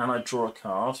point, and I draw a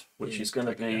card, which You is going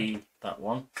to take it be that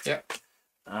one. Yep.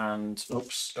 And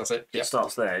oops, That's it. it Yep.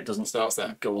 starts there. It doesn't Starts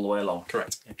there. go all the way along.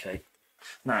 Correct. Okay.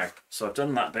 Now, so I've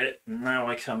done that bit. Now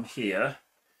I come here,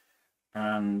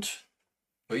 and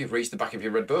Well, you've reached the back of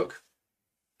your red book.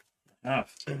 I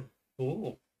have.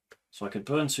 Ooh. So I could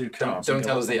burn 2 cards. don't and go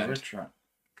tell off us the on a end. red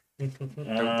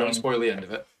track. Don't spoil the end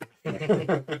of it.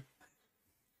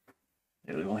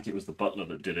 It looked like it was the butler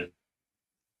that did it.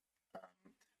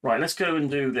 Right, let's go and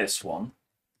do this one.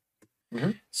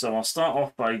 Mhm. So I'll start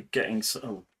off by getting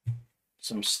some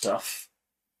stuff,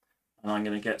 and I'm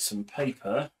going to get some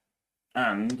paper,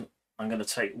 and I'm going to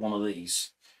take one of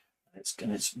these. It's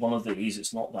one of these.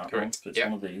 It's not that Correct. one, but it's Yeah.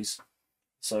 one of these.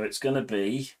 So it's going to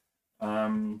be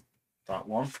that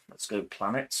one. Let's go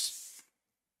planets,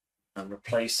 and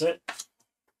replace it,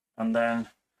 and then.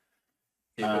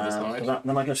 The other side.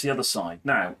 Then I go to the other side.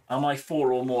 Now, am I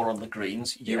 4 or more on the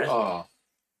greens? You Yes. are.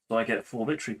 So I get 4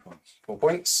 victory points. 4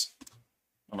 points.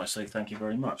 And I say thank you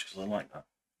very much because I like that.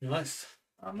 Nice.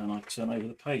 And then I turn over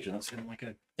the page and that's the end of my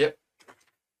go. Yep.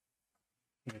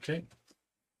 Okay.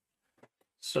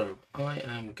 So I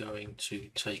am going to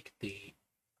take the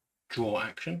draw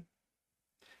action.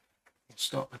 I'll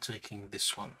start by taking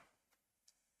this one.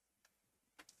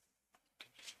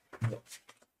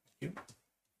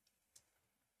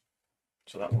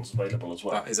 So that one's available as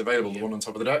well. That is available, the one on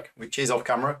top of the deck, which is off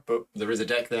camera, but there is a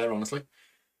deck there, honestly.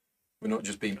 We're not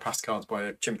just being passed cards by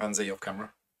a chimpanzee off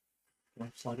camera. Can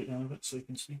I slide it down a bit so you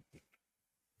can see?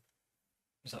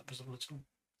 Is that visible at all?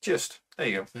 Just, there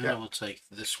you go. Then Yeah. I will take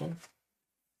this one.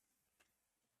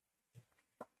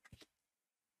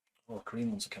 Oh,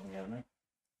 green ones are coming out now.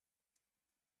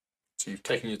 So you've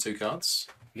taken your 2 cards.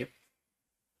 Yep.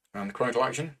 And the chronicle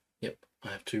action. Yep.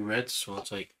 I have 2 reds, so I'll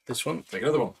take this one Take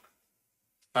another one.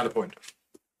 And a point.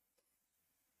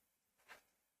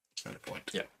 and a point.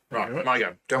 Yeah. Thank you very Right, much. my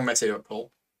go. Don't mess it up,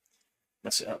 Paul.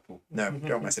 Mess it up, Paul. No,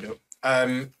 don't mess it up.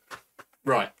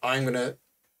 Right, I'm going to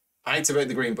activate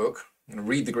the green book. I'm going to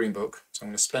read the green book. So I'm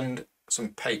going to spend some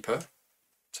paper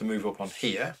to move up on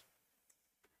here.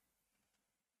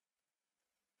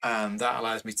 And that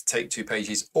allows me to take 2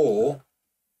 pages or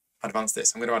advance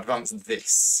this. I'm going to advance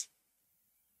this.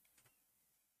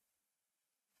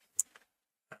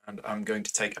 And I'm going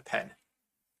to take a pen.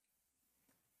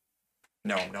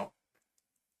 No, I'm not.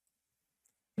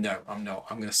 No, I'm not.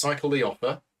 I'm going to cycle the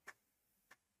offer.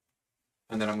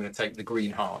 And then I'm going to take the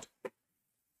green heart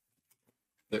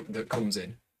that comes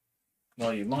in.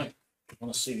 No, you might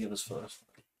want to see the others first.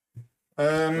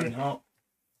 Um, Green heart.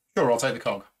 Sure, I'll take the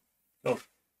cog.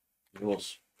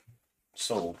 Yours.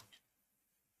 Sold.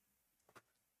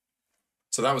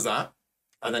 So that was that.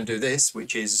 And then do this,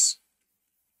 which is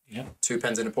Yeah. 2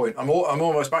 pens and a point. I'm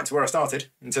almost back to where I started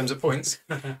in terms of points.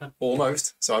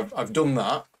 Almost. So I've done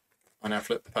that. I now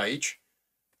flip the page.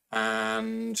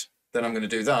 And then I'm going to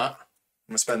do that.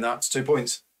 I'm going to spend that to 2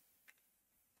 points.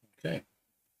 Okay.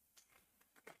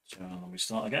 So we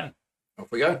start again. Off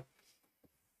we go.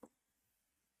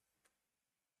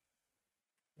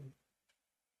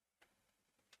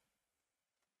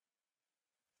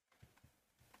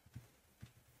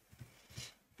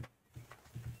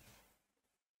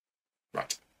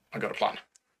 Right, I got a plan.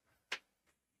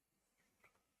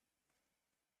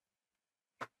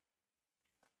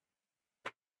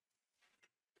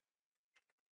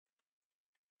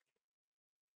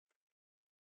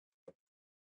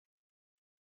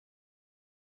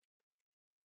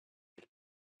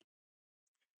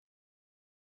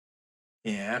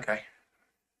 Yeah, okay.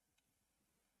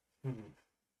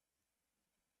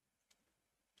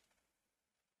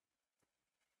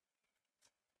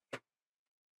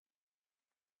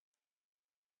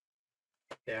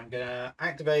 Okay, I'm gonna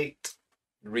activate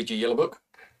Read your yellow book.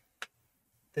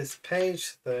 this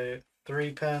page. So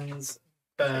 3 pens,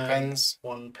 3 burn pens,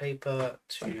 1 paper,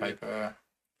 1 2 paper,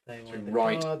 play one to of the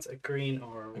write cards, a green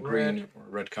or a a red, green or a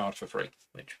red card for free.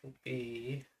 which will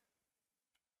be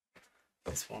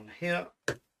this one here.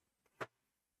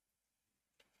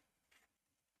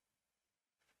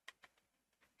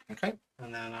 Okay.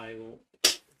 And then I will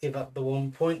give up the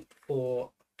 1 point for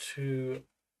 2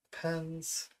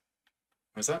 pens.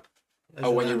 What's that? Those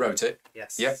Oh, are when you them. wrote it.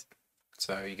 Yes. Yep.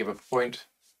 So you give up a point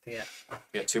Yeah.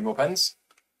 Get 2 more pens.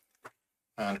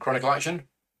 And Chronicle action.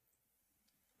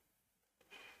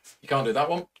 You can't do that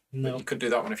one, but No. you could do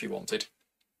that one if you wanted.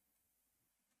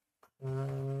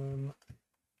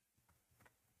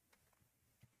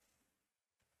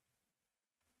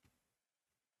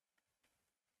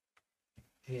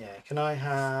 Yeah. Can I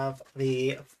have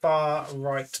the far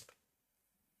right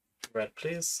red,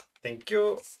 please? Thank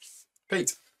you.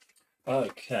 Pete.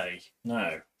 Okay,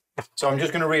 now So I'm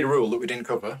just going to read a rule that we didn't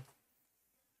cover.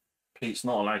 Pete's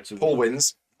not allowed to. Paul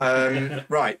wins.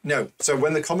 Right, no. So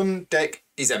when the common deck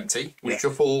is empty, we Yeah.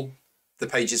 shuffle the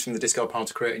pages from the discard pile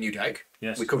to create a new deck.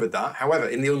 Yes. We covered that. However,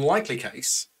 in the unlikely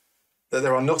case that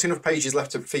there are not enough pages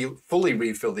left to fully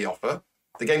refill the offer,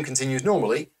 the game continues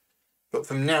normally, but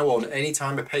from now on, any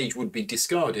time a page would be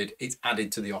discarded, it's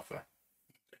added to the offer.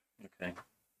 Okay.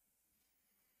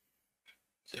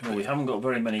 Well, we haven't got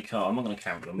very many cards. I'm not going to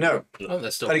count them. No. Oh,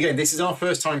 they're still. And again, this is our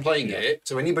first time playing Yeah. it,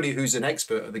 so anybody who's an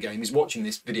expert at the game is watching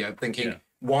this video thinking, Yeah.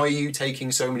 why are you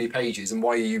taking so many pages and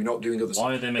why are you not doing other stuff?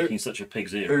 Why are they making such a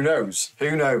pig's ear? Who knows?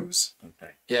 Who knows?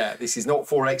 Okay. Yeah, this is not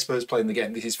for experts playing the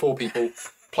game. This is for people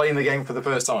playing the game for the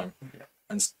first time. Yeah.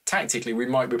 And tactically, we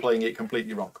might be playing it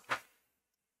completely wrong.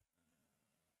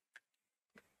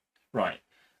 Right.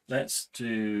 Let's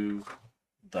do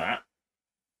that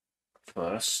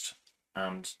first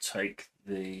and take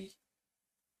the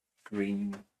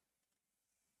green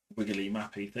wiggly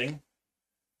mappy thing.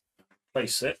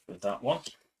 Place it with that one.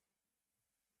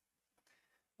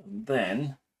 And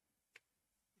then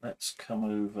let's come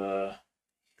over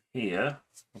here.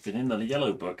 I've been in the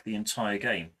yellow book the entire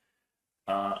game.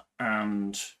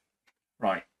 And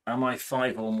right, am I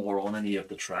 5 or more on any of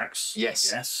the tracks?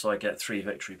 Yes. Yes, so I get 3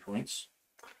 victory points.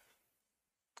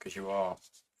 Because you are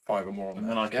 5 or more on And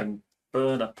there. then I can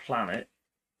burn a planet.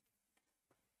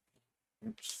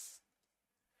 Oops.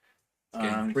 Getting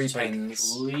And 3 take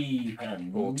pens 3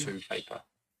 pens. or 2 paper.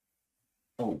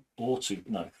 Oh, or 2.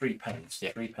 No, 3 pens.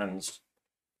 Yeah. 3 pens.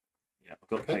 Yeah, I've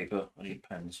got Okay. paper. I need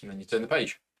pens. And then you turn the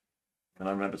page. And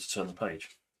I remember to turn the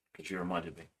page because you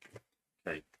reminded me.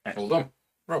 Okay. Well done.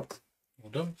 Rob. Well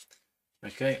done.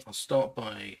 Okay, I'll start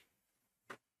by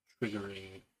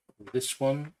triggering this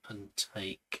one and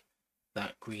take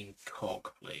that green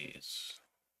cog, please.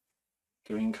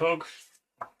 Green cog.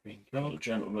 Green The cog.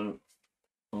 gentleman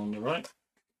on the right.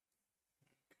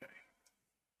 Okay.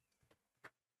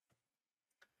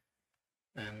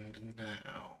 And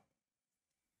now.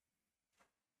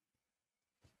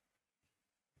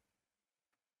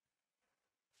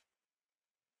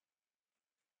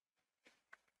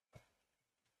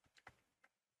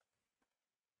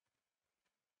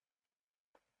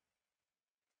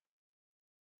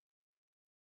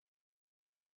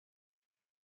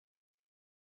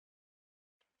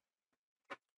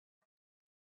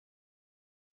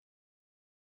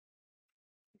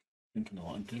 I think I know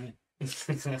what I'm doing.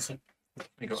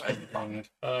 You got 8. And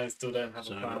I still don't have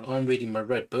so a plan. I'm reading my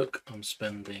red book. I'm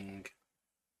spending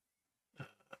a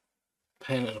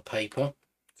pen and a paper,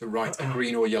 To write a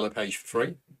green or yellow page for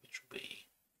free. which will be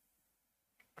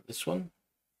this one.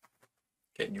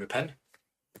 Getting you a pen.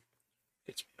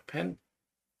 Gets me a pen.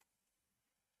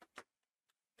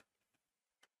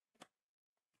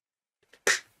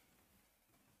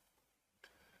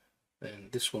 Then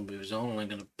this one moves on, and I'm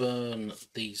going to burn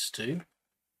these 2.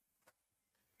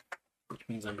 Which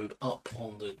means I move up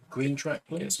on the green track,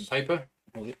 Get please. some paper.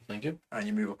 Okay, thank you. And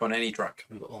you move up on any track.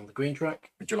 Move up on the green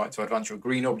track. Would you like to advance your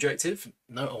green objective?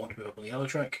 No, I want to move up on the yellow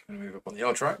track. And move up on the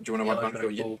yellow track. Do you want to Yellow advance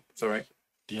track, your Paul. sorry?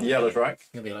 The The yellow track.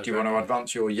 Yeah, the yellow Do you want to track.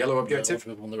 advance your yellow No, I want objective? to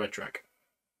move up on the red track.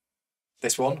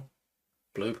 This one.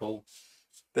 Blue, Paul.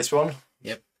 This one.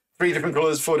 Yep. 3 different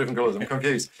colours, 4 different colours. I'm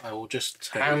confused. I will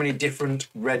just take How many different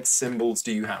red symbols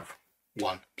do you have?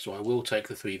 1. So I will take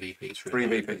the 3 VPs. For it 3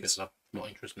 now, VPs. because I'm not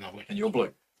interested in that one. And you're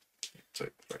blue. 2,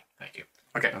 3. Thank you.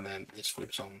 Okay. And then this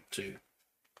flips on to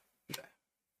there.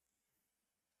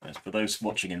 Yes, for those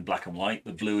watching in black and white,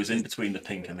 the blue is in between the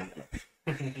pink and the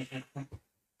yellow.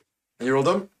 And you're all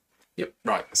done? Yep.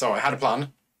 Right. So I had a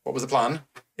plan. What was the plan?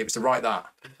 It was to write that.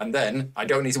 And then I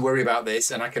don't need to worry about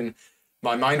this and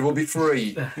my mind will be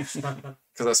free.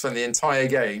 Because I spent the entire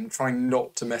game trying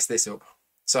not to mess this up.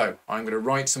 So I'm going to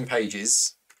write some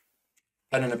pages.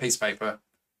 Pen and a piece of paper.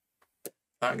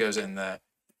 That goes in there.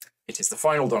 It is the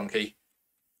final donkey.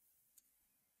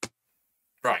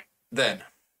 Right. Then,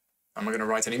 am I going to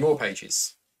write any more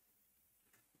pages?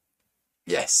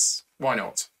 Yes. Why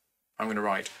not? I'm going to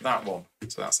write that one.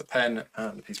 So that's a pen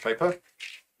and a piece of paper.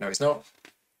 No, it's not.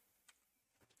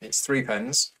 It's 3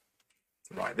 pens.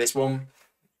 To write this one.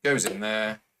 Goes in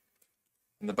there.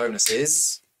 And the bonus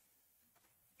is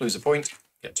lose a point,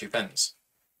 get 2 pens.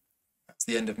 It's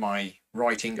the end of my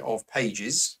writing of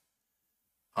pages.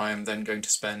 I am then going to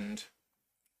spend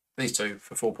these two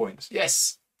for 4 points.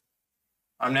 Yes!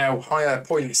 I'm now higher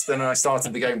points than I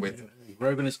started the game with.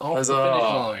 Grogan is off the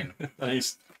Huzzah.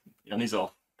 finish line. And he's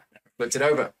off. Flipped it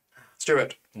over.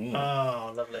 Stuart.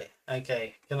 Oh, lovely.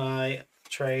 Okay, can I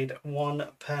trade 1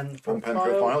 pen for 1 pen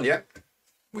for a file, yeah.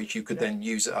 Which you could then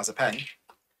use as a pen.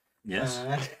 Yes.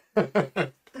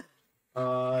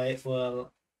 I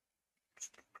will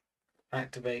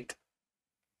activate.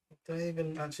 Do I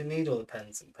even actually need all the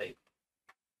pens and paper?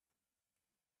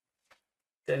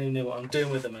 Don't even know what I'm doing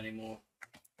with them anymore.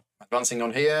 Advancing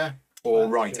on here or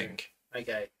That's writing.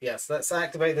 Okay, yes, let's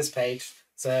activate this page.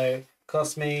 So,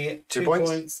 cost me 2 2 points.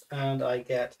 points, and I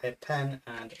get a pen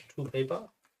and 2 paper.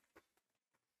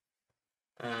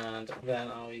 And then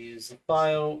I'll use the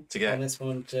file To get- on this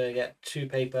one to get 2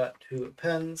 paper, 2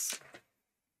 pens.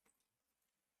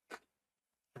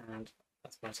 And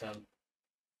that's my turn.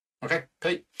 Okay,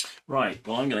 Pete. Right.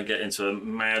 Well, I'm going to get into a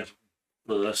mad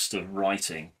burst of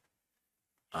writing.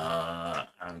 And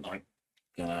I'm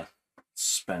going to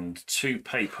spend 2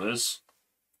 papers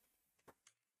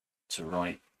to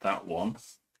write that one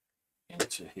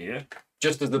into here.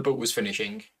 Just as the book was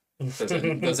finishing,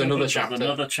 there's another chapter. There's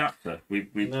another chapter.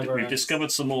 We've Never ends.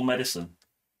 discovered some more medicine.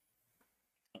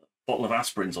 A bottle of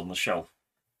aspirin's on the shelf.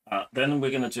 Then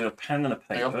we're going to do a pen and a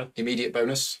Hang on, paper. immediate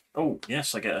bonus. Oh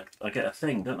yes, I get a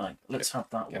thing, don't I? Let's have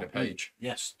that Get one. a page.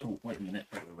 Yes. Oh wait a minute.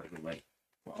 Wait.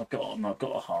 Well, I've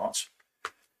got a heart.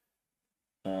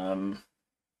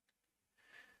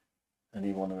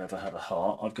 Anyone who ever had a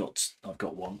heart? I've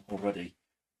got one already.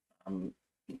 But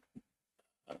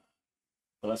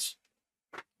let's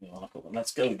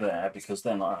go there because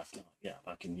then I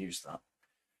can use that.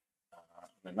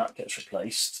 Then that gets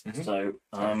replaced. Mhm. So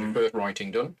First writing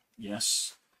done.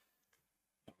 yes.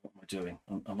 What am I doing?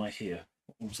 Am I here?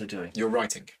 What was I doing? You're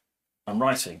writing. I'm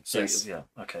writing. So Yes. yeah,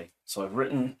 okay. So I've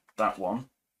written that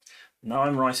one. Now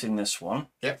I'm writing this one.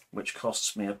 Yep. Which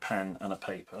costs me a pen and a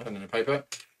paper. Pen and a paper.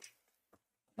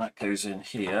 That goes in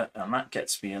here, and that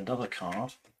gets me another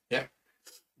card. Yep.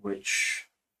 Which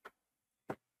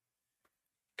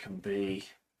can be.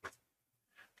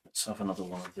 Let's have another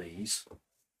one of these.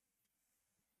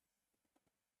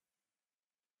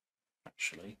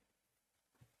 Actually,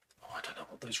 I don't know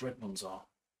what those red ones are.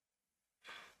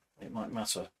 It might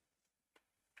matter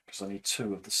because I need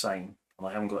 2 of the same, and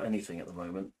I haven't got anything at the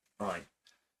moment. Right.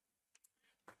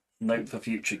 Note for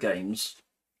future games: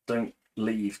 don't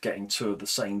leave getting 2 of the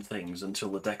same things until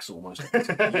the deck's almost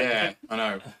empty. Yeah, I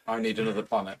know. I need another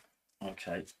planet.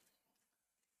 Okay.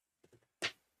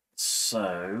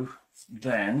 So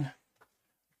then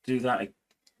do that.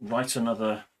 Write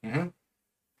another Mhm.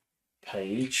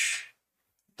 page.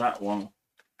 That one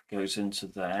goes into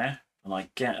there, and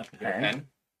I get a pen,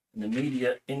 an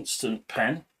immediate instant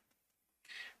pen.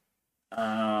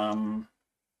 And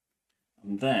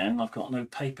then I've got no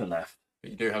paper left,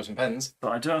 But you do have some pens.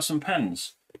 but I do have some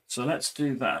pens. So let's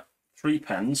do that. 3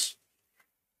 pens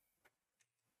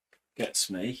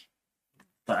gets me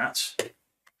that,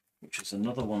 which is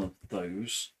another one of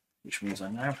those, which means I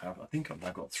think I've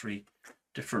now got 3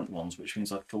 different ones, which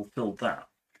means I've fulfilled that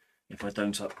if I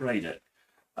don't upgrade it.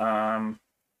 And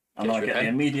Get I you a get the pen.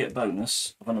 immediate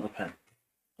bonus of another pen.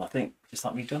 I think, is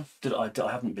that me done? I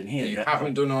haven't been here You yet.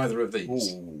 haven't done either of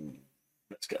these. Ooh,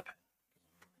 let's get a pen.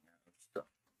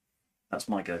 That's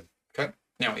my go. Okay.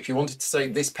 Now, if you wanted to say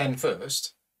this pen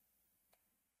first,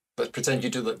 let's pretend you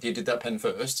did that pen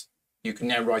first. You can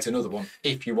now write another one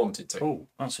if you wanted to. Oh,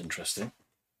 that's interesting.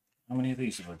 How many of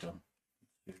these have I done?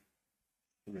 2,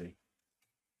 3.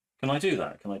 Can I do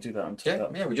that? Can I do that until Yeah,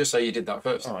 that? yeah. We just say you did that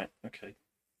first, All right. Okay.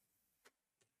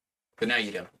 but now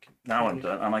you don't. Now I'm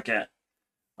done, and I get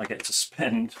to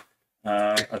spend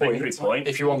a victory point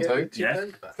if you want to. Two Yeah.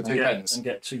 pens back. For and 2 get, pens. and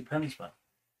get 2 pens back.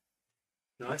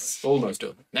 Nice. Almost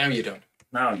done. Now you're done.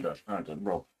 Now I'm done. Now I'm done.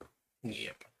 Rob.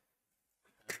 Yep.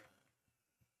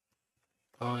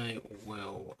 I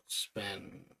will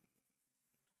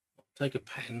take a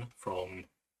pen from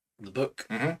the book.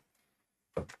 Mhm.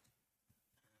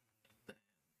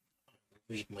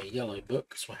 Read my yellow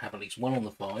book, so I have at least 1 on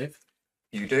the 5.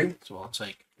 You do. So I'll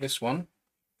take this one,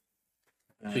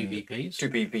 2 VPs, 2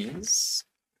 BBs.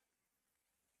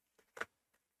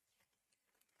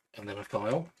 and then a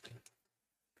file.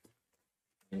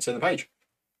 And turn the page.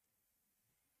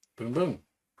 Boom, boom.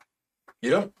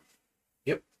 You done?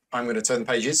 Yep. I'm going to turn the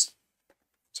pages.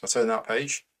 So I turn that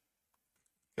page.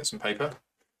 Get some paper.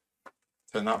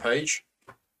 Turn that page.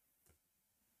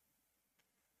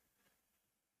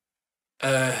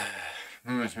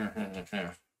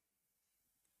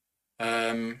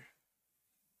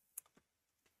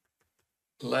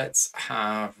 let's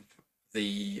have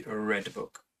the red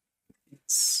book.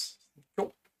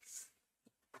 Cool.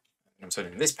 I'm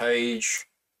turning this page,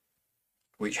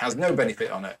 which has no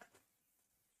benefit on it.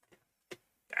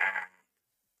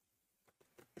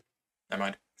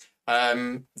 Never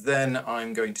mind. Then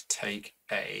I'm going to take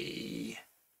I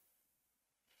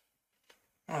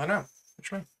don't know.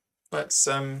 Actually, let's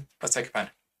take a pen.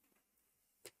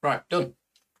 Right, done.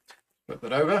 Flip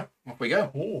that over. Off we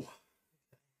go. Oh.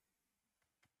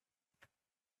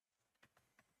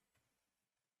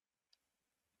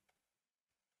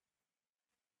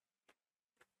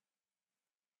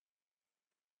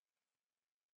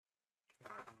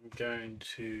 I'm going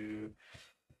to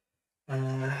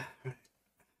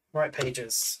write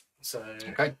pages. So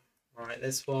Okay. write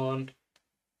this one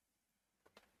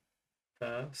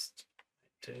first.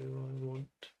 Do I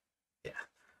want? Yeah.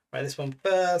 Write this one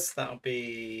first. That'll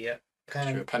be Do a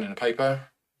pen, pen and a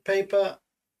paper. paper,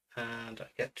 and I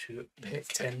get to pick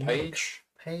Take a another page.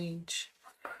 page.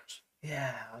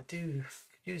 Yeah, I do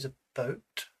could use a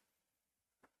boat.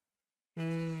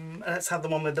 Let's have the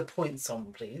one with the points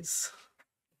on, please.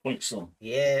 Points on.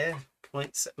 Yeah,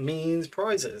 points means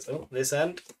prizes. Oh, this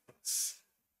end.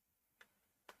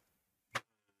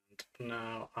 And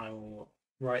now I will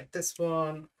write this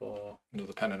one for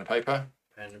Another pen and a paper.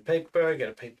 pen and paper. Get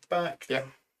a paper back. Yeah.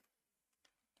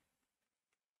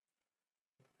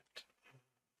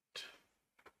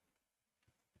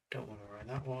 Don't want to write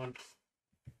that one.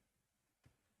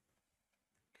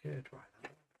 Could write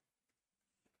that one.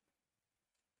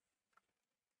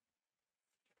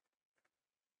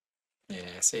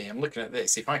 Yeah, see, I'm looking at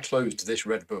this. If I closed this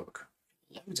red book,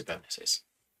 loads of bonuses.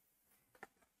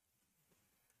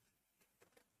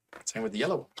 Same with the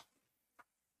yellow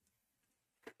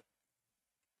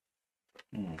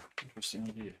one. Interesting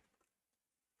idea.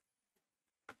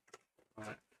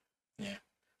 Right. Yeah.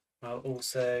 I'll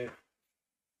also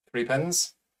 3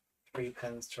 pens. 3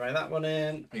 pens to write that one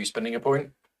in. Are you spending a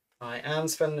point? I am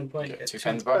spending a point. Get Get 2 2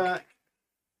 pens back.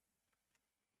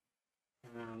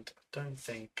 And I don't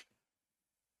think.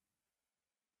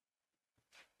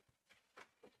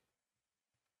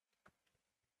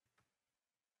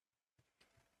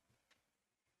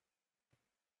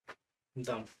 I'm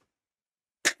done.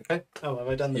 Okay. Oh, have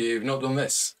I done the? You've not done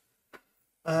this.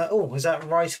 Oh, is that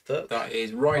right book? That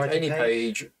is write Write a any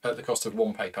page. page at the cost of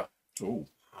 1 paper. Oh.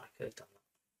 I could have done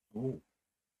that. Oh.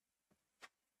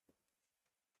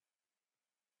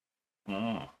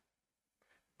 Ah.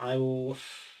 I will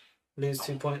lose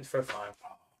 2 points for a 5.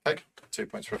 Okay, 2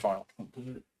 points for a file. Can't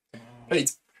do it.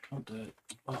 Pete. Can't do it.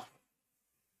 Ah.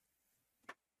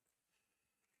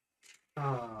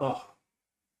 Oh.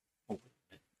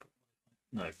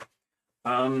 No.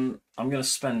 I'm going to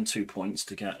spend 2 points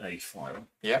to get a file.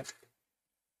 Yeah.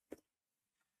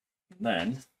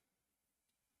 Then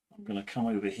I'm going to come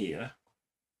over here.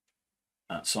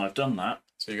 So I've done that.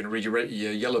 So you're going to read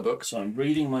your yellow book. So I'm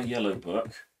reading my yellow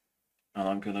book, and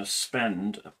I'm going to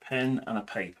spend a pen and a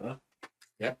paper.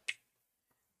 Yep.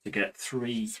 To get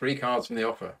 3. 3 cards from the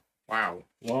offer. Wow.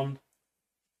 1,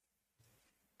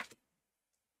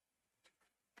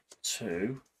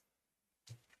 2,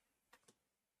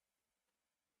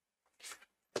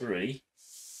 3.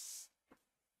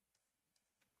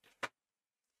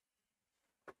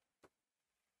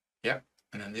 Yep.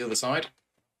 And then the other side.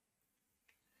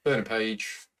 Burn a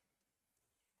page.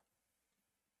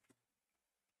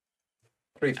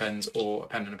 3 pens or a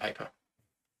pen and a paper.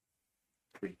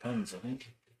 3 pens, I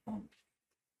think. 1,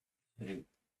 2, 3.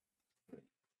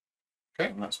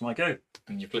 Okay. And that's my go.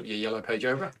 And you flip your yellow page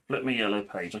over. Flip me yellow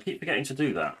page. I keep forgetting to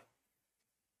do that.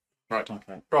 Right.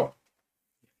 Okay. Rob.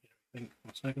 One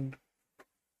second.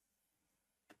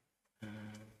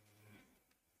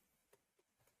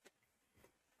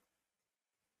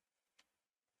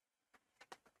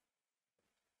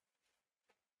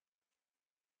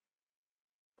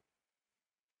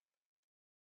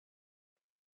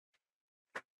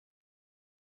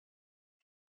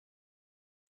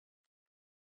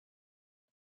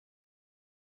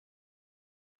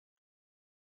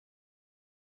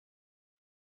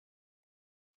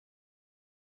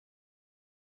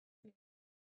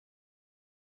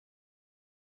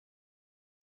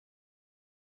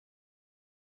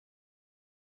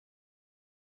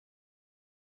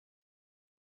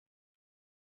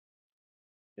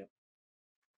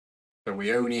 So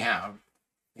we only have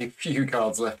a few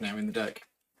cards left now in the deck.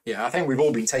 Yeah, I think we've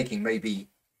all been taking maybe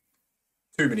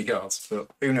too many cards, but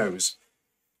who knows?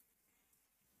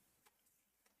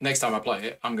 Next time I play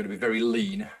it, I'm going to be very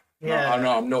lean. Yeah.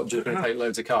 I'm not just going to take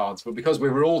loads of cards, but because we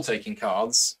were all taking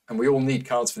cards and we all need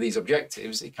cards for these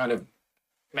objectives, it kind of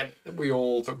meant that we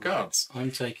all took cards.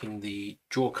 I'm taking the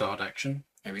draw card action,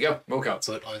 Here we go. More cards.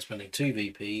 but I'm spending 2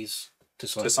 VPs to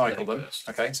cycle, To cycle the them. deck first.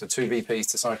 Okay, so 2 VPs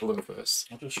to cycle them first.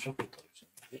 I'll just shuffle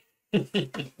those.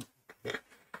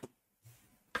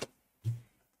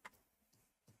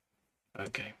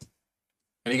 Okay.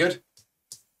 Any good?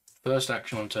 First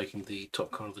action, I'm taking the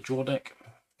top card of the draw deck.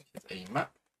 A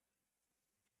map.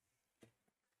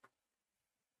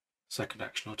 Second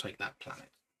action, I'll take that planet.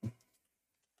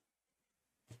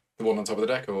 The one on top of the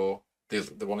deck or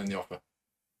the one in the offer?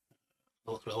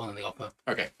 The one in the upper.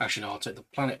 Okay, Actually, no, I'll take the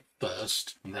planet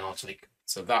first, and then I'll take.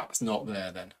 so that's not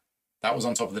there then. That was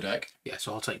on top of the deck, Yeah,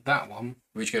 so I'll take that one.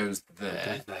 which goes Goes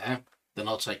there, there. Then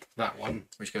I'll take that one.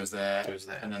 which goes there, Goes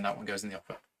there. and then that one goes in the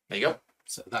offer. There you go.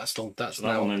 So that's still that's So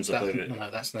that now. one ends up over here. No,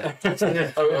 that's now.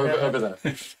 Oh, over there.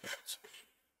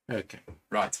 Okay.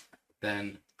 Right.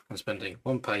 Then I'm spending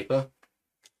 1 paper.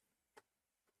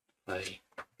 Play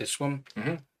this one.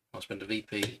 Mhm. I'll spend a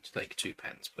VP to take 2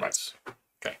 pens, please.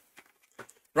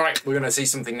 Right, we're going to see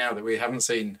something now that we haven't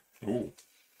seen. Ooh.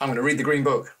 I'm going to read the green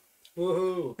book,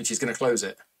 Woohoo! which is going to close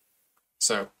it.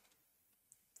 So,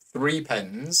 3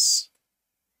 pens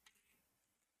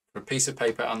for a piece of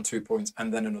paper and 2 points,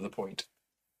 and then another point.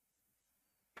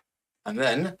 And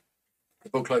then the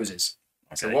book closes.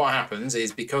 So Okay. what happens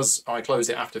is, because I close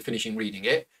it after finishing reading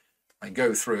it, I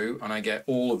go through and I get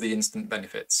all of the instant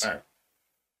benefits. Oh.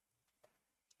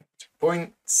 2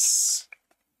 points.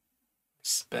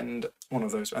 Spend one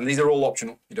of those. And these are all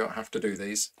optional. You don't have to do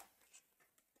these.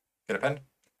 Get a pen.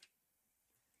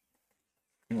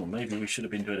 Well, maybe we should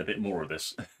have been doing a bit more of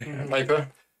this. Paper.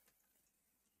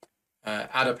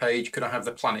 Add a page. Could I have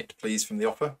the planet, please, from the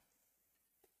offer?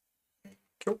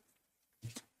 Cool.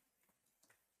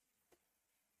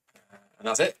 And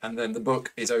that's it. And then the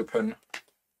book is open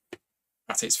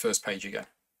at its first page again.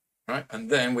 Right. And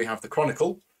then we have the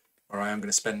Chronicle, where I am going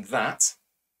to spend that.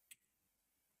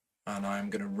 And I'm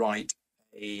going to write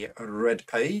a red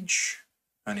page.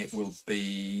 And it will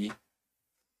be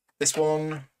this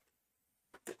one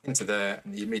into there.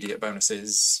 And the immediate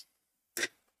bonuses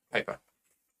paper.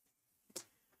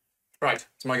 Right,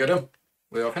 so my go done.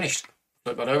 We are finished.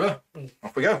 Flip that over.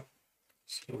 Off we go.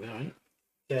 Still going.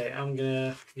 Okay, I'm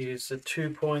gonna use the 2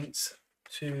 points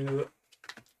to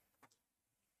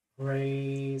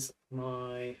raise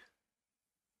my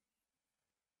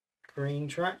green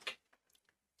track.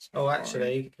 Oh,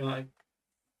 actually, can I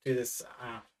do this?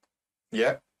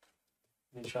 Yeah.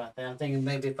 Let me try that. I'm thinking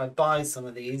maybe if I buy some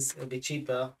of these, it'll be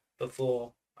cheaper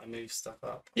before I move stuff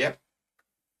up.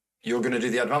 You're going to do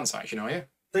the advance action, are you?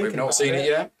 We've Thinking not about seen it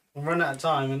yet. I'm running out of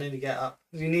time. I need to get up.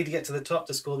 You need to get to the top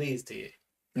to score these, do you?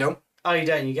 No. Oh, you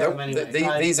don't. You get Nope. them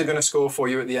anyway. These are going to score for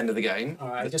you at the end of the game. All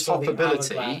right. The Just top for the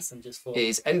ability hourglass and just for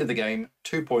is end of the game,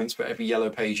 2 points for every yellow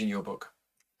page in your book.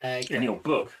 In your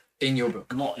book, In your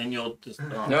book. not in your.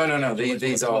 No.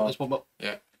 These are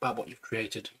yeah, about what you've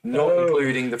created. not Oh.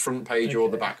 including the front page or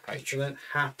the Okay. back page. You don't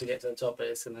have to get to the top.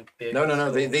 It's going to be. A No.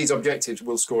 good These objectives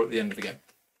will score at the end of the game,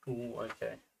 score. Ooh,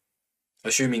 okay.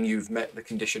 assuming you've met the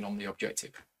condition on the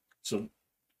objective. So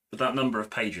that number of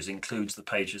pages includes the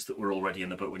pages that were already in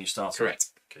the book when you started. Correct.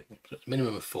 So it's a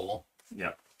minimum of 4.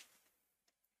 Yeah.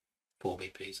 4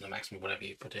 VPs and a maximum of whatever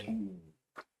you put in.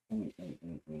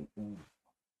 Ooh.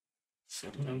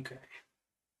 Okay.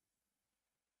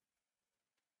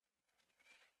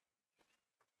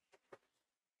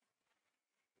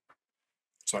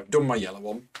 So I've done my yellow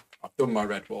one. I've done my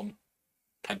red one.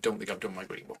 I don't think I've done my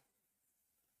green one.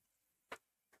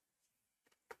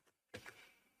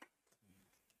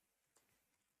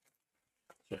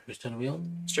 So whose turn are we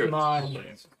on? Stuart.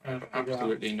 Mine. I've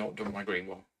absolutely not done my green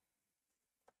one.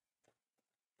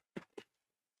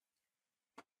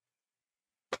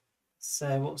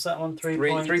 So what was that one? 3 Three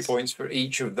points. points for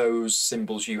each of those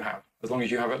symbols you have, as long as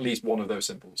you have at least one of those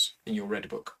symbols in your red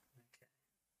book.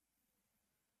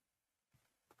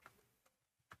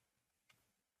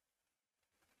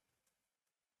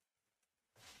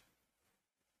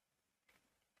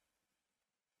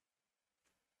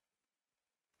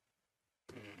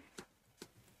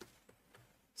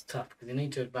 It's tough because you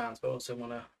need to advance, but also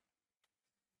want to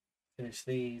finish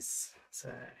these.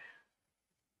 So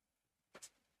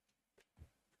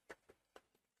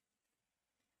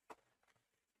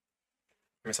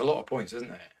It's a lot of points,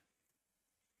 isn't it?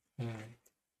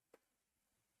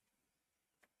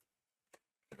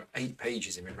 I've got 8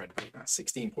 pages in my red book. That's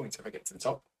 16 points if I get to the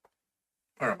top.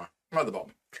 Where am I? I'm at the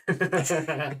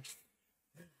bottom.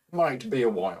 Might be a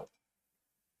while.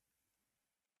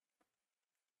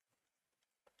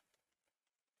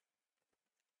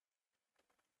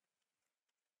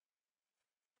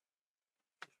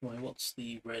 Right, what's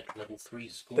the red level 3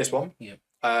 score? This one? Yeah.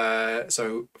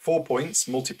 So 4 points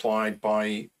multiplied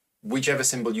by whichever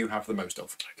symbol you have the most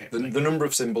of. Okay. The number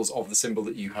of symbols of the symbol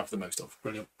that you have the most of.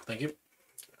 Brilliant. Thank you.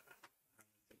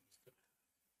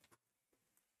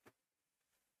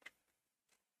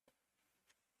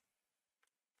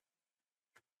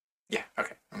 Yeah,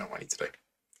 okay. I know what I need to do.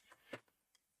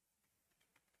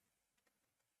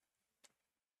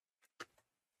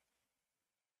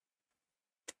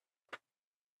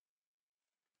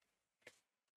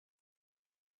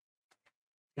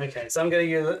 Okay, so I'm going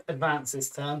to use advance this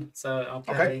turn. So I'll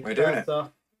play Okay, we're doing first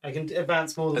off. I can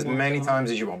advance more than As one. many can't I?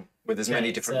 times as you want, with as many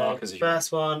Okay, different so markers as you want.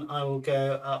 First one, I will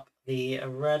go up the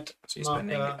red So you're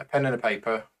spending marker. a pen and a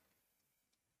paper.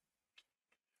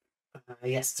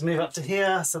 Yes, to move up to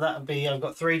here. So that would be, I've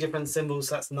got 3 different symbols.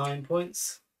 So that's 9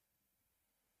 points.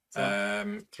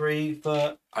 So 3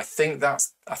 for. I think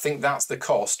that's the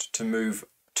cost to move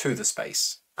to the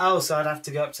space. Oh, so I'd have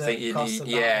to go up to. I think you cost need, of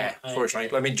yeah. that one. Fortunately,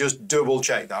 let me just double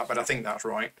check that, but I think that's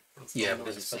right. That's Yeah, not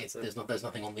because expensive. there's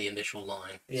nothing on the initial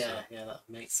line. Yeah, yeah, that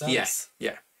makes sense. Yes,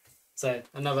 yeah. So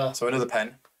another So another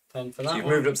pen. pen for So that you've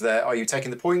one. moved up to there. Are you taking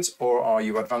the points or are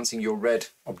you advancing your red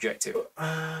objective? Ooh,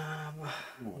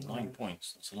 9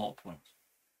 points. That's a lot of points.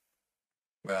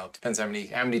 Well, it depends how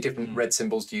many different red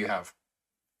symbols do you have.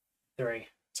 3.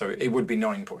 So it would be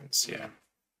 9 points, yeah.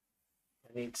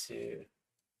 I need to.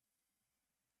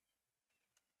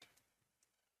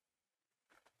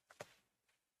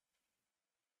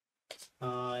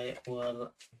 I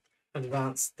will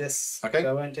advance this. Okay. So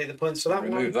I won't take the points for that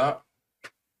Remove one. that.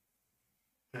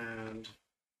 And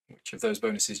Which of those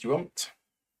bonuses do you want?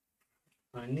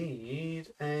 I need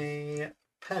a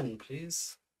pen,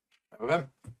 please. Have a pen.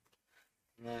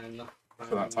 And then.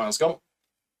 So that tile's gone.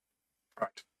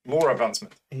 Right. More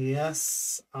advancement.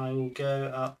 Yes, I will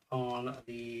go up on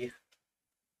the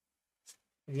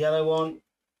yellow one.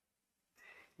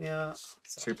 Yeah.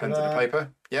 so 2 up pens and a there. paper.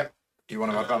 Yep. Do you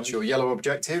want to advance your yellow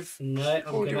objective? No,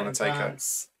 I'm Or do you going wanna to take a-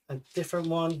 advance a different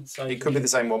one. So It could be the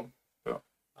same one.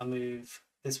 I'll move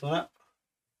this one up.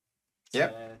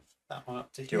 Yep. So that one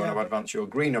up to Do you here. want to advance your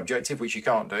green objective, which you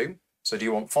can't do? So do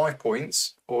you want 5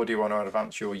 points or do you want to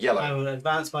advance your yellow? I will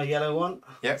advance my yellow one.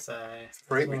 Yep. So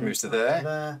 3, this which one moves to up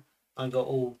there. I've got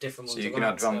all different So ones. you can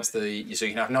around, advance so so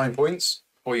you can have 9 points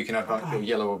or you can advance your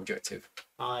yellow objective.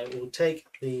 I will take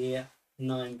the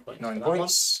 9 points. 9 for that one.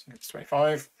 points. It's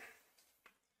 25.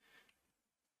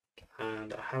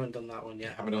 And I haven't done that one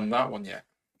yet. Haven't done that one yet.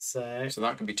 So So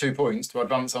that can be 2 points to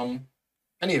advance on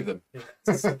any of them.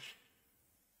 yes.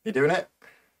 You doing it?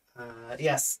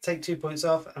 Yes, take 2 points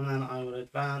off, and then I will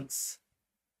advance.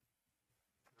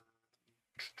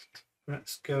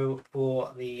 Let's go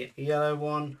for the yellow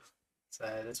one.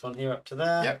 So this one here up to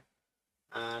there. Yep.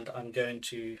 And I'm going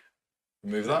to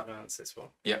Remove that. advance this one.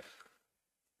 Yep.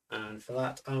 And for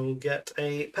that, I will get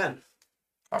a pen.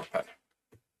 Have a pen.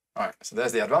 Alright, so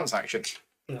there's the advance action.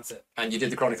 And that's it. And you did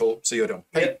the chronicle, so you're done.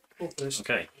 Hey, Yep, all finished.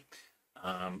 Okay.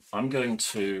 I'm going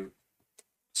to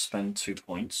spend 2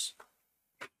 points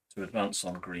to advance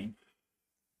on green.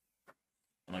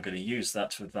 And I'm going to use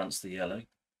that to advance the yellow.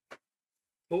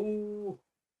 Oh,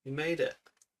 you made it.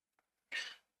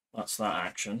 That's that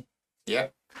action.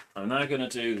 Yep. I'm now going to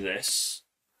do this.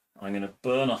 I'm going to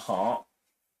burn a heart.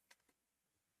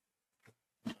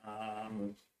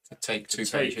 Take 2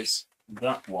 take- pages.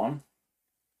 That one.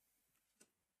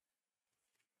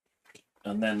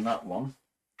 And then that one.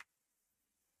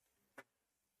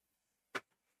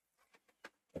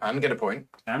 And get a point.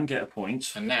 And get a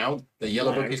point. And now the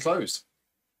yellow book No. is closed.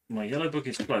 My yellow book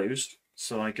is closed.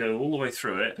 So I go all the way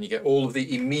through it. And you get all of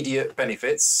the immediate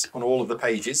benefits on all of the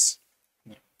pages.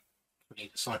 We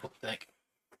need to cycle the deck.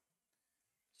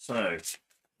 So,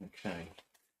 okay.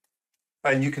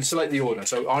 And you can select the order.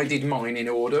 So I did mine in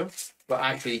order, but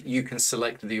actually you can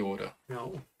select the order.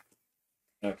 No.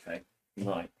 Okay.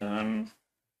 Right. Well,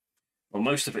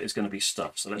 most of it is going to be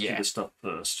stuff. So let's Yeah. do the stuff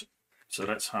first. So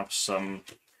let's have some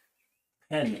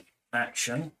pen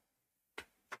action,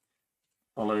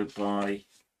 followed by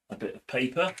a bit of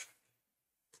paper,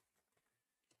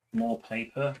 more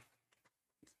paper,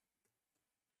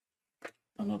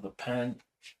 another pen,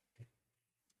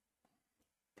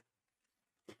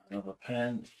 another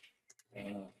pen,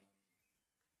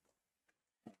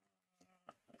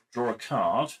 draw a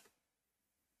card.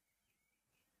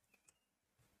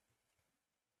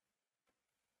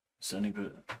 Is anybody?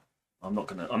 I'm not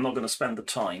gonna spend the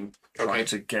time trying Okay.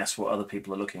 to guess what other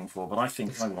people are looking for, but I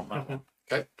think I want that one.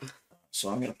 Okay. So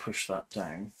I'm going to push that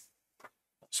down.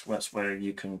 That's where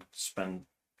you can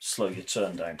slow your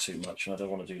turn down too much, and I don't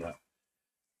want to do that.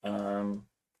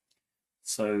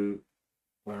 So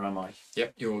Where am I?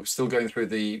 Yep, you're still going through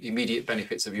the immediate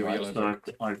benefits of your Right, yellow.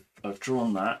 so I've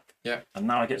drawn that. Yeah. And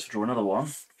now I get to draw another one.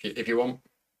 If you want.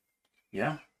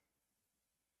 Yeah.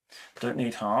 Don't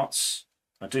need hearts.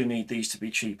 I do need these to be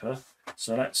cheaper.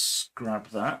 So let's grab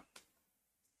that.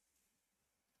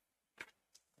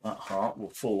 That heart will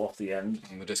fall off the end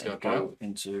On the discard and pile. go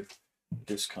into the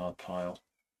discard pile.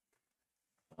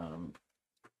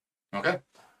 Okay.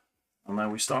 And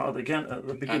then we start again at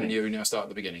the beginning. And you now start at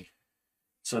the beginning.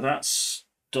 So that's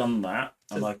done that,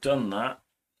 and I've done that.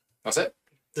 That's it.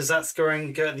 Does that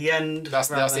scoring go at the end? That's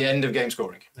the end of game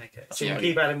scoring. Okay. So you Yeah. can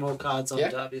keep adding more cards on Yeah.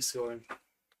 to have your scoring.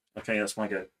 Okay, that's my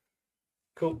go.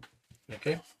 Cool.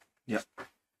 Okay. Yep.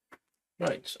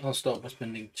 Right, I'll start by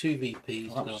spending 2 VPs Oh,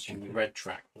 to go up on the stupid. red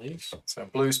track, please. So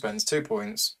blue spends 2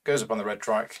 points, goes up on the red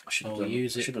track. I should have I'll done,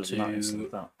 use it should have done that instead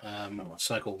to of that.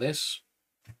 cycle this.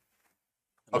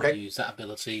 And Okay. I'll use that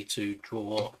ability to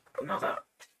draw another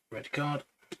red card.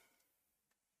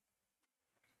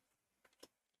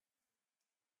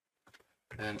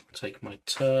 And take my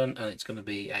turn, and it's going to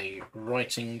be a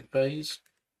writing phase.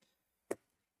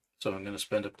 So I'm going to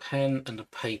spend a pen and a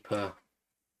paper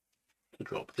to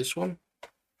drop this one.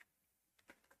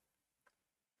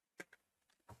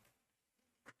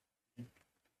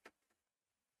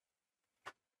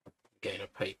 Gain a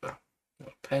paper.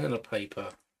 A pen and a paper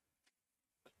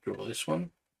to draw this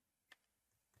one.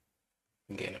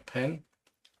 And gain a pen.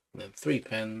 And then 3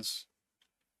 pens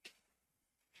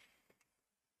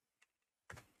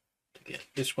to get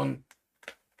this one.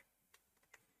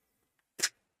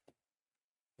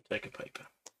 Take a paper.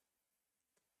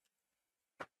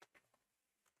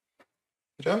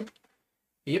 You done?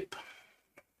 Yep.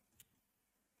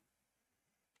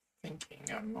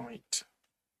 Thinking I might.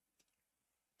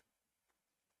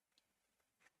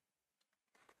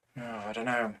 Oh, I don't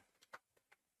know.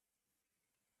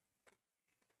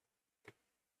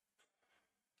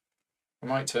 I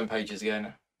might turn pages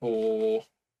again, or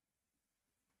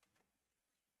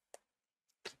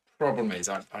problem is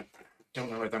I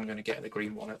don't know whether I'm going to get the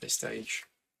green one at this stage.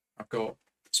 I've got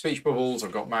speech bubbles,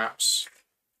 I've got maps,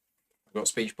 I've got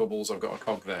speech bubbles, I've got a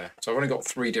cog there. So I've only got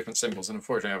 3 different symbols, and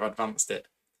unfortunately I've advanced it.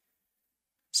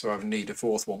 So I need a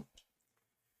 4th one,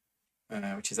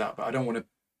 which is that. But I don't want to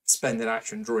spend an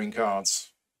action drawing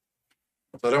cards.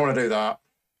 So I don't want to do that.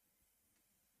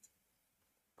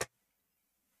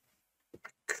 I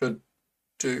could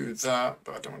do that,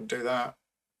 but I don't want to do that.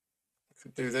 I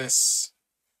could do this.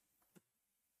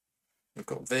 We've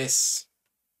got this.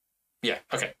 Yeah,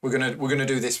 okay. We're gonna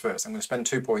do this first. I'm gonna spend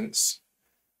 2 points.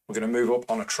 We're gonna move up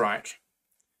on a track.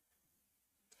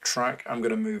 The track I'm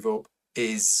gonna move up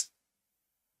is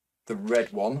the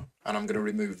red one, and I'm gonna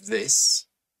remove this.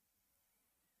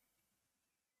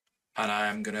 And I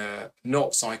am gonna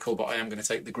not cycle, but I am gonna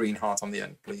take the green heart on the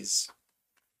end, please.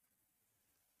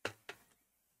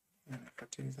 And if I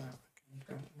do that,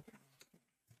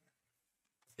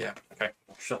 yeah, okay.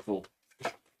 Shuffle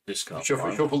discard.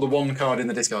 Shuffle the 1 card in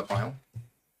the discard pile.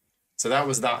 So that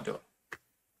was that done.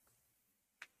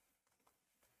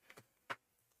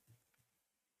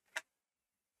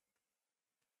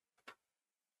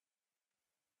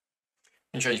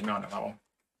 You change my mind on that one.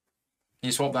 Can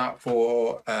you swap that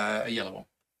for a yellow one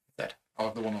instead? I'll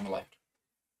have the one on the left.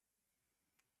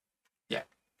 Yeah.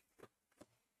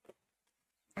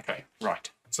 Okay, right.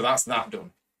 So that's that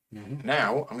done.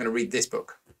 Now I'm going to read this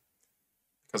book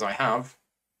because I have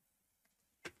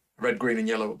red, green, and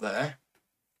yellow up there,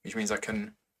 which means I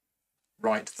can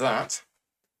write that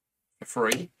for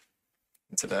free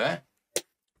into there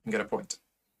and get a point.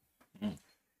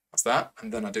 That's that.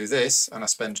 And then I do this, and I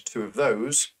spend 2 of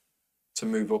those to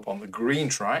move up on the green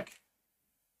track.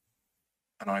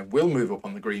 And I will move up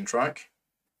on the green track.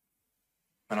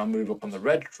 And I'll move up on the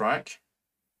red track.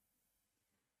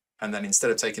 And then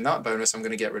instead of taking that bonus, I'm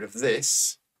going to get rid of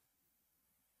this.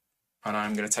 And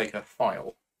I'm going to take a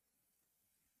file.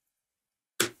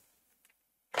 And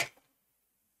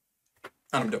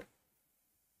I'm done.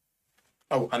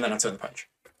 Oh, and then I turn the page.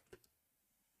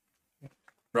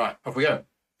 Right, off we go.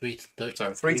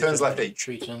 So 3 turns left each.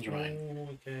 3 turns right. Oh,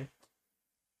 okay.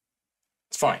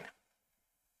 It's fine.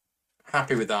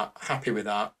 Happy with that. Happy with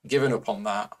that. Given up on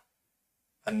that.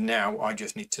 And now I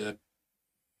just need to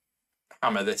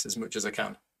hammer this as much as I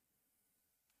can.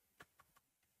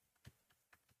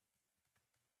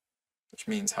 Which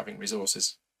means having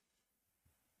resources.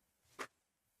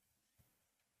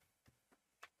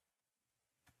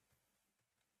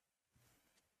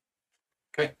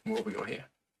 Okay, what have we got here?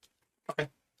 Okay.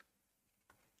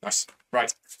 Nice.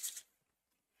 Right.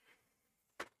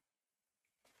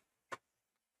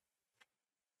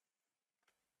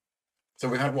 So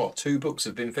we had what? 2 books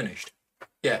have been finished.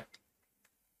 yeah.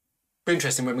 Be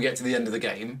interesting when we get to the end of the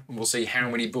game, and we'll see how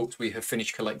many books we have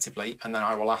finished collectively, and then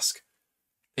I will ask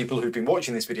people who've been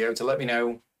watching this video to let me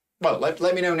know. Well,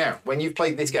 let me know now, when you've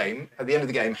played this game, at the end of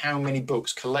the game, how many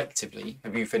books collectively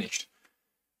have you finished?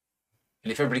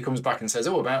 And if everybody comes back and says,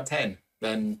 oh, about 10,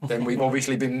 then we've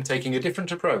obviously been taking a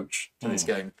different approach to this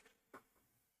game.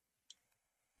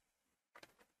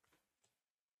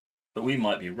 But we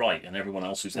might be right, and everyone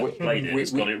else who's ever played it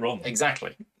has got it wrong.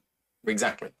 Exactly.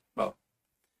 Well,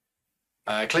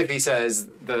 Cliffy says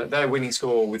that their winning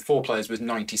score with 4 players was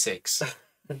 96.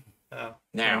 Oh.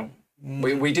 Now,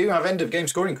 we do have end of game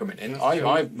scoring coming in.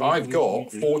 I've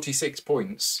got 46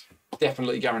 points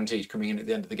definitely guaranteed coming in at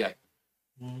the end of the game.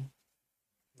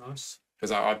 Nice.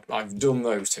 Because I've done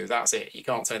those 2. That's it. You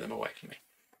can't take them away from me.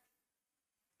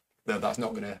 Though that's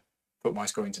not going to put my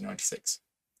scoring to 96.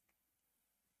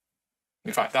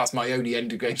 In fact, that's my only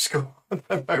end of game score at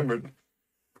the moment.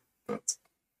 But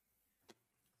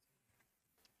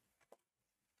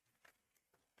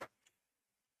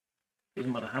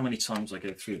Doesn't matter how many times I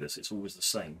go through this, it's always the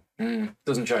same.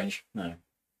 Doesn't change. No,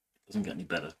 doesn't get any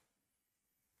better.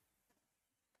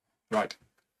 Right.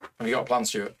 Have you got a plan,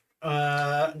 Stuart?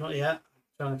 Not yet.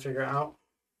 Trying to figure it out.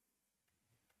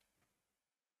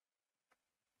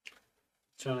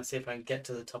 Trying to see if I can get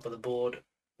to the top of the board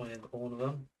with all of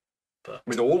them. But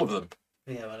With all of them?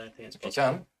 yeah, I don't think it's If you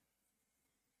possible. can.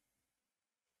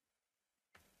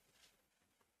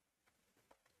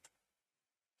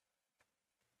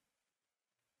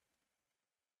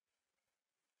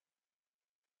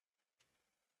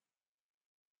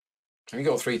 Have you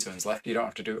got 3 turns left? You don't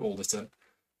have to do it all this turn.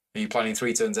 Are you planning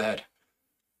 3 turns ahead?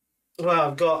 Well,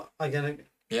 I'm gonna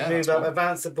Yeah. move that's up, fine.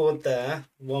 advance the board there,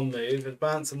 1 move,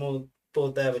 advance the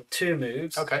board there with 2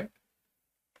 moves. Okay.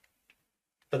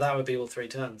 But that would be all 3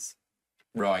 turns.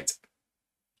 Right.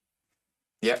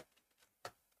 Yep.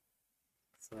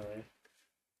 So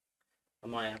I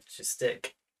might have to just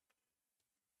stick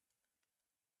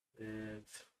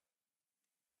with.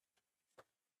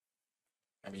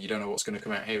 I mean, you don't know what's going to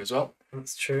come out here as well.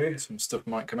 That's true. Some stuff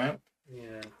might come out.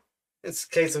 Yeah. It's a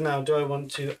case of now, do I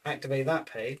want to activate that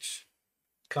page?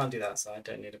 Can't do that, so I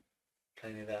don't need to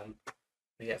play any of them.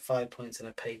 I get 5 points in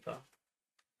a paper.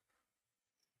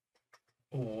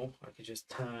 Or I could just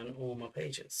turn all my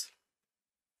pages.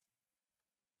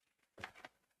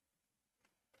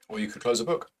 Or you could close a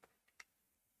book.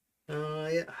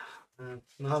 Yeah. No,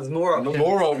 there's more options.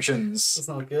 More options. That's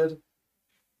not good.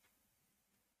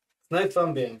 It's no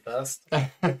fun being first.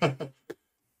 Alright.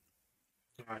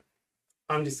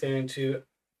 I'm just going to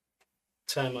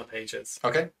turn my pages.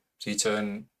 Okay. So you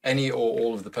turn any or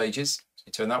all of the pages. So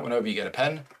you turn that one over, you get a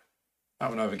pen. That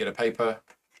one over, you get a paper.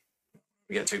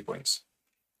 You get 2 points.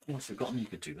 Oh, I've forgotten you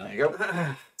could do that. There you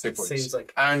go. 2 points. Seems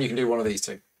like. And you can do one of these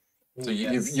 2. So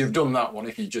Yes. you've done that one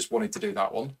if you just wanted to do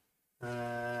that one.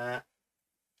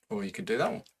 Or you could do that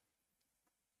one.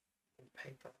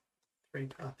 Paper. 3.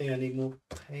 I think I need more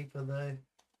paper though.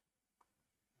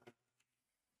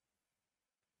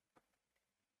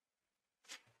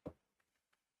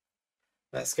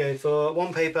 Let's go for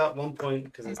 1 paper, 1 point.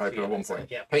 Because One it's paper, 2, 1 so,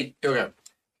 point. yeah. Hey, here we go.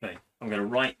 Okay, I'm going to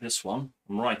write this one.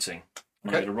 I'm writing. I'm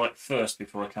Okay. going to write first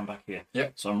before I come back here.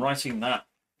 Yep. So I'm writing that,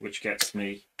 which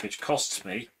costs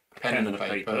me a pen and a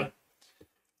paper.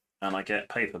 And I get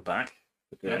paper back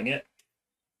for doing it.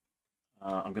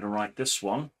 I'm going to write this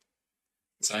one.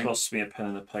 Same. Costs me a pen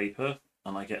and a paper,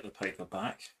 and I get the paper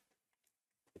back.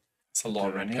 It's a lot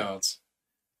of Doing red it. cards.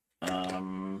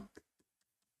 And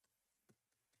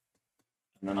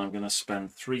then I'm going to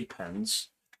spend 3 pens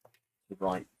to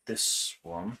write this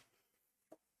one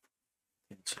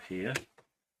into here.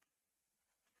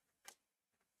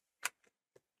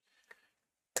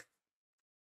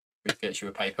 Which gets you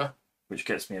a paper. Which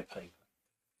gets me a paper.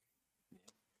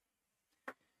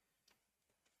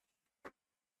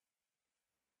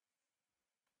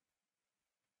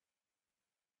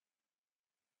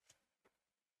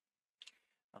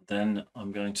 And then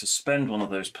I'm going to spend one of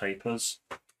those papers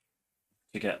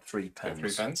to get 3 pens.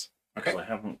 3 pens. Because Okay. I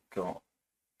haven't got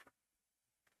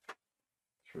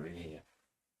 3 here.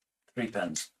 3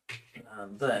 pens.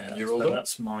 And there. You're all so done.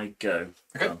 that's my go.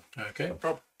 Okay. Done. Okay. No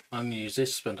problem. I'm going to use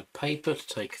this, spend a paper to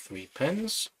take 3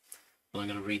 pens. And I'm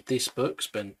going to read this book,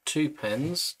 spend 2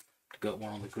 pens to get 1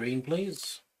 on the green,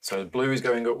 please. So blue is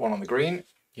going up 1 on the green.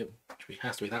 Yep, which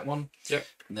has to be that one. Yep.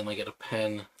 And then I get a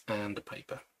pen and a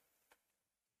paper.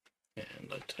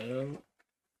 And I turn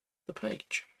the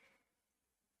page.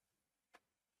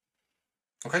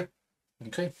 Okay.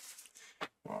 Okay.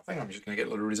 Well, I think I'm just going to get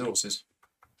a lot of resources.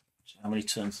 So how many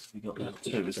turns have we got left?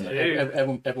 2, isn't it? Two.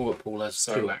 Everyone but Paul has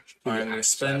So 2 actions. I'm going to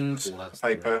spend a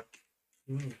paper.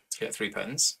 to get 3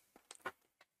 pens.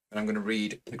 Then I'm going to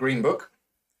read the green book.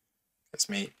 Gets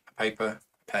me a paper,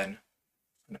 a pen,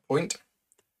 and a point.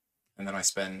 And then I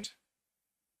spend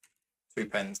 2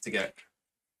 pens to get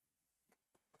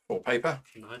 4 paper.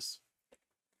 Nice.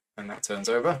 And that turns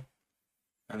over.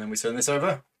 And then we turn this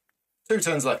over. 2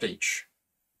 turns left each.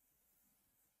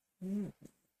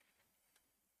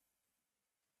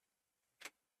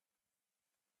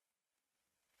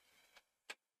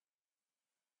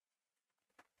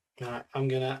 Right, I'm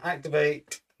going to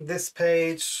activate this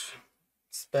page,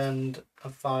 spend a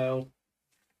file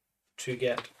to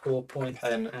get 4 points.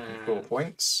 Pen and 4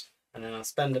 points. And then I'll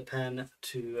spend a pen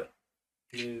to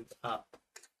move up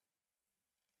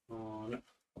on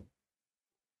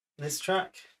this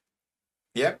track.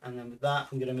 Yep. And then with that,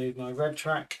 I'm going to move my red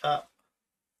track up.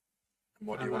 And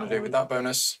what do you want to do with that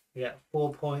bonus? Yeah,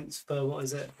 4 points for, what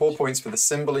is it? 4 points for the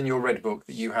symbol in your red book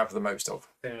that you have the most of.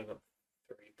 I think I've got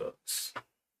 3 books.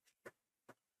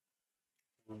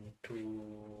 1,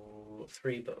 2,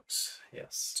 3 books,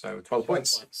 yes. So 12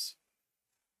 points.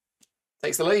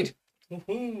 Takes the lead.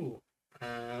 Woohoo!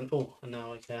 And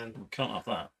now I can. We can't have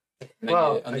that.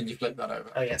 And then you flip that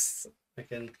over. Oh yes, I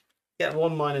can get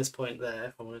 1 minus point there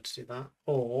if I wanted to do that,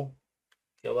 or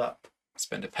go up.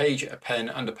 Spend a page, a pen,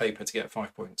 and a paper to get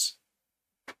 5 points.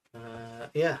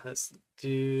 Yeah, let's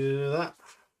do that.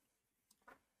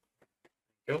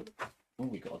 Go. Oh,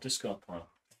 we got a discard pile.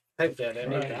 Hopefully I don't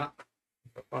need Right. that.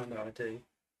 But I know I do.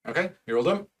 Okay, you're all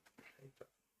done.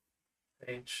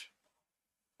 Page.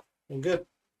 All good.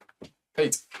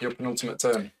 Pete, your penultimate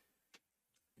turn.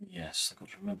 Yes, I've got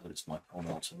to remember that it's my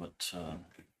penultimate turn.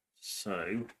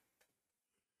 So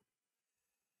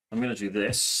I'm going to do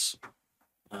this.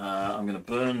 I'm going to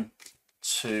burn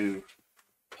 2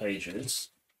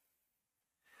 pages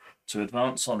to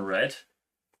advance on red.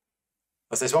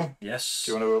 That's this one. Yes.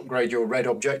 Do you want to upgrade your red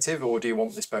objective, or do you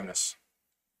want this bonus?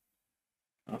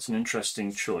 That's an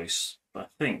interesting choice, but I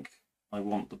think I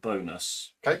want the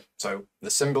bonus. Okay, so the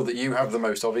symbol that you have the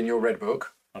most of in your red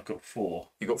book, I've got 4.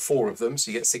 you've got 4 of them,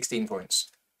 so you get 16 points.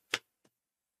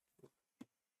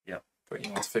 Yep. Putting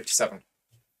you on to 57.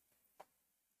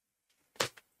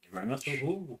 Thank you very much.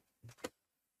 Ooh.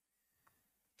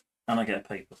 And I get a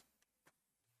paper.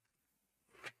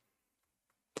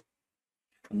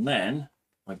 And then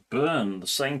I burn the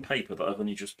same paper that I've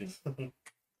only just been,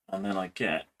 and then I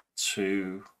get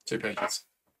 2 pages.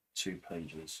 2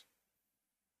 pages.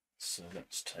 So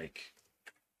let's take.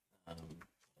 I don't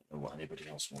know what anybody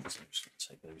else wants. I'm just going to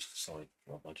take those aside.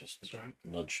 Rob, I just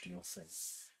nudged your thing.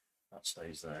 That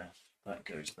stays there. That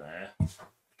goes there.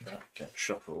 That gets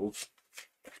shuffled.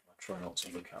 I try not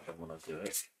to look at them when I do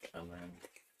it, and then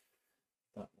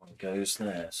that one goes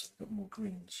there. So I've got more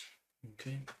greens.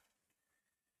 Okay.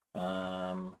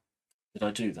 Did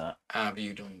I do that? Have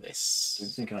you done this?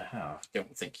 Don't think I have.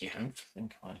 Don't think you have. I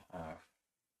think I have.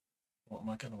 What am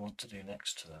I going to want to do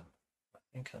next turn? I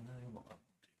think I know what I want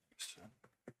to do next turn.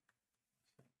 I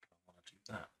think I want to do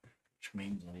that, which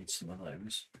means I need some of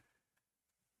those.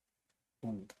 Ooh.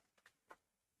 I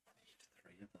need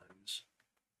 3 of those.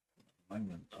 At the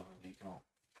moment, I've only got.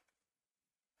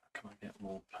 How can I get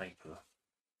more paper?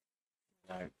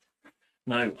 No.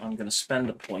 No, I'm going to spend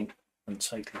a point and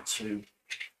take the 2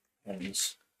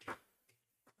 pens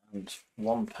and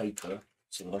 1 paper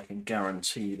so that I can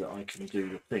guarantee that I can do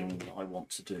the thing that I want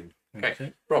to do.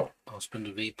 Okay. Rob. I'll spend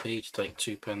a VP to take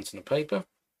 2 pens and a paper.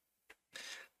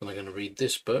 Then I'm going to read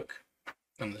this book,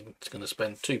 and then it's going to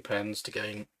spend 2 pens to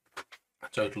gain a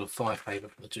total of 5 paper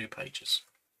for the 2 pages.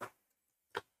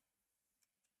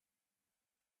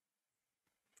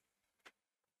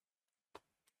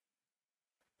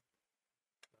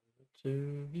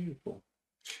 Beautiful.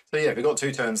 So yeah, if we've got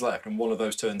 2 turns left, and one of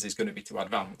those turns is going to be to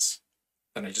advance,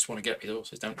 then I just want to get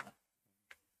resources, don't I?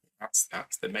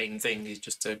 That's the main thing, is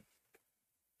just to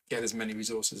get as many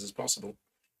resources as possible.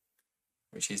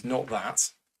 Which is not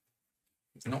that.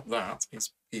 It's not that.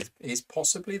 It's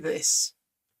possibly this.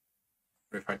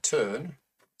 Or if I turn,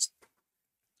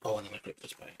 Oh, and then I flip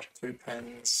this page. 2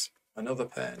 pens, another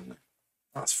pen.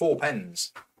 That's 4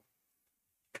 pens.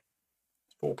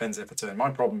 4 pens there per turn. My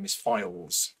problem is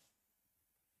files.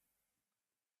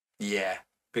 Yeah,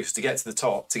 because to get to the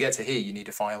top, to get to here, you need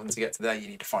a file, and to get to there, you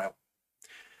need a file.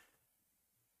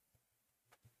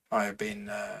 I have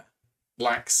been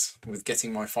lax with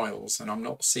getting my files, and I'm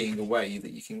not seeing a way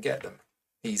that you can get them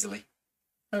easily.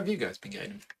 How have you guys been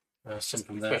getting them?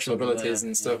 Simple there, Special simple abilities there.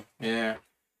 and stuff. Yeah.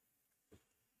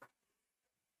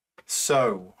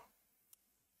 So,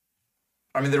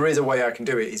 I mean, there is a way I can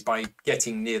do it, is by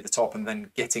getting near the top and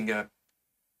then getting a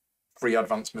free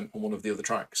advancement on one of the other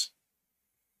tracks.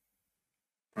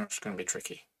 That's going to be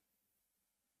tricky.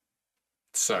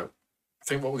 So I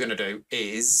think what we're going to do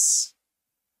is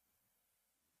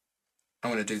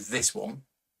I'm going to do this one.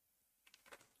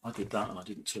 I did that and I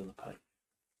didn't turn the page.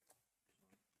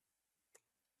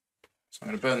 So I'm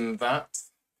going to burn that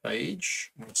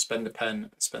page. I'm going to spend a pen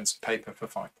and spend some paper for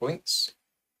 5 points.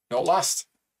 Not last.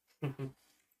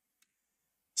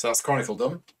 So that's Chronicle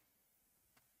done.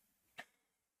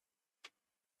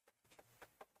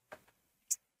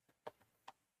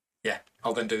 Yeah,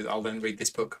 I'll then read this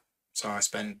book. So I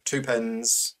spend 2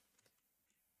 pens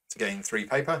to gain 3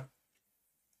 paper,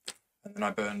 and then I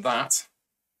burn that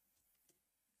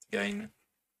to gain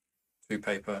 2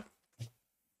 paper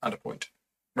and a point.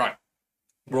 Right,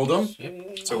 we're all done.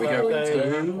 So we go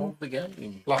into the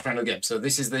game. last round of the game. So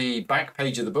this is the back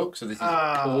page of the book. So this is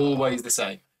always the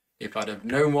same. If I'd have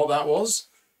known what that was,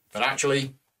 but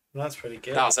actually That's pretty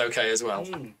good. that's okay as well.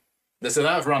 So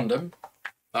that's random,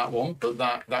 that one, but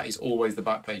that is always the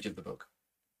back page of the book.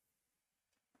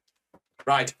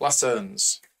 Right, last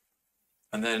turns.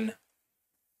 And then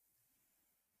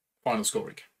final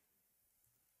scoring.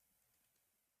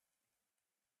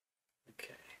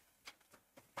 Okay.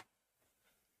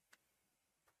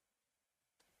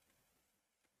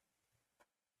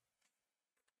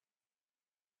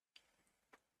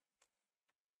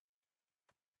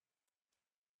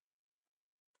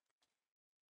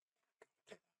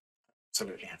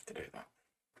 Absolutely have to do that.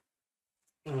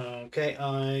 Okay,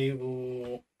 I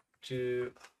will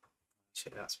do.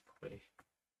 Actually, that's probably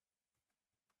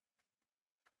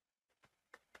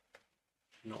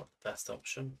not the best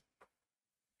option.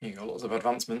 You got lots of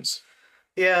advancements.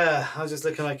 Yeah, I was just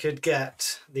looking. I could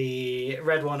get the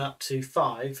red one up to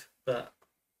 5, but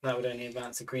that would only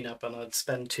advance the green up, and I'd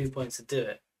spend 2 points to do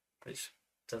it, which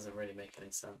doesn't really make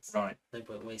any sense. Right. No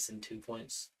point wasting 2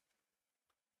 points.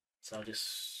 So I'll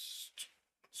just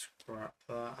scrap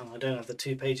that, and I don't have the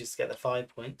 2 pages to get the 5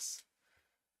 points.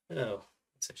 Oh,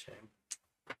 that's a shame.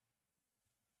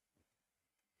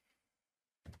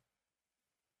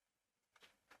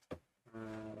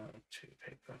 Two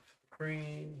paper for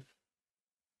green.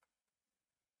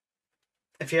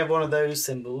 If you have one of those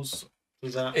symbols,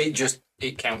 does that?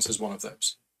 It counts as one of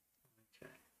those,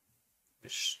 Okay.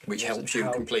 which doesn't helps you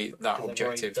help complete that because I've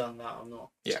objective. already done that or not?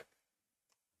 Yeah.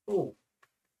 Oh.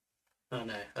 Oh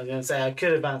no! I was going to say I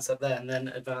could advance up there and then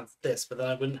advance this, but then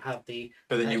I wouldn't have the.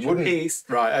 But then you extra wouldn't. Piece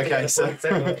Right. to get Okay. the So. points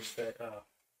anyway, oh.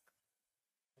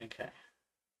 Okay.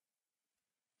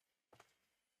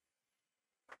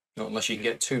 Not unless you can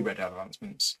get 2 red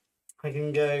advancements. I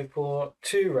can go for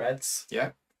 2 reds.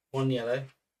 Yeah. 1 yellow.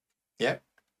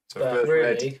 So But first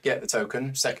really- red, get the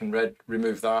token. Second red,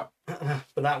 remove that.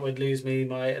 But that would lose me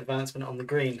my advancement on the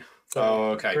green. So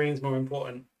Oh, okay. green's more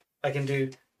important. I can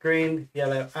do green,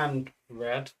 yellow, and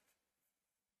red.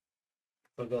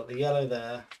 So I've got the yellow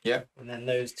there. Yeah. And then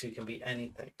those 2 can be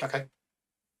anything. Okay.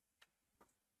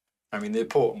 I mean, the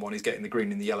important one is getting the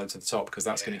green and the yellow to the top because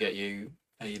that's going to get you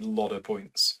a lot of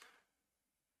points.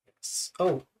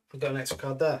 Oh, I've got an extra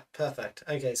card there. Perfect.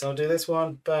 Okay, so I'll do this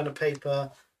one, burn a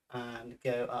paper, and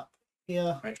go up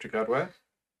here. Extra card where?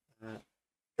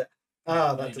 That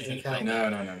doesn't count. No.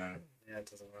 Yeah, it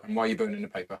doesn't work. And why are you burning the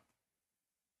paper?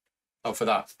 Oh, for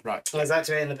that. Right. I was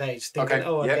activating the page, thinking, Okay,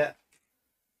 I yep. get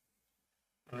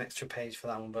an extra page for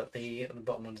that one, but the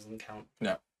bottom one doesn't count.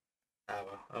 No. Ah,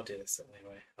 well, I'll do this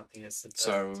anyway. I think it's the best.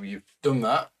 So you've done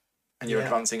that, and you're Yeah.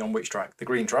 advancing on which track? The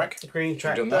green track? The green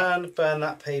track done that? burn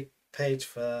that page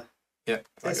for Yeah. That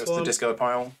This goes to the one. discard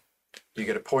pile. You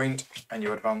get a point, and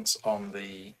you advance on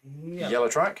the yeah. yellow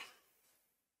track.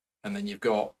 And then you've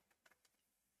got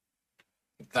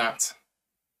that,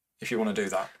 if you want to do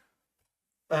that.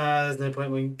 There's no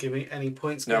point in giving any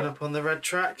points No. going up on the red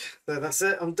track. So that's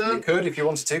it. I'm You done. could, if you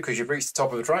wanted to, because you've reached the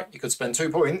top of the track, you could spend 2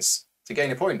 points to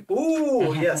gain a point.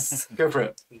 Ooh, yes. Go for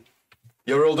it.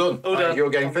 You're all done. All done. Your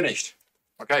game finished.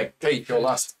 Okay, Pete, your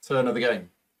last turn of the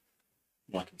game.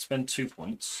 I can spend 2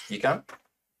 points You can.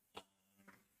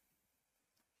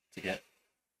 to get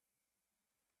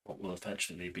what will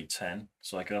eventually be 10.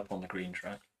 So I go up on the green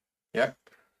track. Yeah.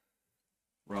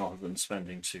 Rather than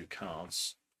spending 2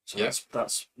 cards. So Yeah.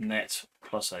 that's net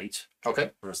 +8,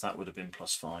 Okay. whereas that would have been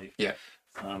 +5. Yeah.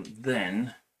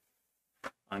 Then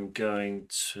I'm going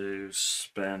to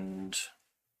spend.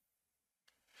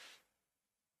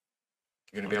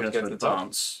 You're going I'm to be able going to get to to the top.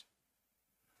 advance.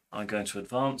 I'm going to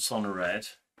advance on a red.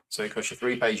 So it costs you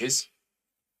 3 pages.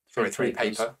 Sorry, 3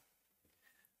 papers. paper.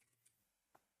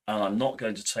 And I'm not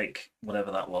going to take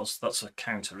whatever that was. That's a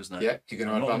counter, isn't it? Yeah, you're going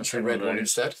I'm to not advance the take red of one those.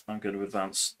 instead. I'm going to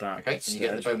advance that. Okay, and you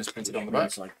get the instead, bonus printed on the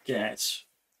which back. means I get.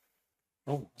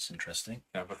 Oh, that's interesting.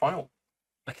 You have a file.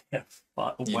 Yeah.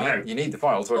 Oh, You wow. need the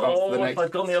file to advance to the Oh, next if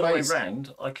I'd gone the other way space.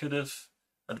 round, I could have.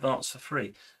 advance for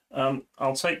free.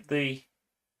 I'll take the.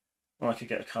 Well, I could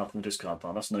get a card from the discard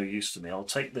pile. That's no use to me. I'll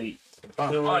take the. You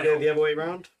don't want to go the other way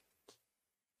round?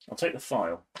 I'll take the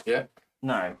file. Yeah.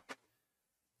 Now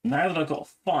that I've got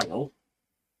a file,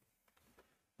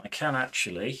 I can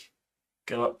actually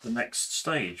go up the next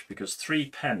stage because 3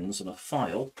 pens and a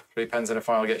file 3 pens and a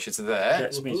file gets you to there,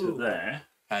 gets me to there.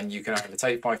 and you can either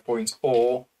take 5 points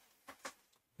or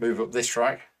move up this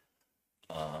track.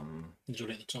 Did you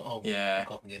look at the top? Oh, Yeah. I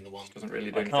can't get in the one. Doesn't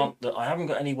really do I anything. can't. I haven't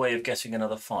got any way of getting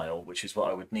another file, which is what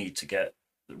I would need to get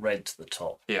the red to the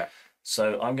top. Yeah.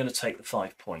 So I'm going to take the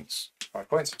 5 points, 5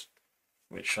 points.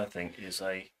 which I think is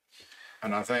a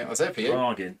And I think that's it for you.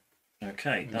 bargain.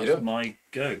 Okay, You that's do. my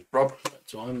go. Rob,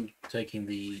 So I'm taking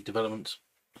the development,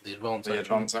 the advance the action.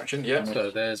 advance action. Yeah.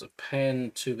 So there's a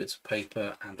pen, 2 bits of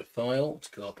paper, and a file to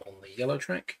go up on the yellow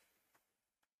track.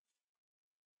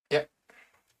 Yep.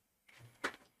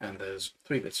 And there's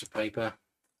 3 bits of paper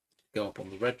to go up on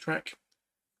the red track.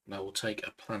 And I will take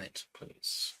a planet,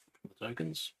 please, from the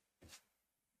tokens.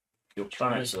 Your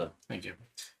planet, sir. Thank you.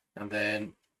 And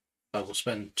then I will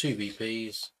spend 2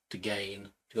 VPs to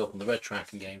go up on the red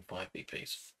track and gain 5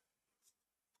 VPs.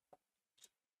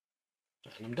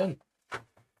 And I'm done.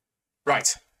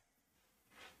 Right.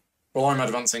 Well, I'm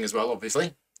advancing as well,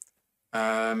 obviously.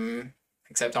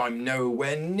 Except I'm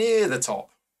nowhere near the top.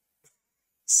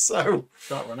 So,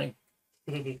 Start running.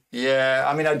 yeah,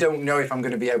 I mean, I don't know if I'm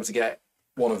going to be able to get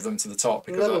one of them to the top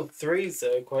because Level 3's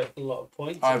though quite a lot of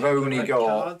points. I've You get the only right got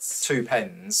cards. 2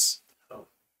 pens. Oh.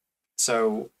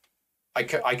 So, I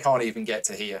can't even get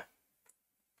to here.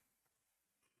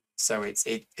 So it's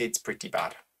pretty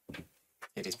bad.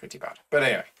 It is pretty bad. But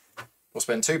anyway, we'll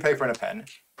spend 2 paper and a pen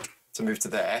to move to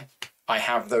there. I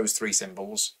have those 3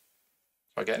 symbols.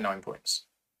 So I get 9 points.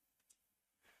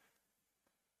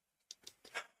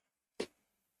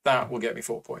 That will get me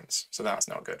 4 points. So that's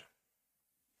not good.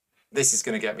 This is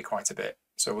going to get me quite a bit.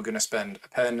 So we're going to spend a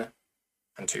pen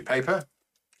and 2 paper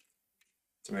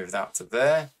to move that to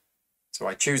there. So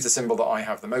I choose the symbol that I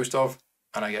have the most of,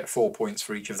 and I get 4 points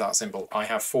for each of that symbol. I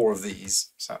have 4 of these,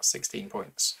 so that's 16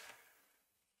 points.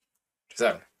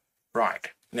 So, right,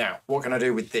 now, what can I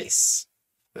do with this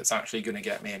that's actually going to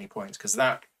get me any points? Because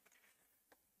that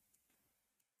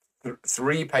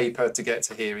 3 paper to get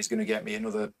to here is going to get me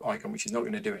another icon, which is not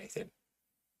going to do anything.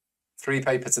 3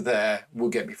 paper to there will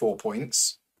get me 4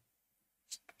 points,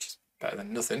 which is better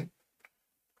than nothing.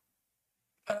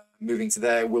 Moving to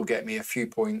there will get me a few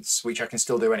points, which I can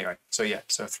still do anyway. So yeah,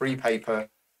 so 3 paper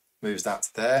moves that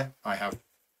to there. I have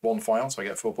 1 file, so I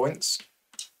get 4 points.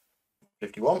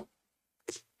 51.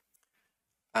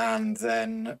 And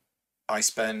then I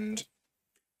spend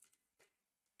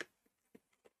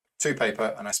 2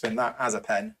 paper, and I spend that as a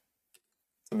pen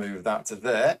to move that to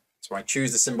there. So I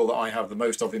choose the symbol that I have the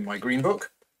most of in my green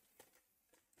book.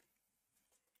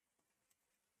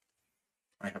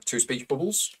 I have 2 speech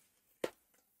bubbles.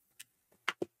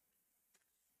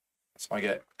 So I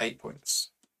get 8 points.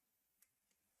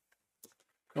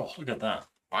 Oh, look at that.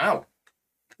 Wow.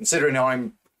 Considering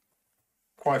I'm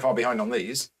quite far behind on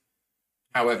these.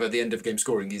 However, the end of game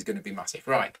scoring is going to be massive.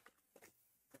 Right.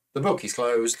 The book is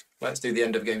closed. Let's do the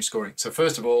end of game scoring. So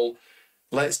first of all,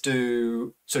 let's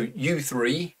do... So you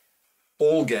 3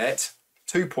 all get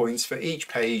 2 points for each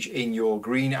page in your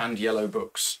green and yellow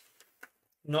books.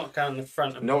 Not counting the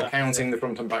front and Not back. counting the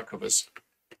front and back covers.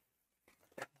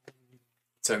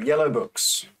 So yellow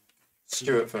books.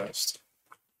 Stuart first.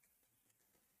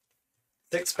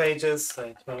 6 pages,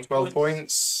 so 12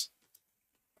 points.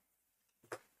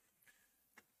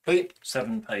 Pete,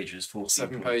 7 pages, 14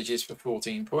 7 points. pages for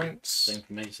 14 points. Same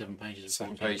for me, 7 pages.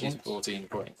 7 14 pages, points. 14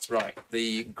 points. Right,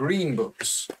 the green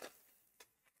books.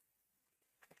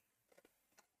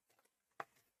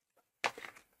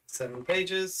 7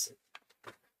 pages.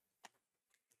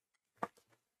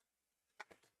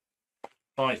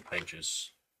 5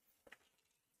 pages.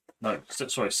 No,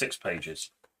 sorry, 6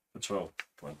 pages for 12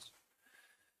 points.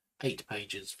 8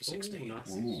 pages for 16. Ooh,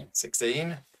 nice. Ooh.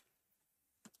 16.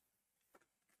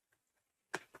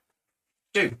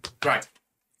 2. Right.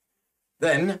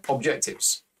 Then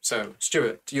objectives. So,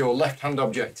 Stuart, your left-hand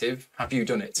objective, have you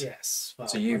done it? Yes. Well,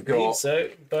 So you've I believe got- so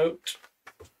boat,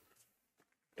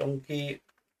 donkey,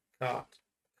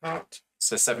 cart.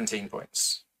 So 17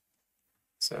 points.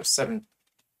 So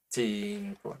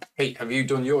 17 points. Pete, have you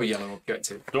done your yellow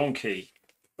objective? Donkey,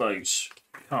 boat,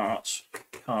 cart,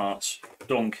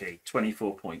 donkey,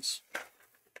 24 points.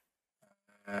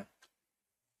 Uh,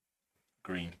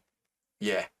 Green.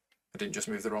 Yeah. I didn't just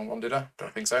move the wrong one, did I?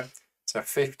 Don't think so. So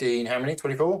 15, how many?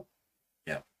 24?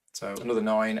 Yeah. So another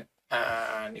 9,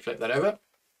 and you flip that over.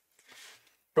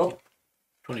 Rob?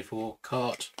 24.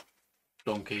 Cart,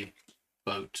 donkey,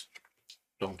 boat,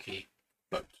 donkey,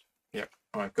 boat. Yep.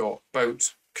 I've got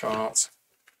boat, cart,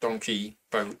 donkey,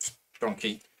 boat,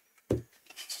 donkey.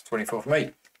 24 for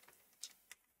me.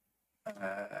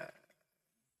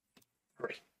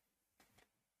 3.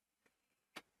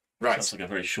 Right. That's like a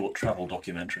very short travel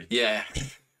documentary. Yeah.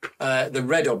 The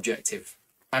red objective.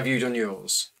 Have you done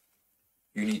yours?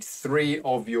 You need 3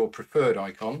 of your preferred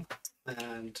icon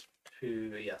And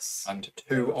 2, yes. and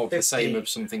 2 of the same 15. of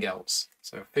something else.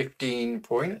 So 15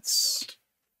 points.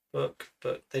 Book.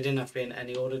 They didn't have to be in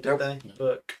any order, did Nope. they? No.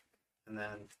 Book. And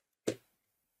then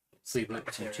 3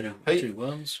 books and Hey. 2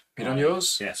 worms. You done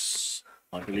yours? Yes,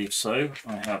 I believe so.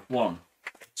 I have 1,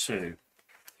 2,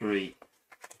 3,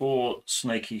 4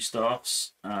 snaky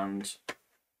staffs and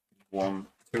 1,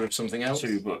 2 of something else.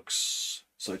 2 books.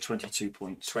 So 22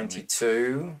 points. for me.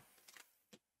 22.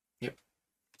 Yep.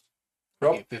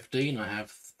 Rob? At 15, I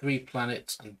have 3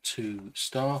 planets and 2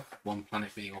 staff. 1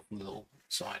 planet being off on the little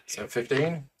side. So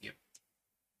 15. Yep.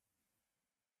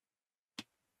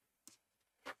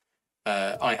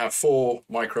 I have 4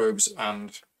 microbes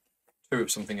and 2 of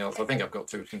something else. I think I've got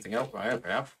 2 of something else. I hope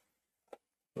I have.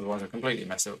 Otherwise, I completely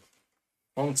mess up.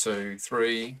 1, 2,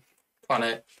 3.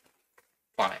 Planet.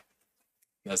 Planet.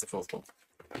 There's the 4th one.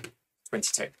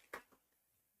 22.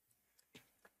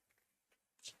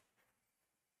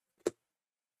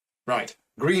 Right.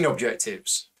 Green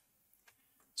objectives.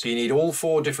 So you need all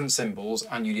 4 different symbols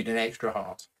and you need an extra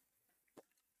heart.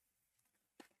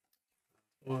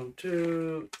 1,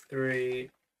 2, 3.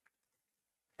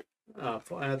 Oh, I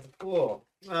thought I had the 4.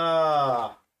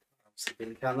 Ah. Obviously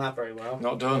didn't count that very well.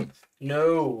 Not done.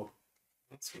 No.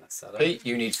 Let's mess that up. Pete,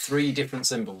 you need 3 different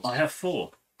symbols. I have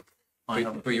 4.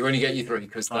 But you only get your 3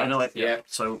 because I know it. yeah. Yeah.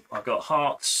 So I've got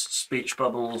hearts, speech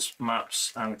bubbles,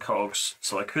 maps, and cogs.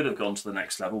 So I could have gone to the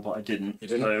next level, but I didn't. You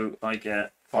didn't? So I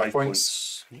get 5 5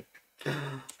 points.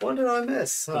 What did I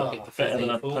miss? I'll Oh, get the full Better than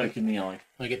a 18. poke in the eye.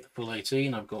 I get the full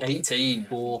 18. I've got 18.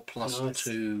 4 plus Nice.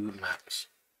 2 maps.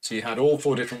 So you had all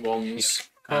 4 different ones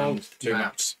and Cog, 2 map.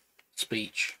 maps.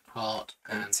 Speech, heart,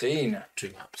 and 18.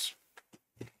 2 maps.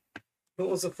 What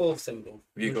was the 4th symbol?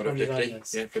 Have you Which got a one did I 50?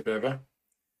 miss? Yeah, flip it over.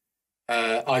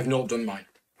 I've not done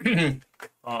mine.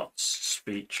 Hearts,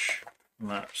 speech,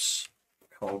 maps,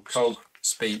 cogs. Cog,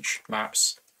 speech,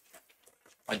 maps.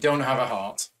 I don't have a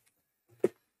heart.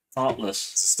 Heartless.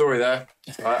 There's a story there.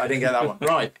 I didn't get that one.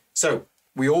 Right. So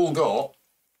we all got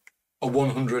a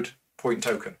 100 point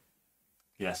token.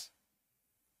 Yes.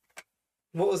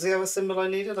 What was the other symbol I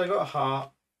needed? I got a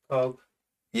heart, cog,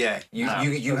 Yeah, you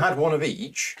had 1 of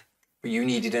each, but you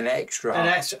needed an extra an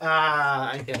heart. extra.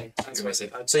 Ah, okay. That's missing.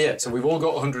 So yeah, so we've all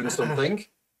got 100 and something.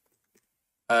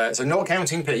 So not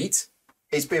counting Pete,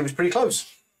 it was pretty close.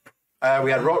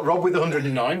 We had Rob with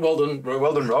 109. Well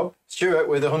done, Rob. Stuart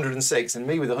with 106 and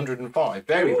me with 105.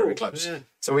 Very, very close. Yeah.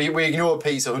 So we ignore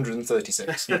Pete's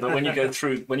 136. Yeah, but when you go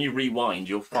through, when you rewind,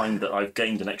 you'll find that I've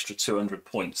gained an extra 200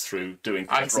 points through doing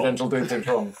things wrong. Accidental doing things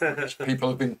wrong, which people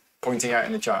have been pointing out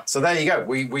in the chat. So there you go.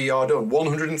 We are done.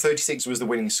 136 was the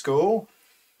winning score,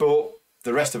 but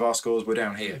the rest of our scores were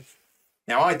down here.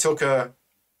 Now I took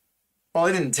well,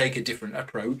 I didn't take a different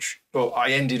approach, but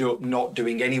I ended up not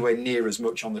doing anywhere near as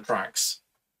much on the tracks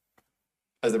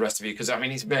as the rest of you, because I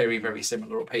mean it's very, very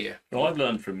similar up here. Well, I've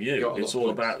learned from Got you. a It's lot of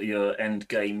all points. about the end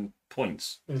game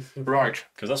points, Right.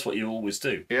 because that's what you always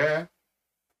do. Yeah.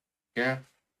 Yeah.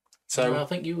 So I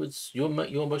think your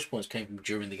most points came from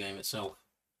during the game itself.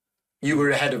 you were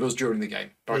ahead of us during the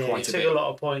game by Yeah, you quite a took bit. a lot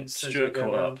of points. as Stuart we go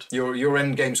caught up. around. Your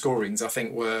end game scorings, I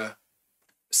think, were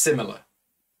similar.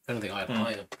 I don't think I had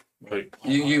higher. Right.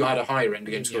 You had a higher end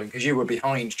game scoring because you were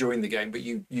behind during the game, but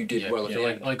you did well at yeah, the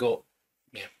end. I got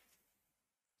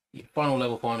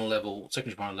final level,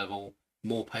 secondary final level,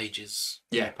 more pages.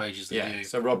 Yeah, More pages than Yeah. you.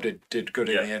 So Rob did good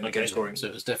in Yeah, the end okay. game scoring. So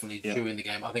it was definitely Yeah. during the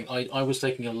game. I think I was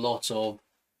taking a lot of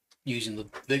using the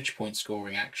victory point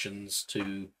scoring actions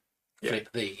to flip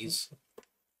these,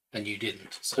 and you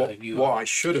didn't. So What I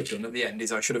should have done at the end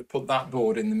is I should have put that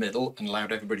board in the middle and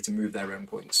allowed everybody to move their own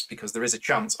points, because there is a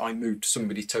chance I moved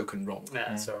somebody's token wrong. Yeah,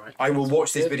 that's all right. I will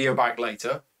watch this video back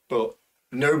later, but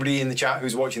nobody in the chat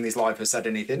who's watching this live has said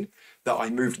anything that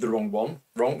I moved the wrong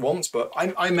once, but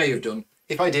I may have done.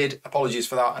 If I did, apologies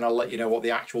for that, and I'll let you know what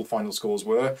the actual final scores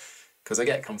were, because I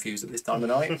get confused at this time of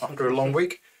night after a long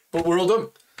week. But we're all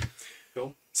done.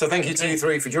 Cool. So thank you to you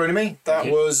 3 for joining me. That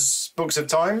was Books of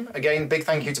Time. Again, big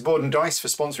thank you to Board and Dice for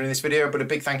sponsoring this video, but a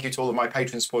big thank you to all of my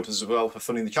Patreon supporters as well for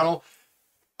funding the channel.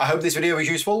 I hope this video was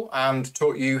useful and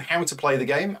taught you how to play the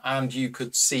game, and you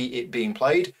could see it being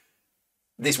played.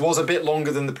 This was a bit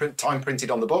longer than the time printed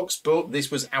on the box, but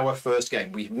this was our first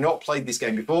game. We have not played this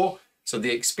game before. So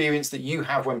the experience that you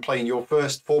have when playing your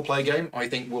first 4-player game, I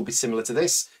think will be similar to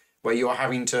this, where you're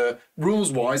having to,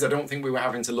 rules-wise, I don't think we were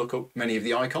having to look up many of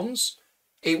the icons.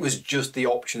 It was just the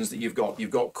options that you've got.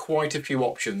 You've got quite a few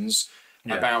options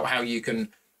about how you can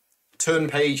turn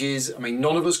pages. I mean,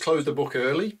 none of us closed the book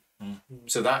early,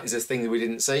 so that is a thing that we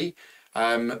didn't see.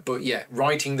 But yeah,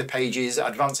 writing the pages,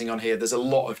 advancing on here, there's a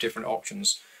lot of different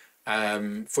options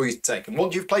for you to take. And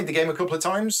once you've played the game a couple of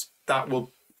times, that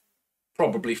will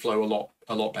probably flow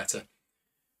a lot better.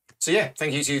 So yeah,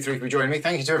 thank you to you three for joining me.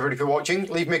 Thank you to everybody for watching.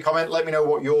 Leave me a comment. Let me know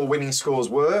what your winning scores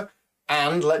were.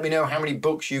 And let me know how many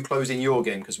books you closed in your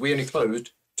game, because we only closed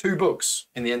 2 books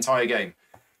in the entire game.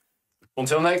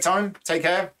 Until next time, take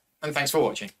care, and thanks for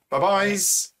watching.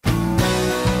 Bye-byes.